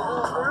good. A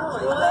little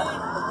early.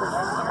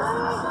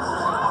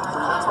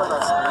 That's why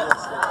that's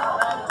nice.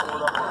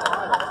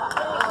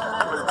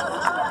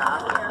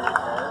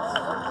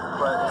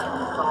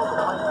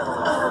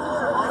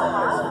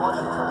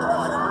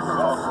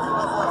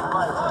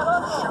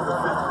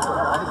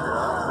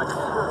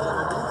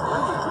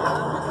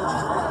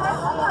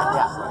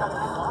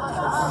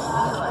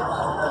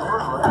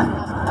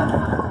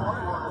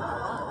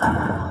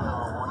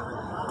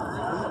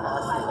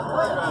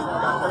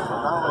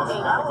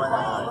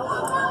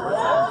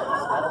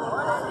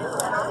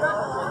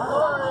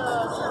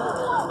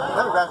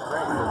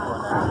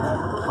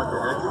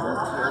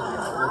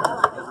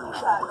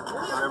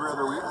 Every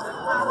other week?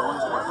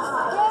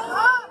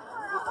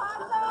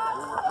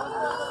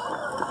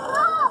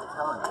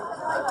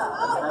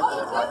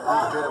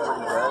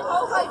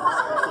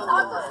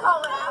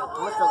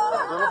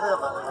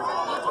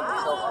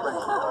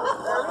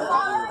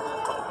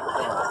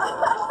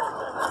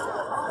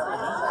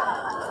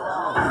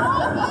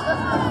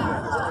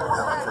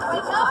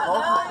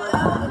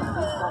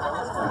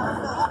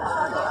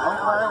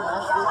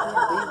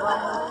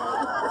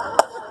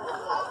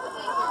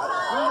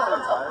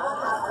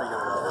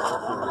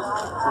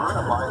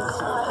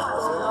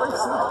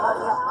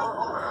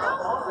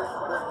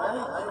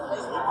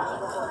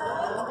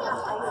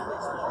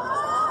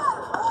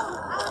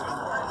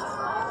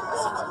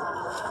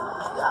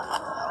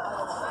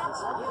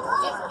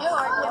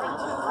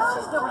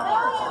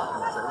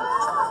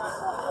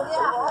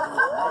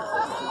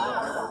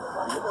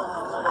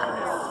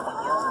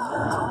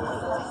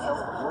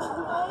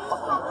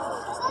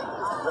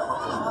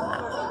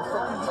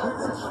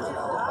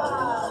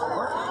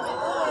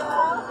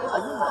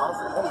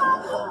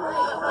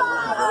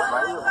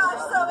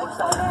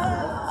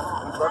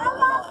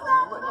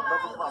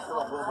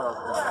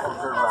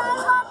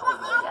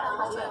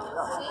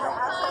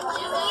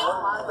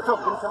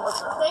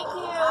 Thank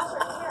you.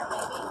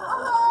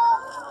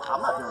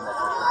 I'm not doing that.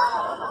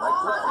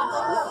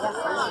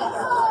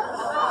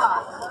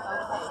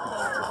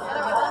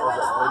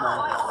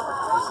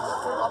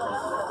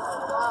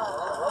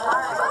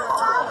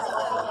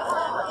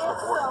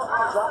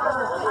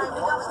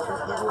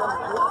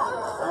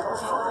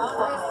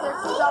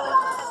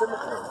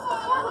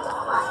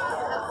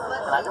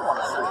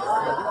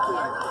 It's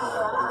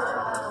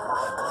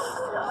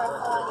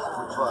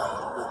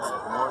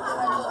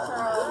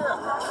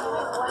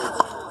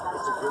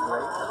a good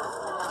rate.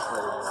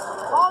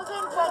 Balls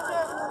in,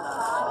 catcher.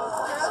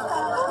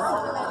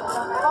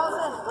 Balls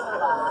in.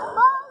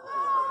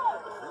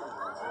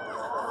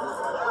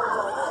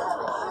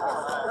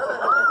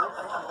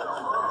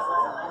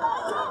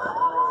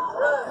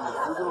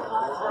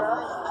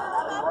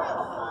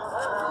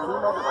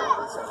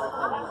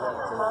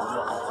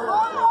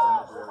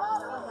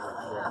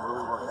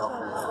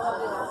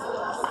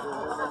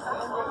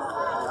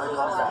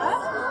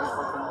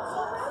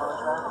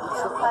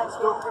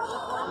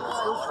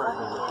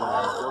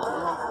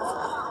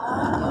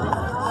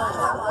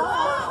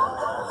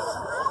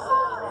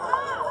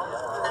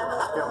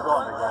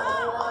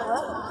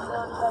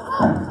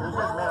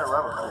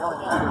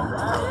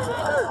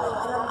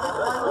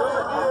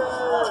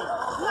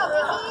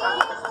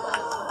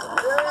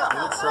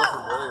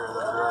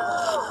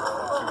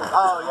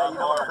 Oh, yeah, you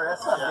know what,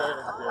 Chris?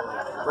 Yeah.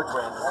 We're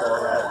twins, so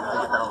yeah, we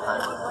get that all the time.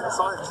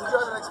 So, does he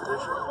drive an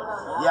Expedition?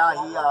 Yeah,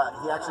 he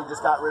actually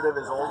just got rid of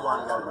his old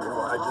one and got a new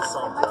one. I just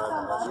saw him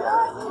drive.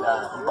 Yeah,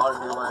 he bought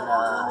a new one.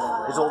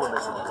 His old one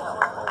missing.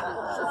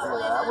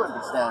 I wouldn't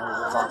be standing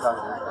here this long time.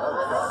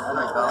 I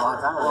think that a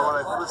long time ago. Well, when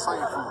I first saw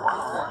you from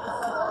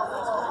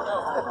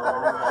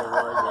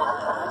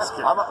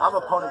I'm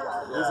a pony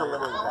guy. He's a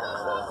little guy,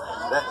 so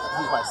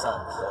he's my son.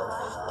 So.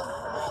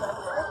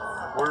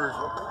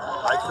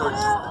 I coach,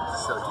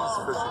 so he's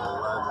coaching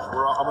 11.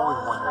 I'm only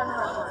 1 year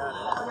behind.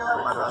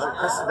 My brother,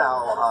 Chris is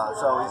now,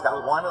 so he's got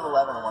 1 at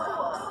 11 and 1 at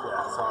 12.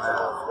 Yeah, so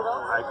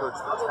I coach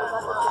the 10s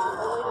last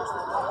year.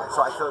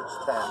 So I coach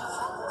 10s.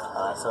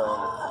 So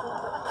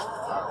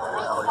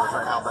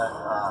right now, but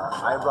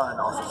I run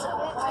also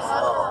samples.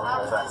 So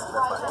that's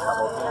my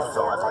couple teams.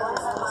 So I play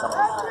some of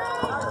them.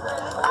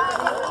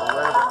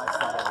 Wherever my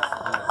son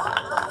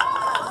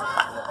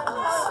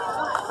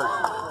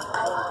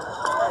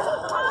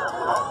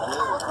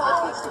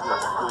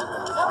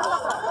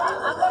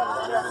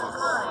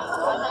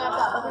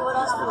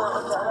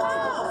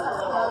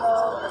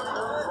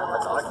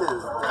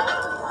is,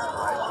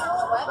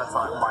 that's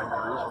not my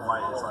group,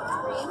 it's not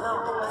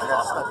I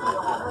got stuck in the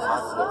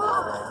hospital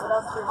today.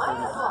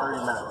 30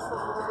 minutes.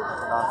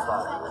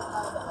 Non-stop.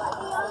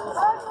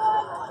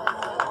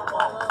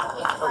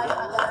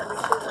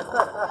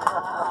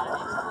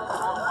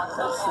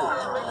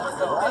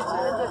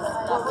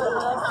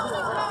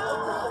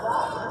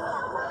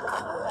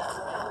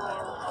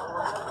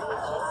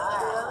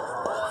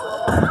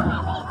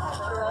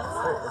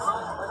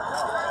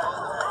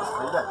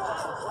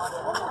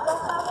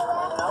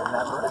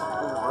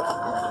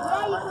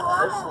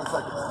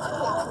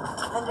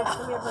 Hendrix,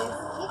 come here, please.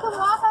 You can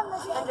walk on the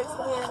Hendrix,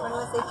 come here. I'm going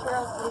to say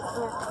Charles, please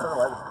come here. I don't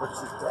know why the push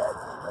is dead.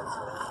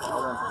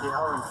 All them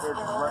kids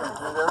running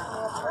through there.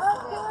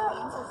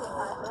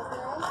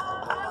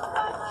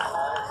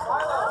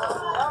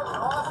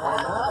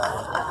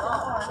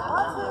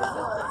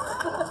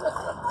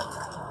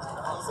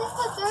 This is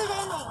the 3rd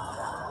inning.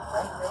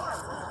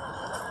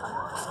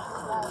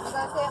 You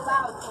got to say it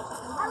loud so she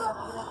can hear you.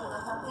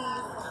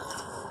 Please.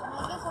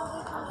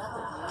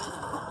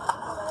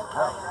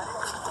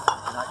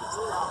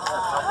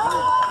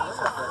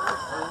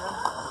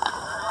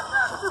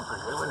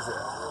 What is it?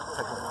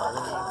 Technically 5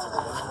 innings?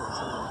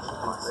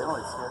 They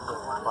only schedule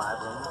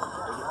 5 innings.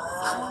 They get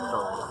 3, so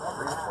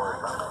 3 or 4 is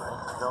probably right.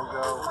 They'll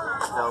go,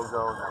 and they'll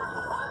go.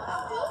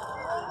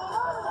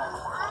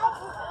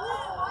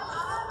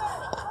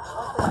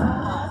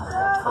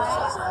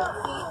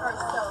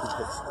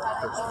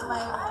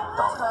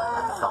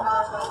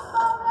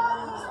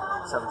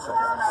 Seven seconds.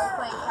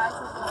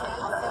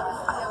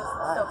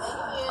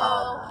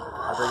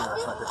 I think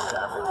that's not the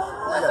traffic.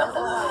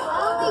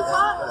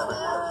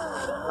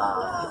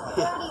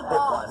 Hit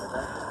one.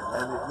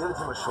 And the other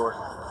team was short.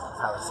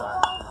 Tyler Son.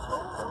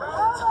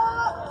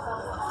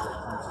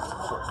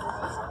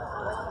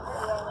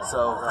 So,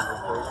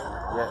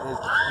 yeah, his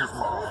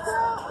mom.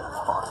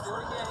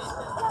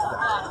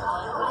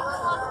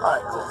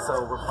 Alright, so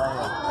we're playing,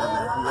 and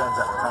then he runs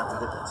out of time to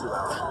get the 2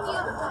 hours.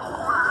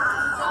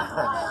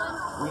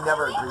 We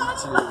never agreed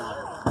to last minute.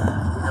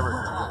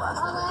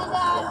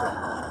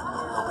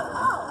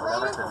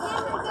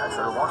 I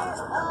started walking,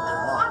 so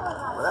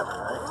whatever,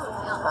 right?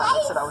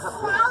 I said I was up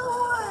big.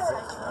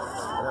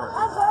 Whatever.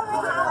 We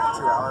ran out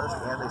 2 hours,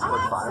 and they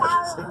scored 5 at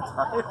the same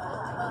time.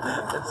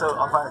 And so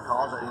umpire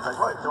calls it, and he's like,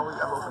 what, don't we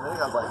have open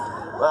inning? I was like,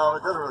 well,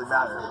 it doesn't really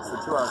matter. It's the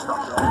 2 hours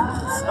drop dead.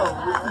 So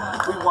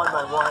we won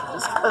by 1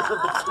 just because of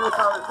the 2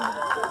 hours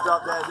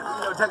drop dead. You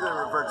know, technically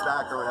it reverts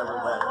back or whatever,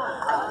 but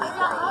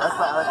that's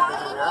what I like to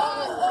think here.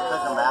 It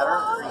doesn't matter.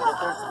 You get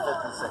there, it's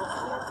 56.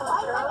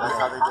 That's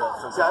how they do it.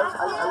 So see, I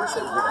wish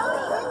they would do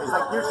that. It's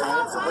like you're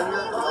saying, so when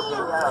you're,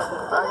 okay,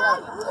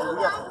 yeah,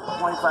 we got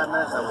 25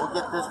 minutes, and we'll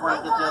get this one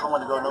and get the other one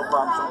to go, no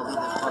problem, so we'll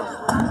leave this close.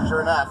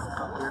 Sure enough,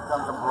 here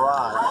comes a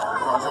barrage.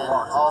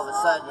 All of a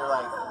sudden, you're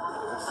like,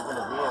 this is going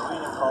to be it.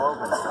 We didn't call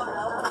open.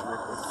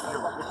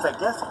 It's like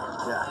guessing.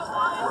 Yeah.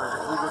 Whereas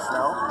if we just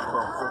know,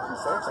 well,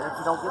 56, and if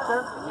you don't get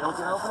there, you don't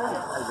get an open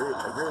inning. I agree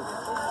with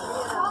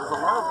you.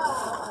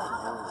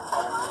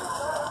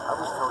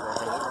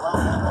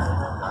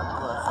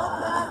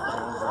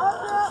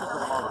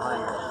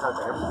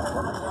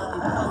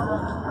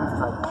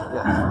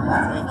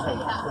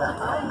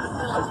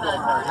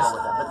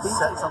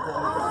 Set something,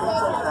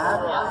 things like that.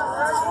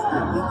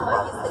 Think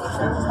about it.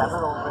 Just have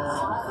it open,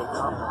 take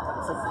it off.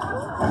 It's like,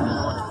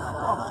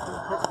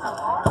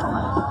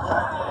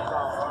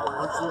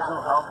 once you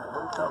know how,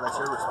 that's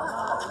your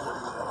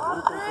responsibility.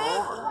 What if they go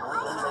over?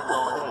 What if they go,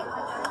 hey,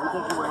 we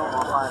think you went over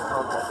a fine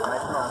protest. The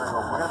next round, I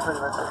go, we're going to play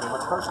the rest of the game.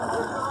 What coach can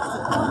do?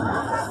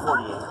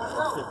 48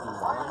 or 51.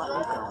 I'm not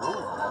making a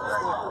rule.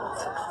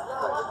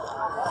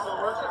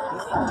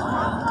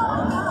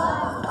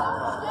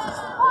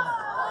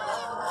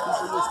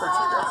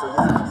 So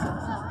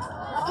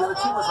the other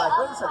team was like,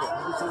 wait a second,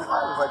 he gets 85.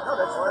 I was like, no,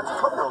 that's a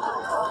couple-year-old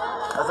game.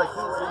 I was like, he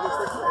gets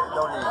 38.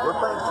 Don't need. We're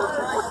playing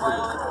 14 foot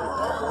league.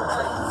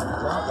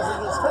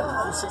 He gets 10.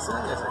 He was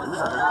 69. I said, he was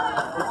under.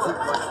 It's too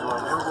much for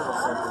him. It was a little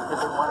simple.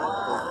 Because they wanted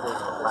to go to the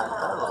black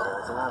title there.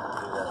 So now to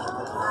do that.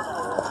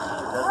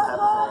 It doesn't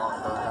happen for a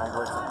long time.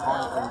 Where it's a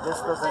point, and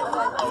this doesn't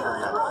cater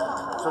yet.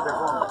 So they're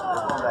going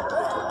back to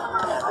the game.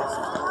 I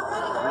see.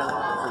 Really,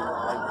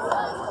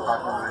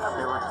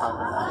 they were talking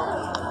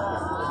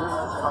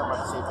about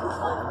the safety.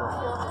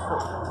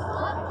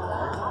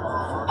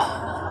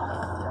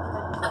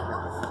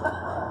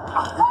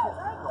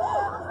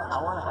 I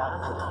want to have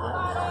it for the game.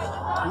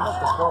 He must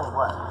have thrown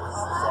what?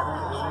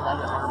 70, 80,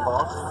 90, 100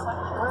 balls?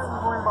 Why are we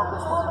worrying about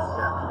this one?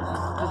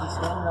 Because he's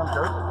standing on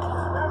dirt?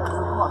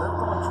 Come on, they're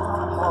throwing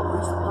 200 balls. We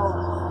used to throw,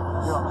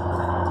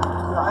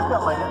 I've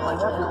got my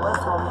nephew went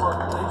from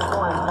he's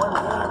throwing one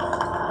game.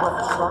 What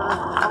the starter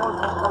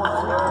throwing 3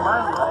 for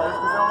mine, right?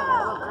 Because they're only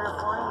going to look 3 or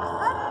 4 innings.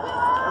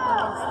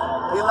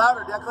 Be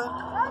louder, Declan.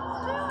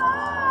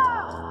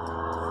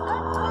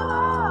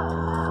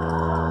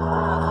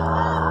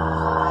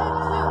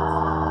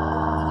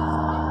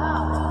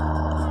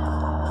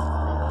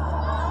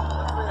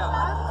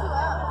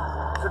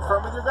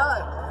 Confirm with your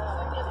guy.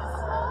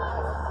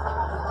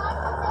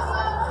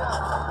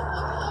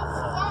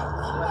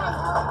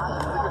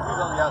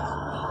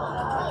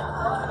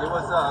 It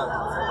was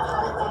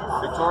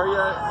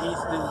Victoria,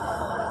 Easton,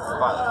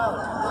 Violet.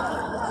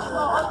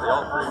 They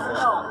all 3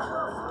 minutes.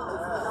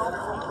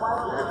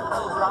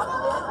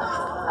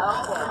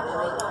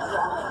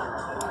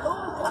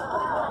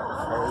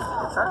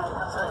 It's hard.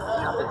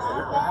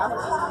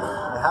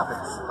 It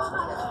happens.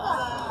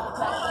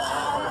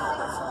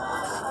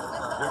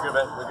 You're good,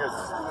 man. We're good.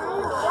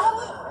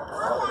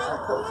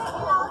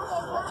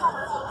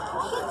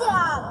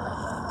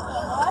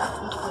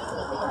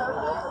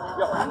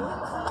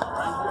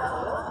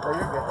 No,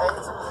 you're good. Hey,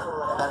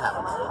 that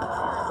happens.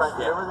 Right,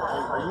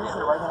 are you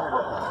usually right-handed or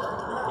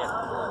left-handed? Yeah.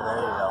 There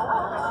you go.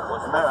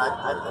 Remember,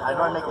 I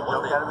know I make a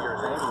joke out of it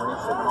today, but when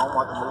you're sitting home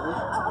watching movies,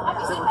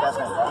 sit with that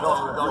thing.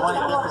 You want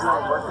to get to do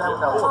work out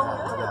without working.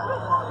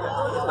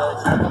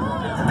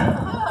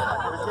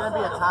 There's going to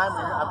be a time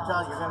where I'm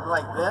telling you, you're going to go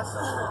like this,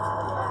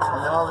 and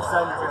then all of a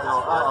sudden you're going to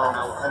go,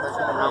 uh-oh, and there's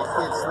going to be a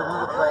kid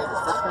sliding the plate, his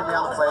foot's going to be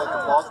on the plate,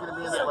 the ball's going to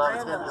be in the glove,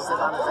 it's going to be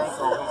sitting on his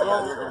ankle,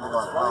 and you're going to be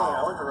going, oh.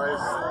 I went to race.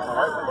 He's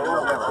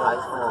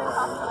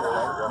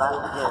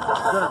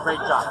doing a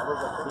great job.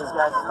 These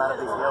guys, it's not a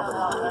big deal, but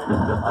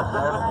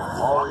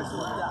always,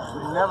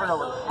 you never know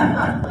what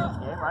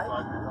game, right?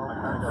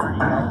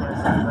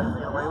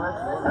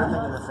 They're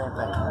thinking the same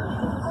thing.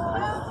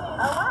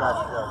 I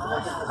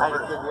had a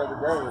kid the other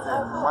day was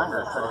in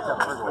minors trying to cut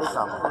first base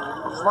on me.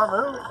 Smart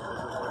move.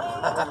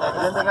 He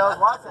didn't think I was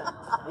watching.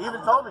 He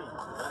even told me.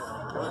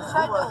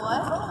 Tried to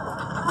what?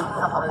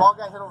 A ball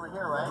got hit over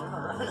here, right?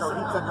 So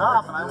he took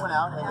off, and I went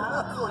out and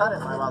cut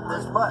it by about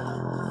this much.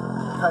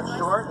 Cut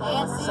short,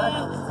 and in a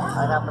second,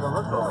 I happened to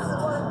look over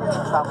there.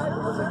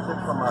 It was a kid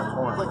from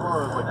Cornhuskers. Like one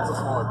of those, like,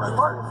 smaller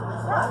parts.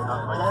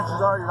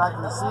 Chances are you're not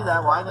going to see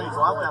that. Well, I didn't go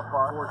out that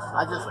far.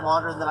 I just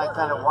wandered, and then I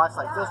kind of watched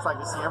like this so I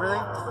could see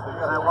everything,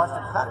 and I watched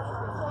him cut it.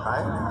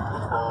 Right?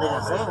 They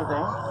didn't say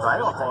anything, so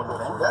I don't say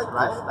anything.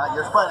 Right? Now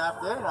you're split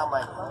after it, and I'm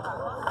like,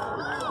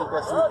 you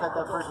guys see you cut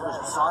that first because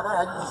you saw that?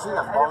 How did you see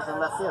that? Ball was in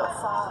left field.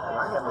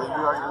 I can't believe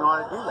you already know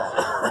how to do that.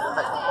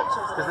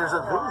 Because there's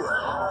a video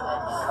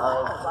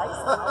of.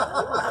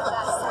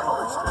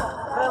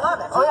 But I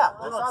love it. Oh yeah,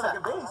 it's on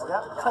second base.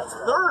 Yeah, cuts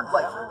third.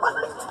 Like, what?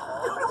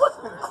 Dude, it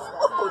wasn't even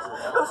close.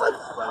 It was like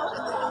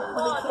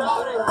when they came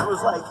in, it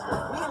was like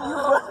me and you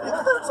running.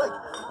 It was like,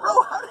 bro,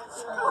 how did you?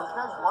 Those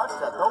guys watch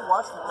that. Don't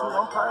watch the 2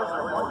 umpires.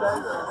 And one guy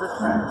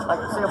just like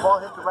say a ball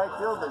hit the right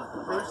field, the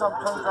base ump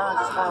turns around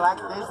and just kind of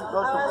lackadaisically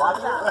goes to watch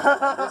it.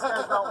 This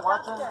guy's not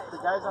watching. The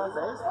guy's on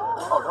base.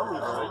 Oh, don't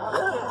leave it.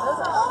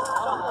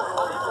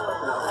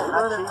 They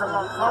learned it from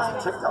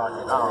TikTok.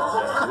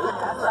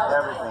 Oh,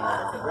 everything.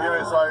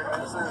 Anyway, sorry,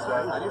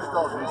 I need to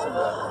tell Jason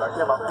that.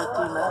 Yeah, about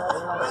 15 minutes.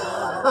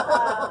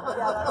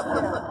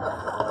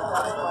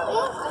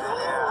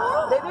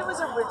 Maybe it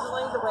was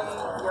originally the way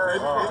you're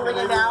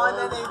doing it now, and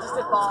then they just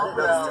evolved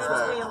to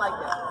being like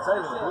this. That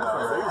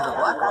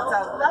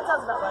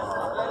sounds about right.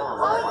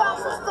 Oh my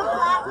gosh, it's the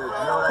black. You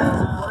know what I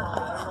use it for?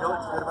 You know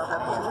what's good about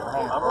that?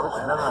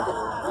 Another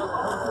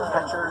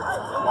catcher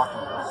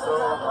walking.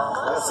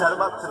 Set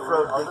them up to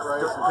throw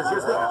because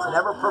here's the thing, it's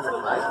never perfect,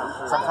 right?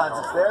 Sometimes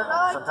it's there,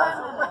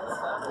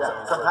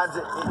 sometimes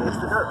it's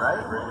the dirt, right?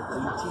 So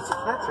you teach a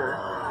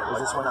catcher Is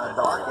this one on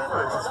dark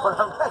or is this one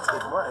on Mexican?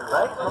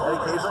 Right? And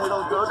occasionally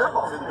it'll go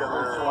double. We do that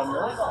with me.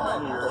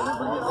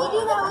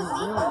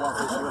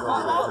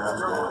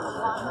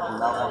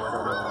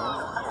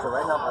 So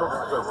right now,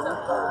 perfect.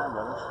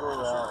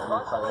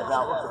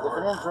 Now, if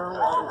it ends early,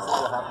 obviously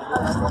we'll have to do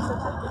that.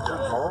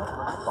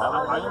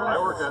 I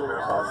work at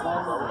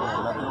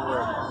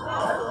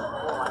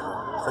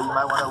so you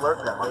might want to alert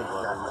them. Hey,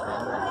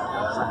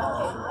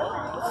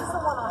 This is the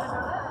one on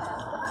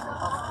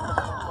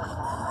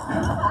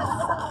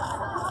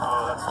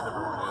Oh, that's a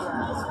different one.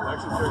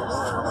 Actually,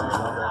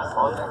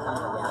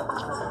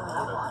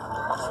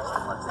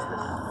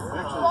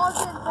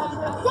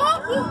 Dad,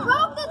 you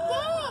broke the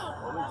thing!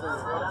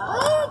 What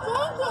are you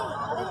thinking?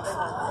 What are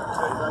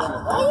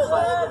you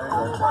doing?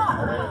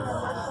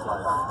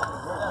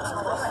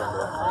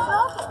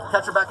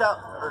 catch her back out.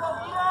 Batter!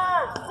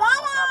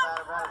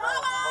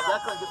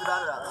 Get the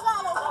batter out. You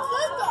gotta shoot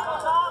it! You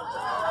gotta throw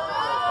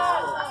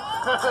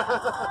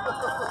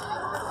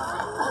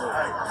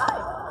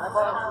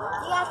it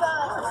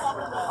a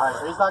second base. Alright,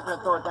 so he's not going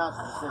to throw it down, so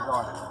just keep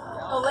going.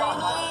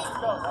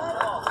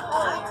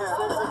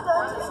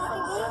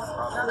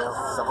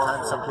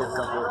 Some kids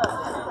don't do it.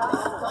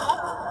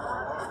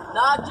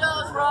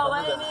 Nachos for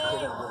Laney!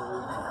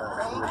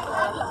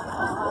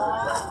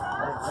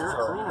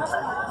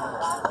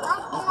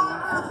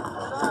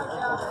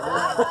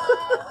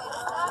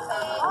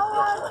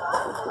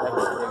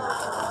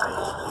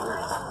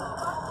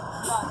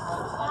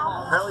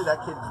 Apparently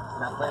that kid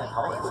not playing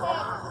college.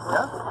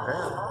 Yeah,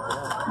 apparently.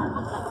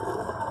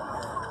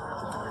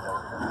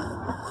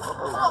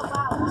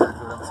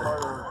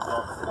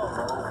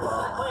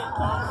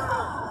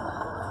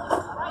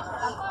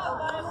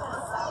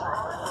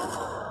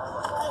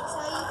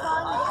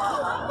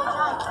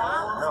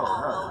 No,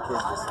 the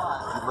kid just,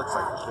 he looks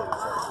like a kid.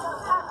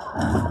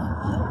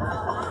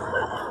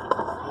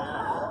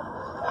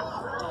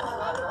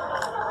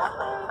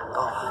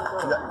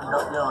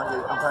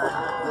 Umpire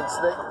gigs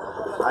today?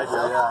 I do,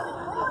 yeah.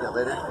 Yeah,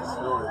 later.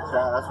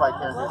 That's why I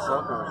can't do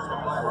soccer.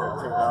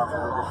 Take off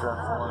and look at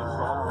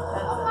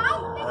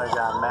and I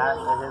got Matt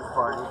at his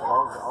party.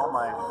 All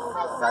my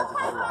guys that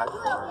can do high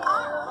school.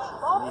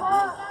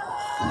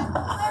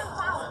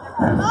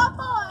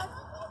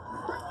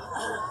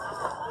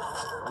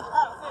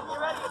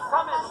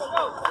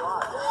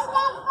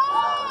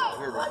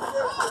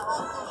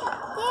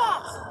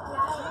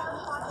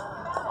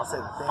 I'll say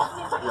the thing,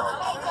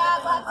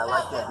 I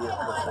like the idea of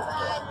pushing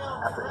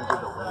after he did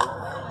the wheel,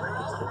 where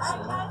he gets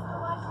swinging.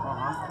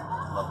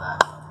 Love that.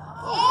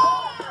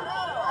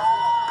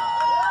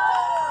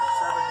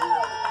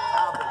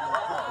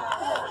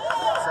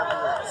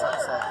 7-year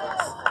sunset,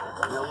 it's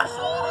really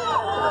so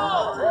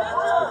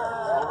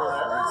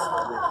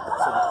the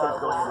kids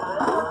go into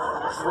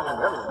the swinging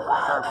everything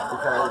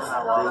because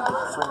they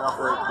swing off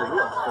the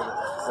wheel for the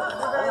 7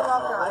 years. Very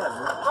welcome. I have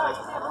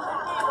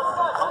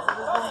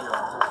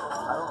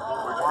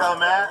Go,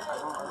 Matt.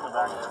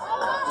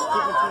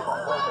 keeping people.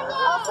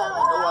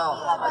 Oh well,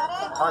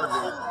 part of me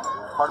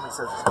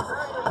says it's good.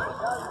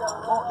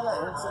 Oh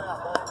yeah, it's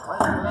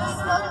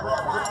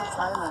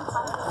time and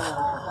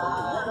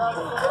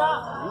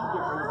you can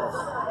get rid of this.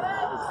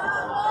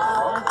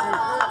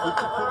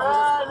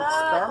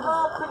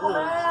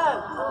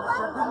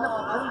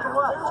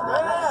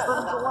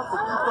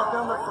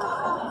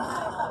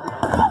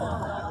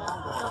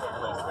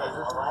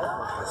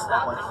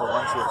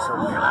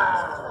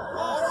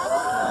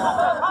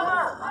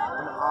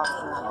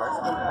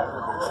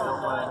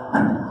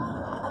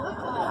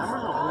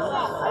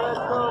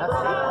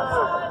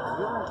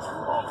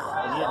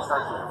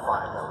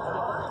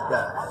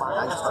 Yeah,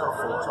 I just started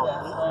full until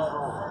 8 years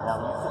old. Now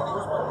you can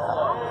just play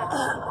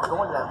out.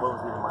 Going to that will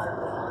be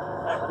admired.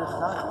 But it's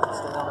not. You can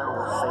stay down there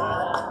with safe,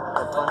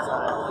 have fun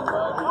time.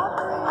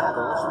 Yeah,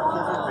 the rest of the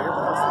kids are very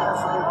nice.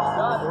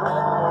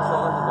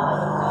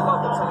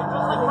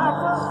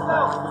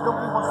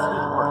 Nobody wants to do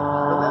the work.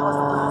 Nobody wants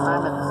to put the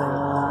time in to say,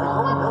 hey,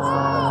 go and do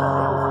something.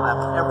 They overlap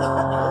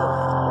everything.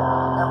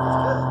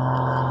 Everything's good.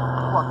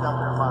 You walk down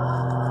there and find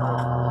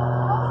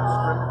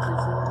scrimmage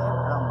game,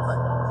 and I'm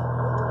like,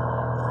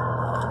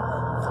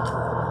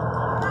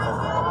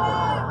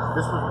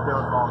 this was what they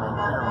were calling an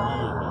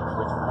intermediate game,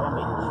 which I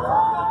immediately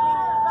thought.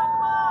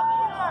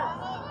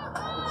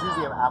 It's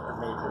usually after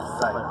majors,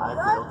 but I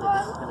feel okay,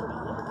 this is going to be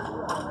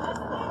intermediate.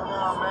 Come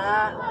on,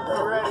 Matt.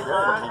 You ready,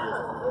 bud?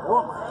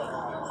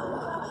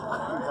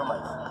 I'm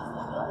like,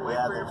 we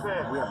have a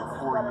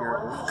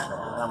 4-year age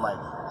span, and I'm like,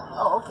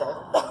 oh, okay.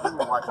 Then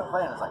you watch him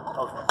play, and it's like,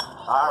 okay,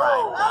 all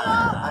right,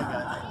 I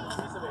got it.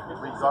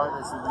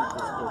 Regardless of who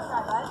this kid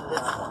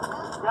hits,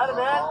 Got it,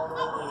 man.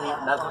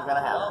 nothing's gonna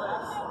happen.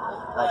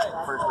 Like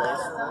first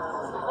base,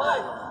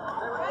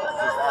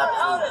 just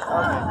absolutely.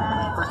 Okay,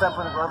 first time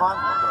putting a glove on.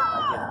 Okay,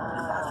 I get it.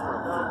 And that's where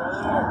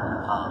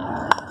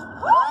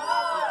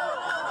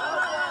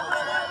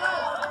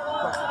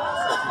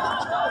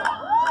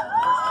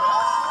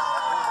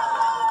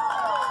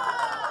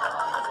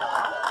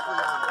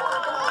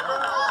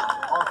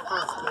our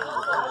first game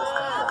before this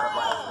thing, I was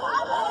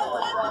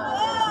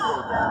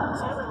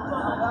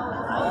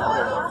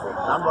like,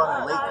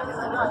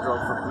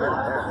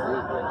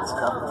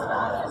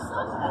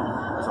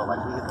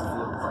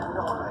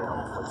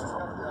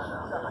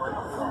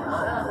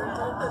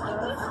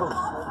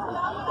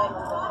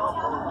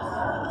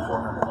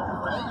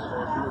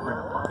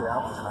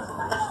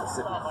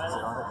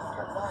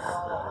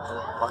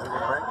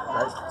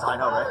 right? So I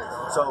know, right?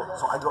 So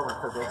I go over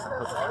to third base and I'm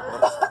coaching third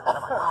base, and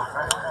I'm like, oh,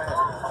 right.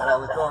 And I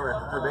look over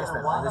at the third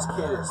baseman, and this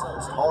kid is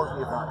as tall as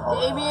me, if not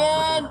taller.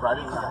 Damien! Right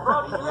at you,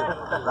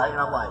 right? And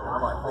I'm like,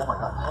 oh my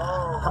god.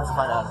 Comes to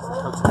find out, it's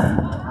coach.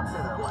 I'm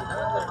sitting there, I'm like,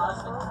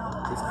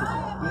 this kid's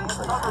a beast.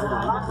 Like,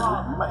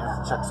 we might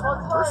have to check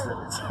some birth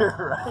certificates here,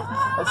 right?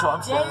 And so I'm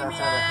standing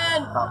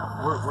there,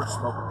 we're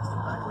smoking this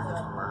thing, right? We're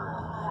just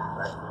murdering,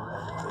 right?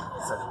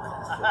 It's such a big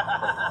kid.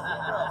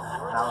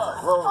 And I was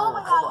like, whoa, Oh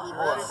my God, he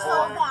hold on. was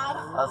so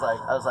bad.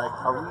 I was like,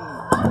 are we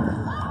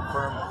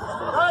firm with this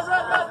kid?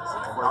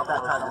 About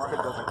that time, this kid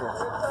goes like this.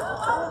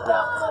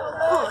 Yeah.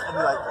 And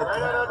he like, it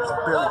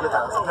barely gets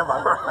out. I was like, never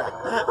mind, we're all right.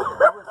 And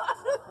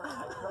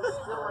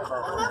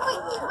then wait,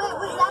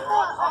 was that the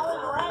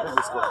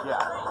all-in-one?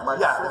 Yeah.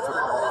 Yeah, that's what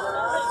it's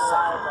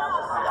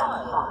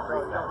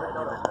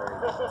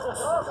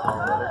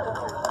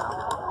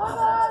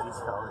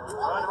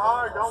Run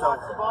hard, don't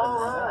watch the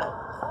ball run.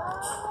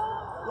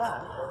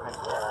 Yeah.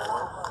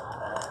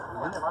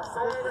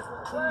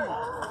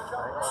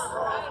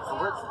 So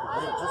we're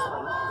just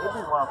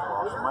every one of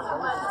us. My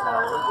brother's in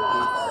town.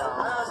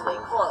 Stay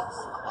close.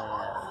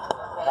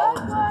 And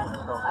I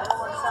don't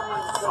want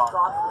someone to take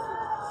off.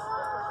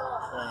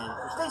 And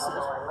Stacy,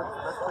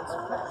 let's play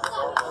some catch.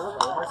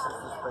 My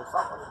sister's play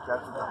softball. She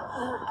grabs the gun.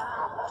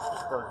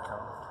 She's throwing it to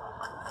him.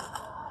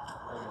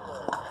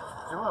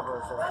 So my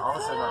brother said, all of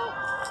a sudden,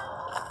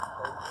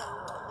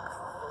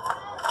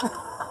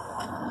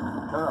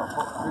 no,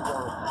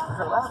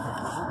 you're laughing.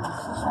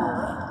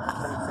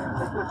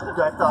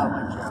 I thought of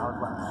my chair. I was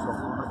laughing so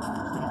hard.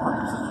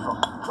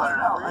 Cut it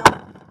out.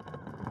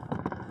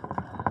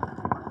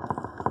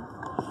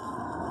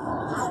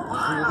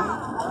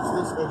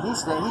 And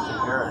he's saying he can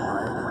hear it,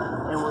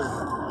 right? And was,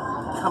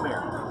 come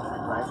here,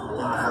 right?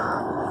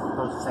 And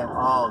goes saying,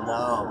 oh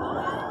no.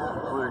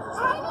 We were just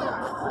like,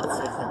 let's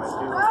say him, let's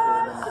do it.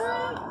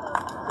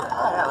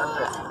 Oh yeah, let's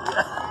do it.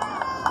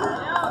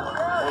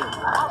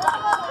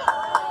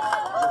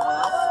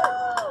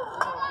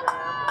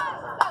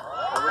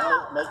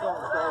 Make them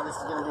say this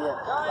is going to be it.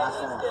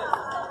 Last inning. There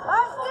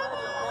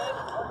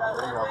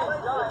you go.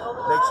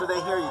 Make sure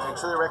they hear you.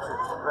 Make sure they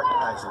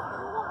recognize you.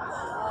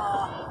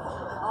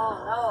 Oh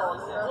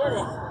no, you did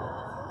it.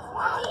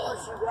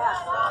 Push you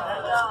back. There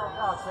you go.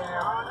 Oh,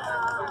 Sam.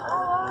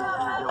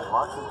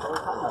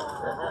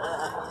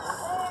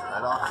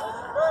 Right on.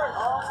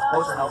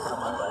 Thanks for helping him.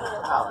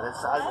 Wow,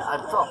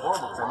 I felt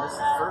horrible because I missed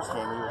his first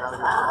game. He was out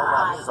here all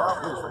around. He was off.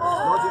 You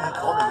know what he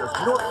told me? He goes,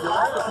 you know what you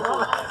like?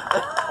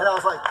 And I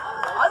was like,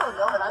 I don't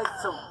know. And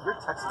so you're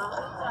texting me,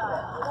 right?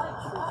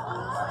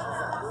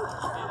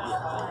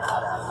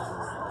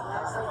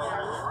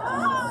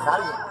 How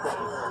do you think?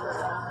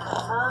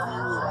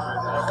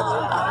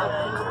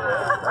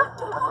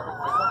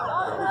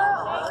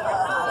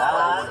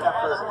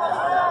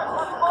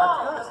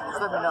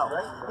 Just let me know.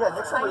 Yeah,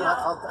 next time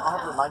I'll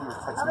have to remind you to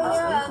text me.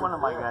 He's one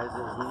of my guys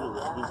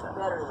that he's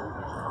better than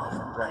me.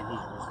 Right, he's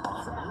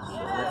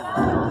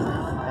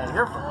and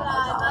hear from him.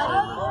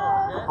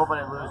 Hoping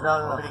I lose. No.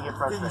 I'm gonna get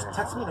frustrated. Just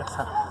text me next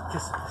time,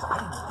 because I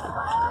didn't think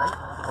about it, right?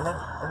 And then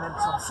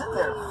so I'm sitting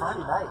there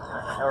Friday night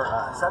or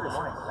Saturday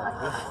morning, and I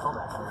gave his phone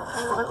back. And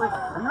I go, wait,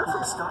 are you heard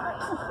from Scott?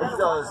 And he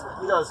goes,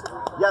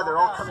 yeah, they're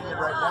all coming in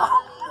right now.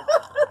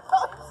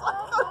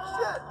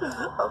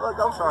 I'm like,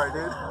 I'm sorry,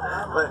 dude.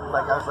 But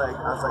like, I was like,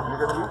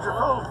 you're gonna use your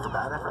phone for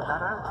bad effort,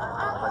 bad attitude.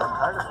 Like, I'm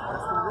tired of it.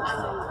 That's what it is.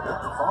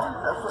 That's the phone.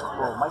 That's what.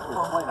 Well, Mike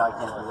was pointing out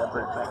I can't do that,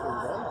 but back in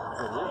the day,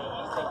 it is.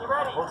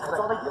 Well, that's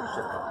all they give a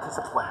shit about.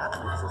 Because what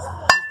happened is, he's just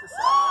he's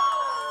a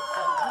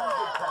really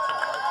good catcher.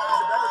 Right?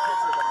 He's a better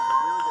pitcher, but he's a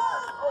really good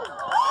catcher.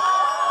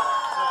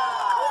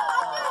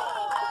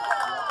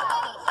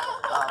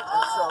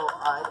 And so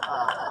I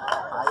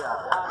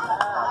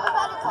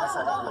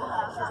decided to do it.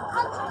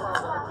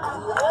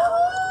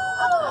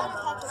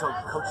 So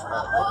Coach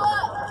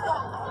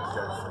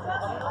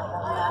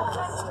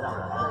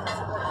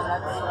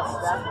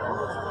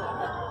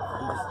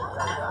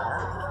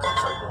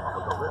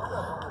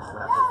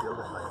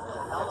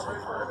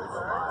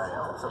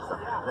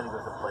then he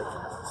goes to play.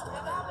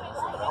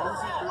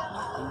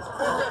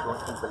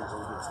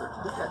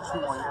 He's got 2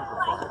 more years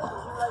before.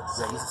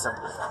 Yeah, he's a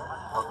 7th grader.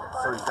 Okay,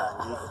 so he's got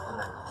 8, and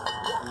then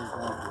he's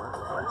going to work.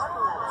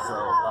 So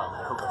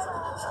Coach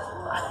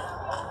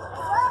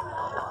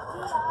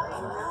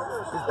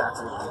his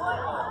back's a little weak,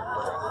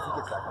 but if he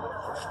gets back on the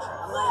first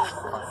chance, I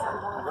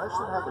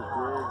should have a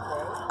good,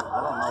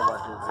 I don't know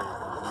about his age,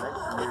 but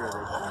next year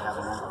they should have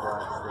an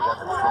influx. They got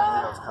the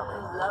tornadoes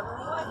coming.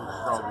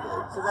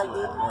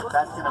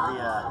 That's going to be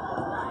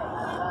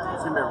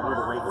it's going to be a rude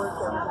awakening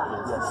for them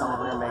kids. Yeah, some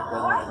of them make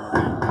them.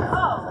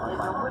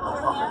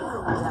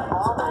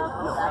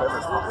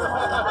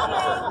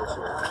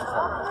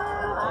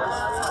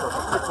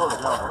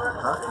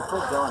 It's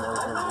still going. He was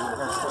going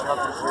to stay up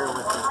this year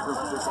with this group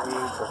this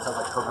age, so it sounds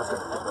like Coco's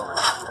going to take over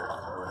next year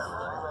or whatever,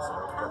 right? So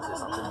that's just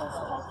something.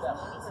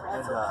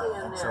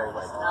 And so,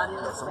 like,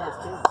 some of those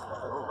kids,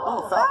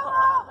 oh,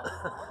 foul.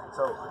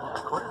 So,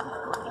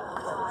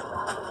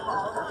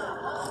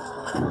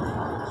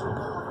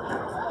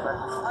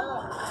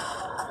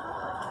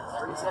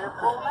 better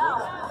pull them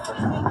out.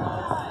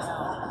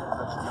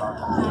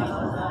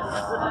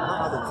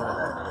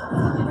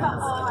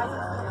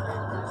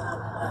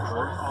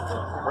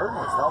 Burton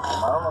was helping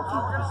him. I don't know if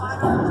he's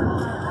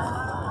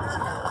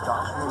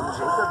Josh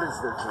Jacob is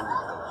their junior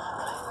coach.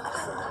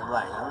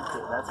 Right,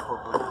 that's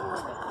hopefully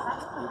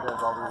he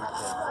does all the things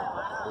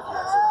with the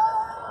SAA.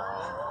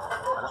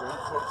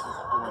 Jake takes his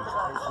doing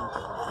attention to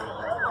the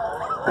junior.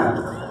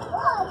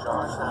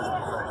 Josh has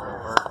professional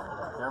Burton.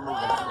 They're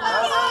moving.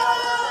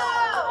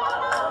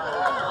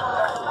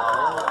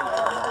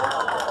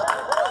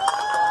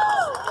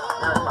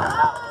 There's my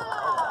house.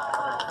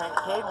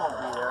 Kate won't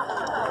be there.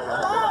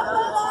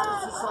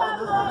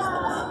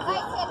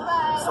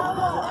 So we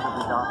think it'll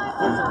be gone. The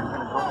kids are going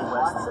to go to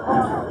West and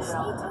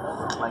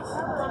like so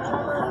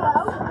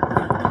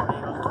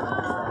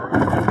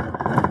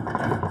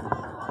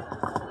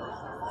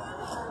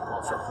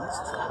he's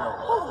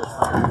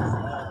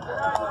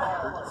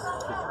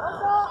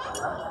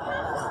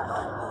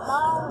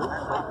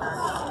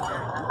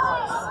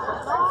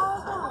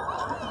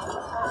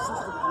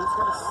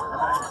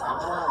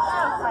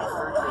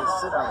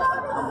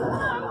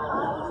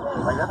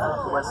like that's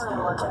what the West Steve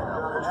right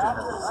now. Christian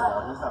has to sit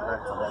out. He's not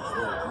back till next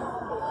year.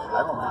 I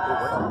don't think they're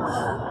working with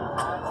him.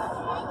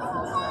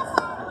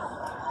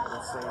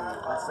 Let's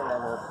say I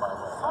live by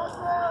West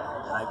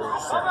and I go to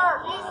 7.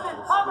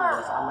 I'm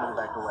going to go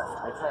back to West.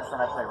 I transfer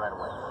and I play right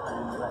away. I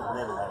didn't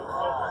live in that.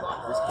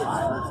 This kid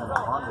lives in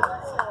London.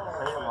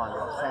 Played in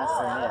London,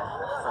 transferring in.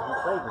 So he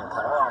played the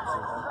entire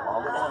offseason, all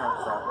the winter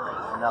stuff.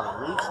 And now the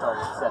league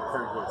started at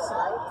third day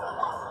set.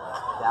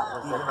 That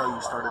was even though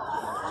you started the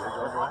beginning of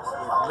the year,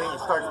 I mean, you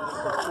started the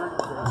third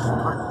day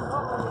start.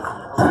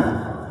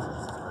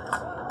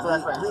 So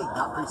that's why league,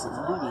 not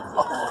preseason, league.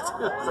 So that's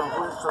it.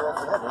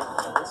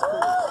 This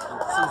kid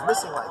so he's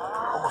missing like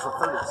almost a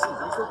third of the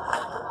season. He's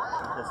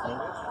this game.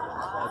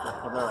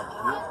 And they're like,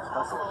 you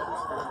that's it.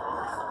 He's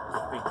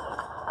a big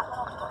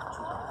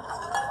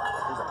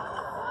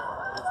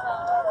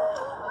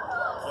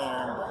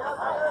and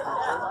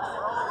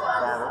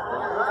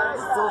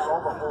it fills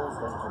all the holes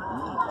that can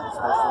be,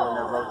 especially when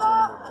they're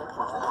rotating their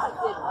pictures.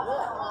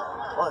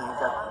 Well, he's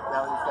got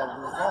to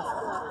do his best.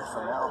 So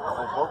now the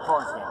whole both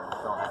corners game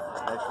is going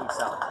next week's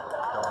out.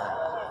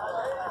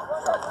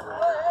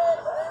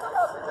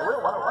 They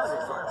will want to run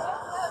it first.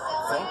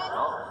 Think?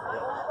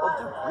 Well,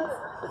 dude,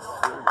 it's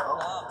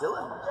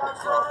Dylan.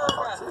 It's all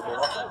too. We're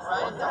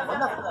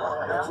not going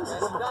to just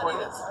give him a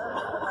point.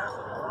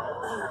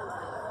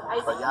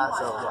 But yeah,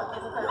 so like,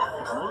 if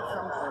Nate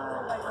comes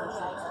around,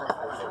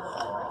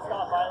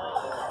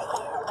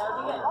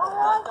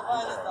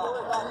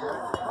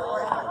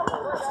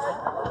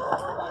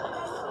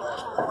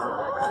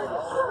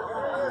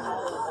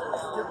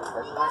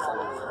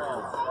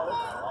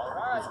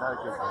 he's not a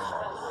good game.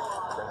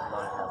 That's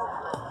not happening.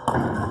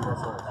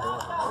 That's what I'm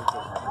doing.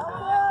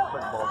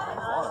 Putting balls in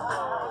the water.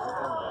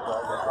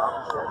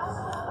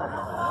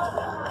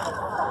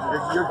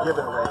 You're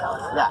giving away out.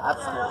 Yeah,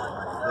 absolutely.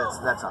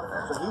 That's not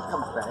fair. So he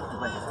comes back, he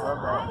brings his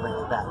club back, brings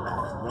his back.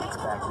 Nate's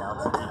back now.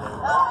 So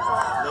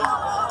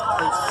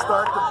they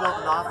start to build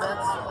an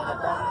offense, and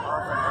if that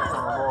offense is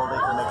on a roll, they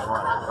can make a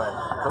run. But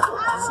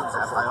he seems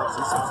bad.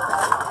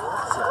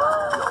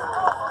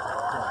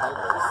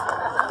 Competitors.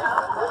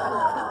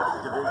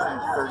 Division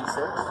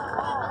 36.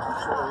 I'm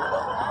sure they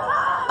will.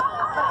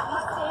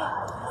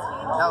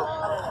 Now,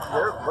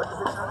 what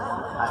division are they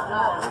in? I don't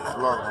know. It's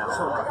low now.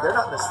 So they're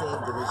not in the same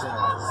division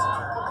as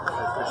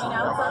Christian.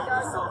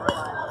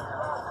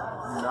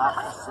 Not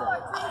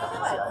specific.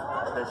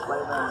 They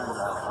play them in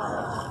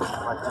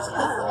like just a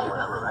bowl or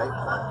whatever, right?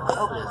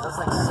 Oh, it is.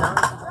 That's like 7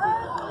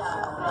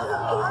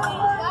 yeah.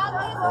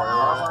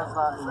 Loyal's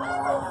not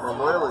anymore. Well,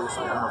 Loyal is,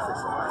 so I don't know if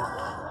it's right.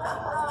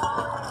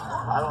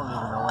 I don't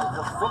even know when it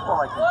comes to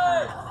football. I can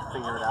kind of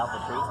figure it out,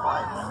 but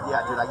baseball,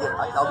 yeah, dude.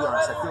 I'll be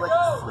honest. I feel like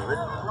it's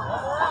fluid,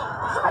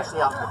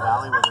 especially out in the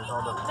valley where there's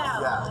all the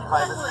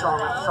private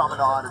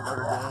Chaminade and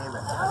Notre Dame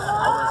and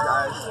all those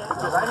guys.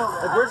 Because I know,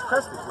 like, where's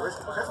Crespi?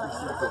 Crespi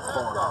seems to have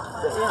fallen off.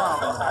 Because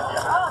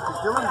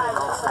Dylan may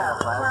also have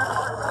last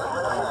year,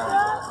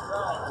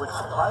 which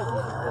surprised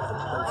me because he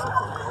played such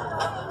a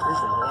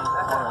vision in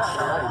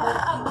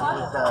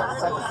with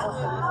second one.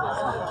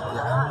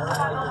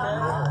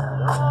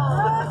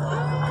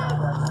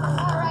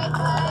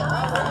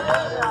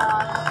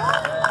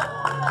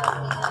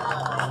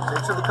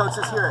 Make sure the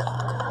coaches hear it.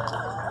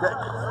 Good.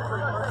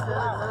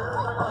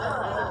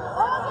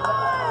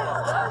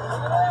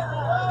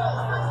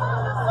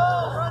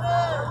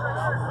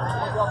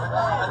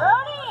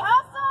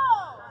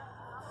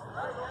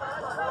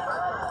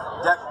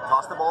 Deck,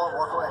 toss the ball and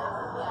walk away.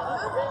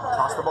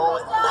 Toss the ball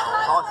to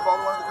one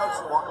of the coaches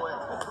and walk away.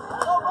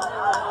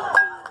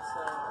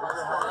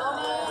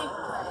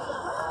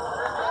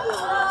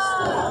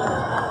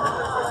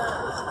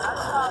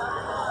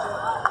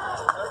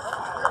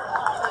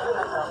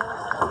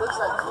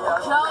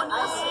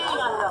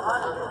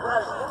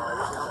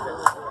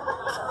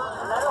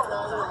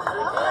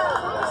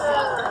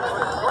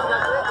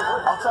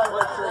 I'll try to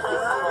make sure it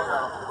gets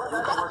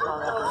work on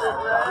that.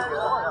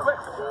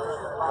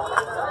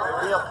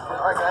 Deal.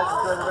 All right, guys.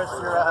 Enjoy the rest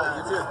of your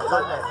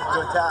Sunday.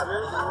 Good tap.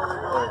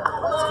 Oh, yeah.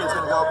 This kid's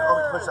gonna go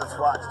push up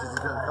squats because he's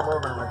gonna come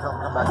over and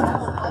come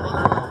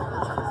back.